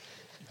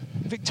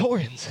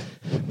Victorians.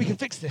 We can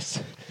fix this.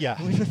 Yeah.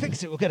 And if we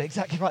fix it, we'll get it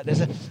exactly right.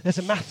 There's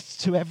a maths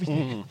to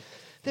everything.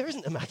 There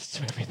isn't a maths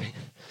to everything.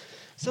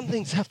 Some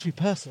things have to be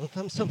personal.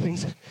 Some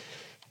things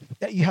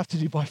that you have to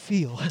do by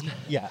feel. And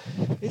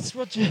it's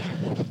Roger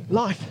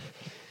life.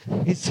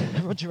 It's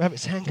Roger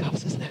Rabbit's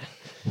handcuffs, isn't it?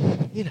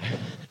 You know,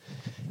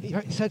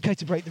 it's okay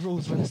to break the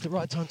rules when it's the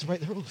right time to break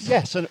the rules.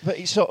 Yes, but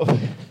it's sort of.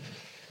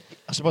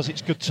 I suppose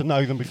it's good to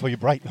know them before you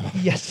break them.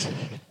 Yes.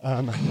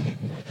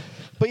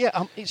 But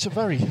yeah, it's a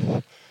very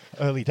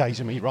early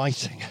days of me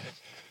writing.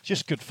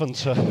 Just good fun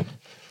to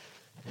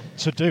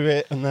do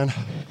it and then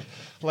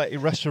let it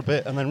rest for a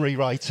bit and then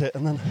rewrite it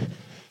and then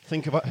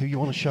think about who you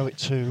want to show it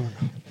to.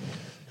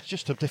 It's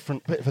just a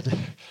different bit of a.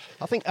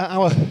 I think at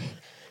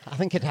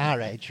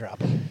our age,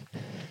 Rob,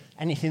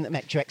 anything that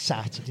makes you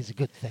excited is a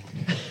good thing.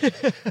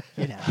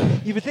 You know,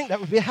 you would think that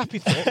would be a happy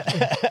thought.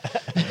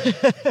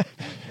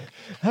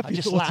 I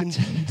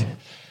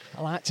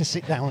like to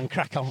sit down and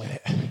crack on with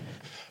it.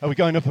 Are we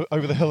going up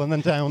over the hill and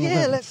then down?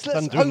 Yeah, and let's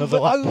then do another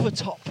lap?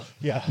 overtop.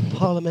 Yeah,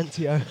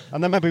 Parliamentio.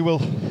 And then maybe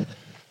we'll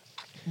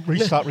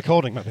restart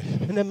recording. Maybe.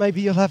 And then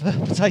maybe you'll have a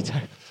potato.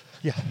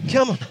 Yeah.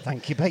 Come on.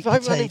 Thank you, baked if I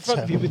potato. run in front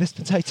of you with this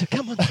potato,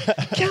 come on,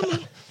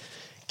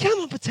 come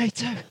on,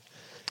 potato.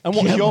 And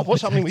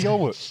what's happening with your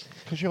work?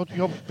 Because you're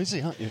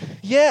busy, aren't you?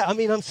 Yeah, I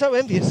mean, I'm so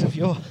envious of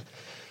your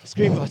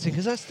screenwriting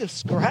because I'm still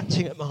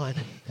scratching at mine.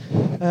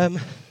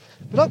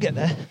 But I'll get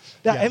there.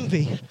 That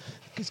envy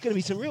is going to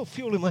be some real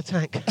fuel in my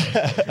tank.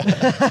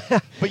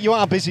 But you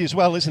are busy as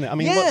well, isn't it? I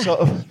mean, what sort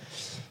of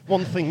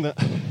one thing that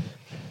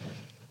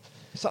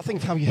it's that thing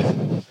of how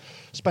you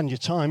spend your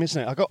time,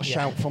 isn't it? I got a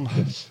shout from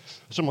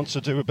someone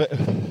to do a bit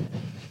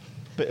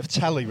of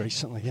telly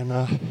recently, and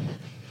I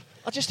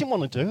just didn't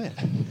want to do it.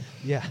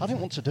 Yeah, I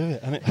didn't want to do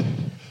it,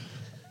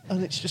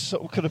 and it's just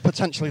sort of could have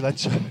potentially led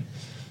to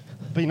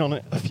being on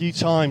it a few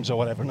times or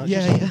whatever. And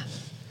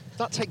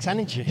that takes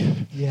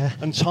energy,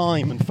 and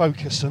time and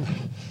focus, and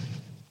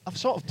I've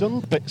sort of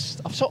done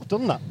bits. I've sort of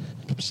done that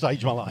stage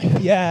of my life.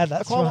 Yeah,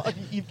 that's right.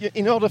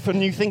 In order for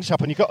new things to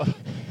happen, you've got to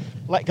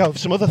let go of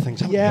some other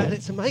things. Yeah, and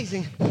it's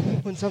amazing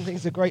when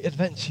something's a great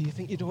adventure. You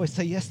think you'd always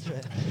say yes to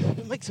it.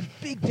 It makes a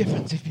big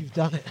difference if you've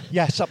done it.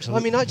 Yes,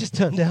 absolutely. I mean, I just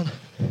turned down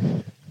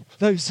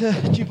those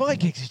Dubai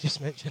gigs you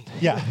just mentioned.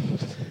 Yeah.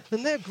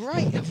 And they're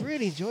great. I've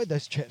really enjoyed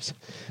those trips.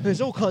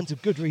 There's all kinds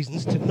of good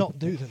reasons to not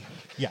do them.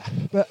 Yeah.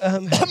 But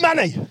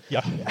money.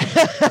 Yeah.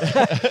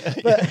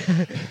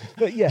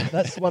 but yeah,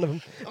 that's one of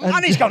them.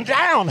 Money's gone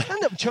down.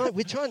 And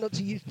we're trying not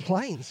to use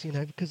planes,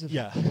 because of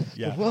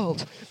the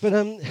world.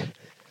 But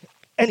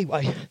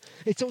anyway,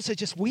 it's also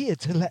just weird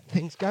to let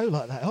things go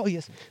like that. Oh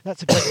yes,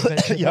 that's a great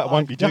adventure. Yeah, I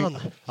won't be doing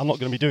that. I'm not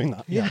going to be doing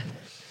that. Yeah.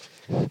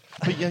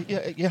 But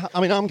yeah. I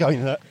mean, I'm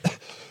going there.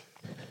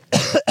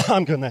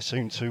 I'm going there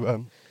soon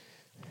to.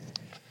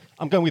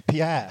 I'm going with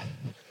Pierre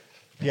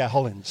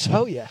Hollins.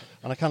 Oh yeah.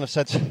 And I kind of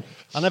said,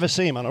 I never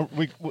see him, and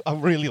I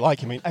really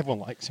like him. I mean, everyone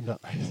likes him,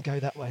 don't they? Let's go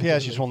that way.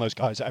 Pierre's just one of those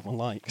guys that everyone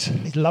likes.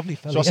 He's a lovely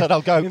fellow. So I said,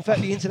 I'll go. In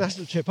fact, the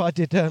international trip I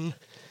did,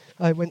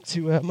 I went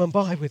to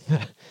Mumbai with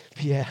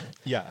Pierre.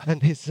 Yeah.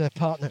 And his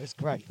partner is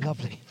great,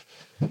 lovely.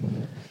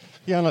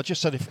 Yeah, and I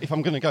just said, if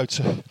I'm going to go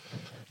to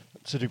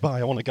Dubai,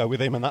 I want to go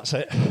with him, and that's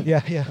it.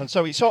 Yeah. And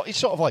so it's sort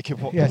of like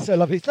so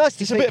lovely. It's nice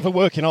to It's a bit of a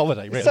working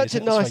holiday, really. It's such a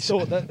nice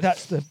thought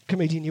that's the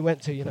comedian you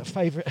went to,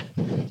 favourite,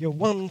 your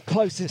one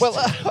closest. Well,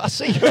 I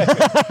see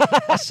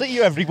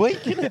you every week,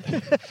 but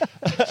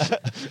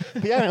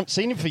yeah, I haven't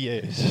seen him for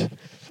years.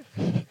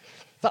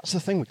 That's the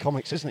thing with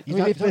comics, isn't it? You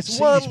don't there's see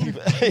one these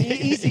people.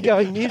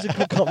 easygoing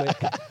musical comic.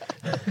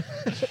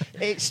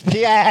 It's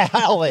Pierre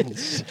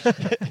Hollins.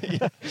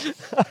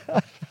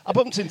 I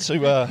bumped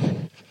into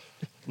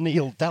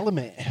Neil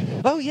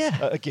Delamere. Oh yeah,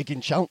 at a gig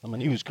in Cheltenham,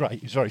 and he was great.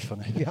 He was very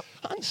funny. Yeah.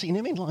 I hadn't seen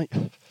him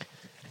in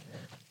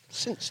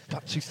since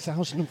about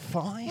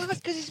 2005. Well, that's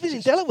because he's been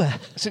in Delaware.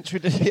 Since we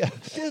did,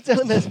 Neil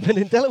Delamere's been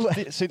in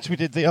Delaware since we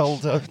did the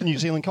old New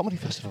Zealand Comedy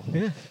Festival.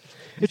 Yeah.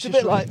 It's a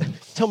bit like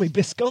Tommy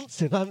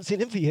Bisconsin. I haven't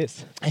seen him for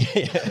years.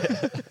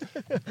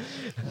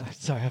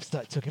 Sorry, I've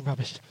started talking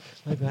rubbish.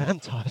 Maybe I am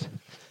tired.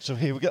 So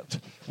here we go.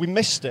 We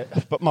missed it,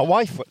 but my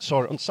wife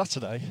saw it on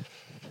Saturday.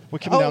 We're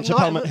coming down to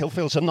Parliament Hill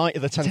Fields, a night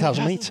of the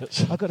 10,000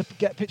 metres. I've got to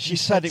get pictures. She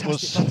said it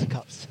was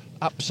buttercups.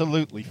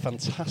 Absolutely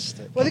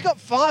fantastic. Well, they got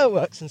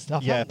fireworks and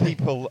stuff. Yeah,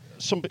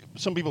 some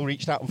people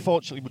reached out.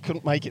 Unfortunately, we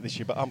couldn't make it this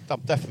year, but I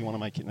definitely want to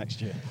make it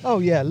next year. Oh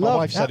yeah, my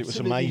wife said it was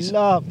amazing.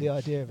 Love the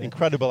idea of it.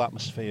 Incredible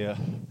atmosphere.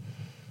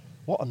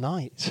 What a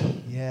night.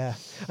 Yeah,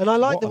 and I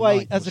like the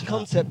way, as a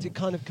concept, it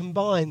kind of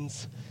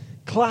combines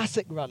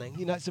classic running.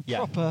 It's a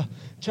proper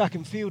track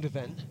and field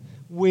event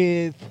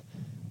with,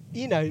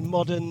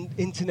 modern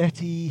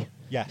internet-y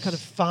kind of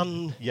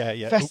fun,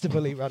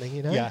 festival-y running.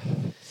 Yeah.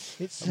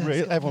 It's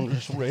everyone's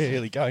just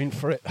really going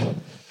for it.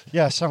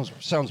 Yeah,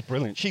 sounds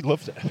brilliant. She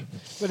loved it.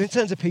 But in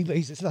terms of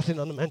PBs, it's nothing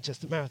on the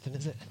Manchester Marathon,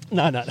 is it?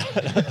 No.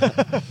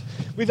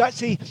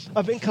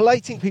 I've been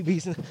collating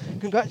PBs,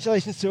 and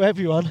congratulations to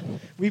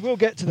everyone. We will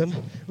get to them.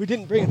 We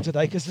didn't bring them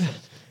today because they're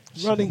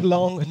running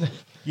long,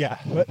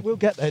 but we'll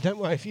get there. Don't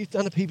worry. If you've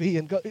done a PB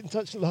and got in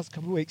touch in the last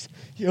couple of weeks,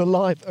 your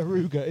live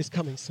Aruga is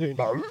coming soon.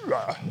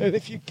 And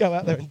if you go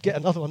out there and get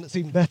another one that's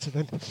even better,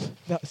 then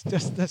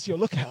that's your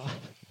lookout.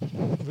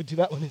 We'll do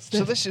that one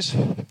instead.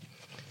 So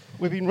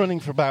we've been running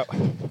for about,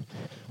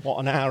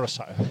 an hour or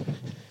so?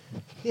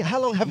 Yeah,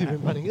 how long have you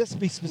been running? Let's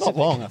be specific. Not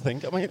long, I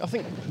think. I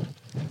think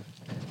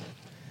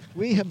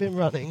we have been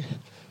running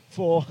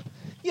for,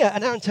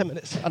 an hour and 10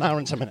 minutes. An hour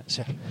and 10 minutes,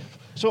 yeah.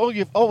 So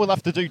all we'll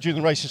have to do during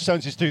the Race of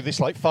Stones is do this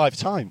 5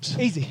 times.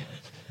 Easy.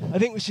 I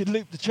think we should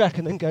loop the track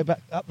and then go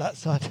back up that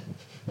side.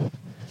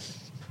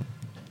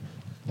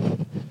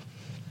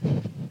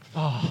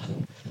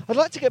 I'd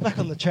like to get back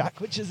on the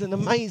track, which is an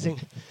amazing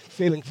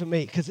feeling for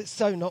me because it's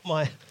so not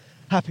my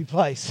happy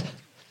place.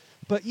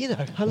 But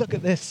I look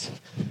at this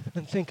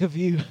and think of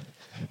you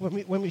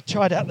when we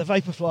tried out the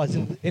Vaporflies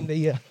in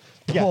the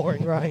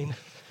pouring rain.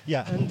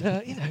 Yeah. And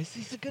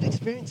these are good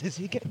experiences.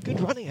 You get good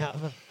running out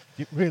of them.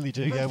 You really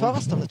do. You're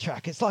fast on the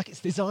track. It's like it's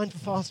designed for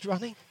fast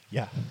running.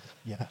 Yeah.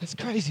 It's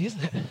crazy,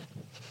 isn't it?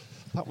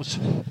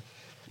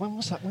 When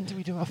was that? When did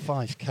we do our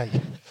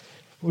 5K?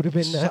 Would have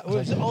been it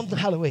was on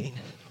Halloween.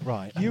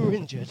 Right. You were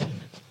injured.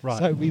 Right.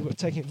 So we were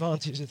taking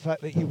advantage of the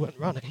fact that you weren't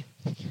running.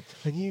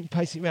 And you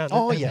pacing around.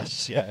 Oh,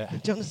 yes. Yeah.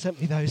 John sent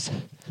me those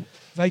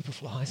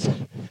Vaporflies.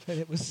 And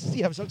it was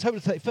October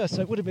 31st,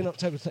 so it would have been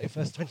October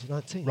 31st,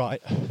 2019.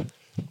 Right.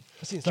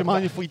 Do you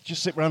mind if we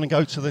just sit round and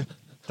go to the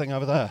thing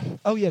over there.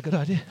 Oh, yeah, good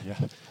idea. Yeah.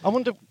 I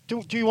wonder,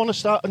 do you want to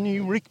start a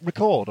new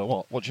record or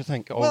what? What do you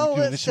think? Or Well, are we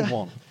doing this in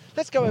one?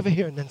 Let's go over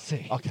here and then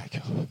see. Okay,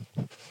 cool.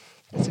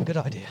 That's a good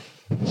idea.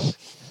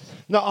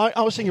 No,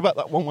 I was thinking about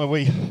that one where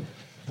we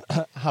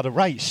had a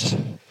race,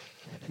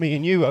 me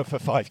and you, for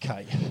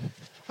 5K.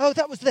 Oh,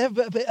 that was there a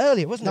bit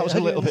earlier, wasn't it? That was a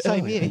little bit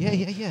same earlier.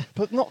 year. Yeah.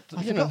 But not,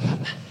 I you know. forgot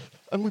that.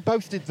 And we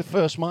both did the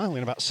first mile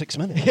in about 6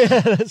 minutes. Yeah,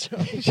 that's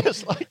right. It's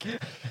just like,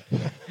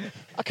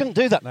 I couldn't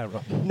do that now,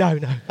 Rob. No.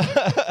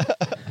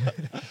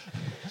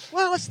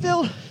 Well, I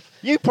still...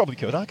 You probably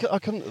could. I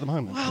couldn't at the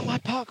moment. Well, my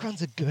park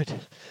runs are good.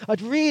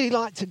 I'd really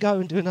like to go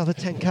and do another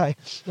 10K.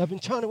 I've been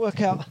trying to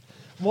work out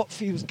what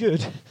feels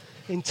good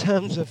in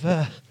terms of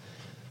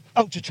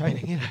ultra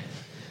training, you know.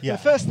 Yeah. My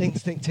first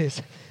instinct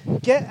is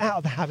get out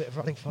of the habit of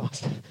running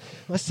fast.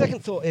 My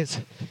second thought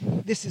is,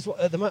 this is what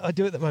I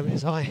do at the moment,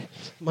 is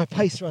my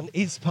pace run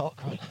is park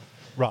run.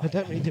 Right. I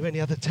don't really do any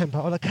other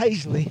tempo. I'll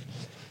occasionally,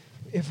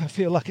 if I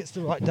feel like it's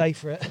the right day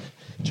for it,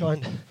 try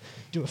and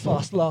do a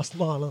fast last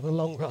mile on a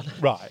long run.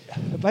 Right.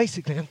 But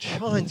basically, I'm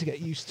trying to get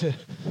used to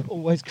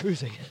always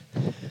cruising.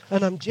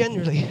 And I'm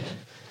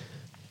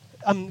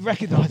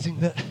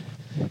recognising that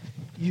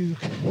you're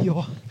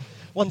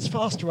one's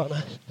fast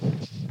runner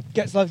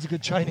gets loads of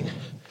good training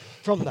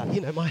from that.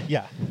 You know, my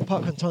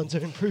parkrun times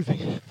are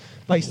improving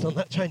based on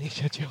that training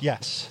schedule.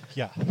 Yes,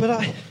 yeah. But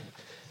I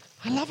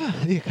love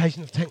the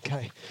occasion of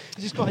 10K.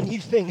 It's just got a new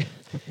thing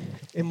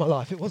in my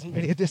life. It wasn't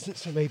really a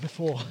distance for me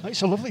before.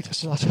 It's a lovely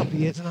distance. The last couple of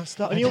years, and I've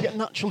started. And you'll get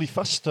naturally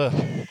faster.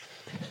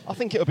 I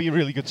think it'll be a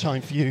really good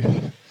time for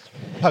you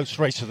post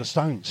Race of the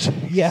Stones.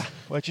 Yeah.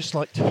 Where just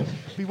like to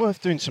be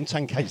worth doing some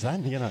 10Ks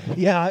then, you know.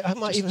 Yeah, I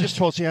might even just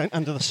towards the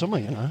end of the summer,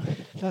 you know.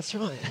 That's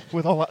right.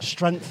 With all that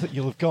strength that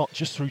you'll have got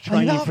just through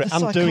training for it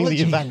and doing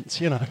the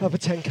event, you know. Of a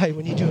 10K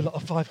when you do a lot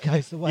of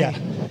 5Ks, the way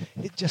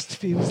it just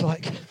feels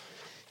like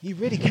you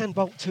really can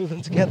bolt two of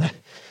them together,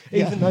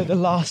 even though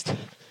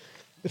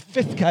the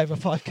fifth K of a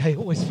 5K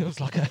always feels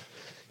like you're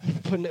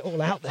putting it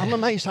all out there. I'm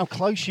amazed how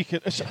close you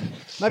could.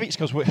 Maybe it's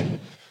because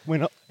we're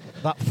not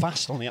that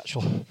fast on the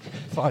actual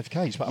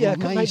 5Ks, but I'm amazed.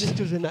 Maybe it's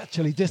because we're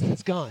naturally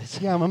distanced guys.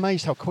 Yeah, I'm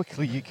amazed how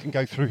quickly you can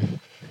go through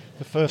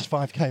the first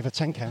 5K of a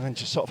 10K and then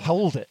just sort of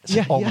hold it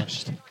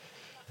almost.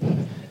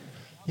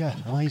 Yeah,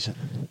 amazing.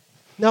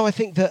 No, I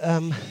think that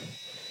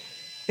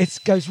it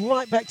goes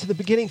right back to the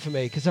beginning for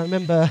me, because I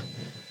remember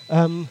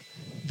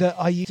that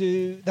I used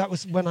to. That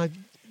was when I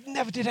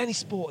never did any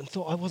sport and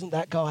thought I wasn't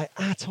that guy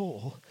at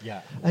all.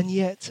 Yeah. And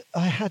yet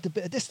I had a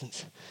bit of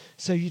distance.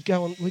 So we'd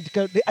go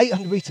the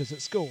 800 metres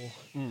at school.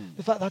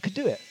 The fact that I could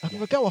do it. I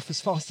would go off as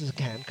fast as I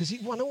can, because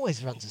one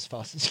always runs as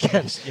fast as you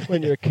can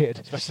when you're a kid.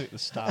 Especially at the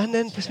start. And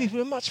then people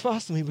who are much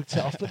faster than me would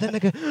set off, but then they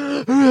go,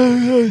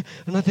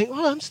 and I think,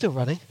 well, I'm still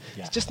running.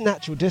 Yeah. It's just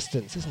natural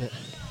distance, isn't it?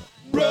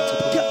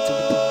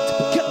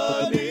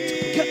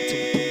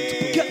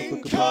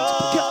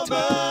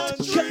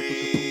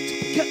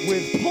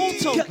 With Paul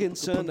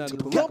Tonkinson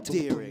and Rob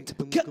Deering.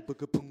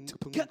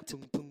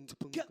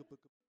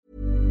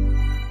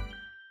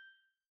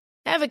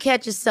 Ever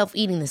catch yourself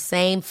eating the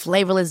same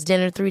flavorless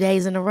dinner 3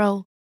 days in a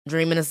row?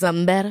 Dreaming of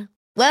something better?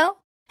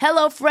 Well,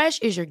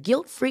 HelloFresh is your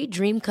guilt-free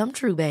dream come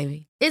true,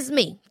 baby. It's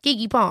me,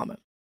 Keke Palmer.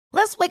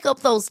 Let's wake up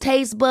those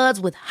taste buds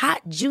with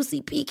hot,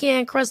 juicy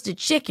pecan-crusted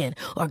chicken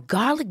or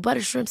garlic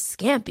butter shrimp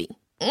scampi.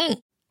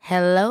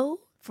 Hello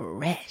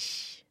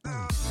Fresh.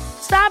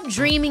 Stop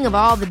dreaming of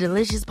all the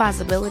delicious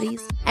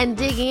possibilities and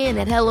dig in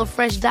at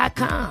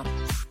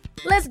HelloFresh.com.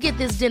 Let's get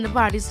this dinner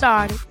party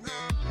started.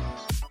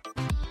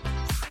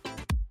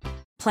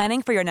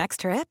 Planning for your next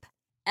trip?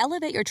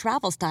 Elevate your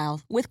travel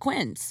style with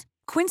Quince.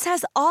 Quince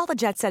has all the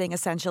jet-setting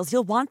essentials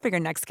you'll want for your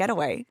next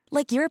getaway,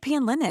 like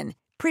European linen,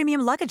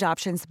 premium luggage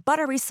options,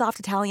 buttery soft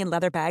Italian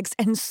leather bags,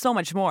 and so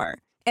much more.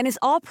 And is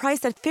all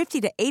priced at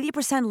 50 to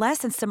 80% less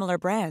than similar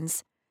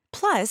brands.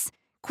 Plus,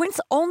 Quince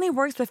only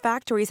works with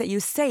factories that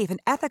use safe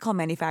and ethical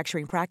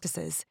manufacturing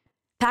practices.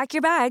 Pack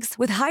your bags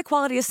with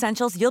high-quality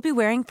essentials you'll be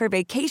wearing for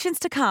vacations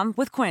to come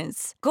with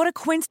Quince. Go to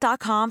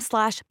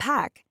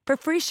quince.com/pack for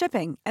free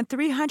shipping and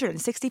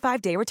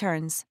 365-day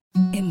returns.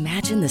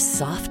 Imagine the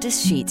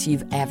softest sheets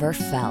you've ever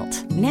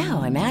felt.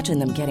 Now imagine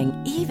them getting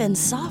even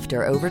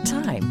softer over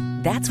time.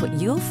 That's what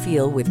you'll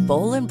feel with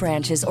Boll &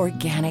 Branch's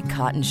organic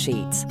cotton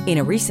sheets. In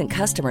a recent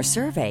customer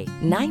survey,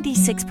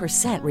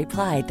 96%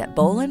 replied that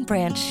Boll &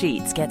 Branch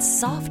sheets get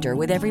softer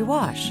with every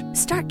wash.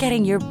 Start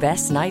getting your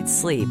best night's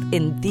sleep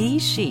in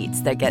these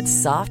sheets that get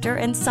softer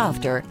and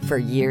softer for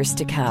years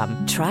to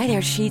come. Try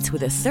their sheets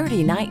with a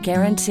 30-night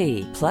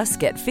guarantee. Plus,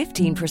 get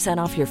 15%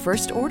 off your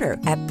first order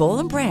at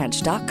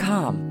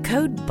bollandbranch.com.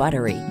 Code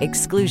BUTTERY.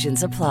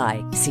 Exclusions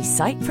apply. See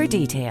site for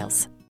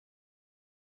details.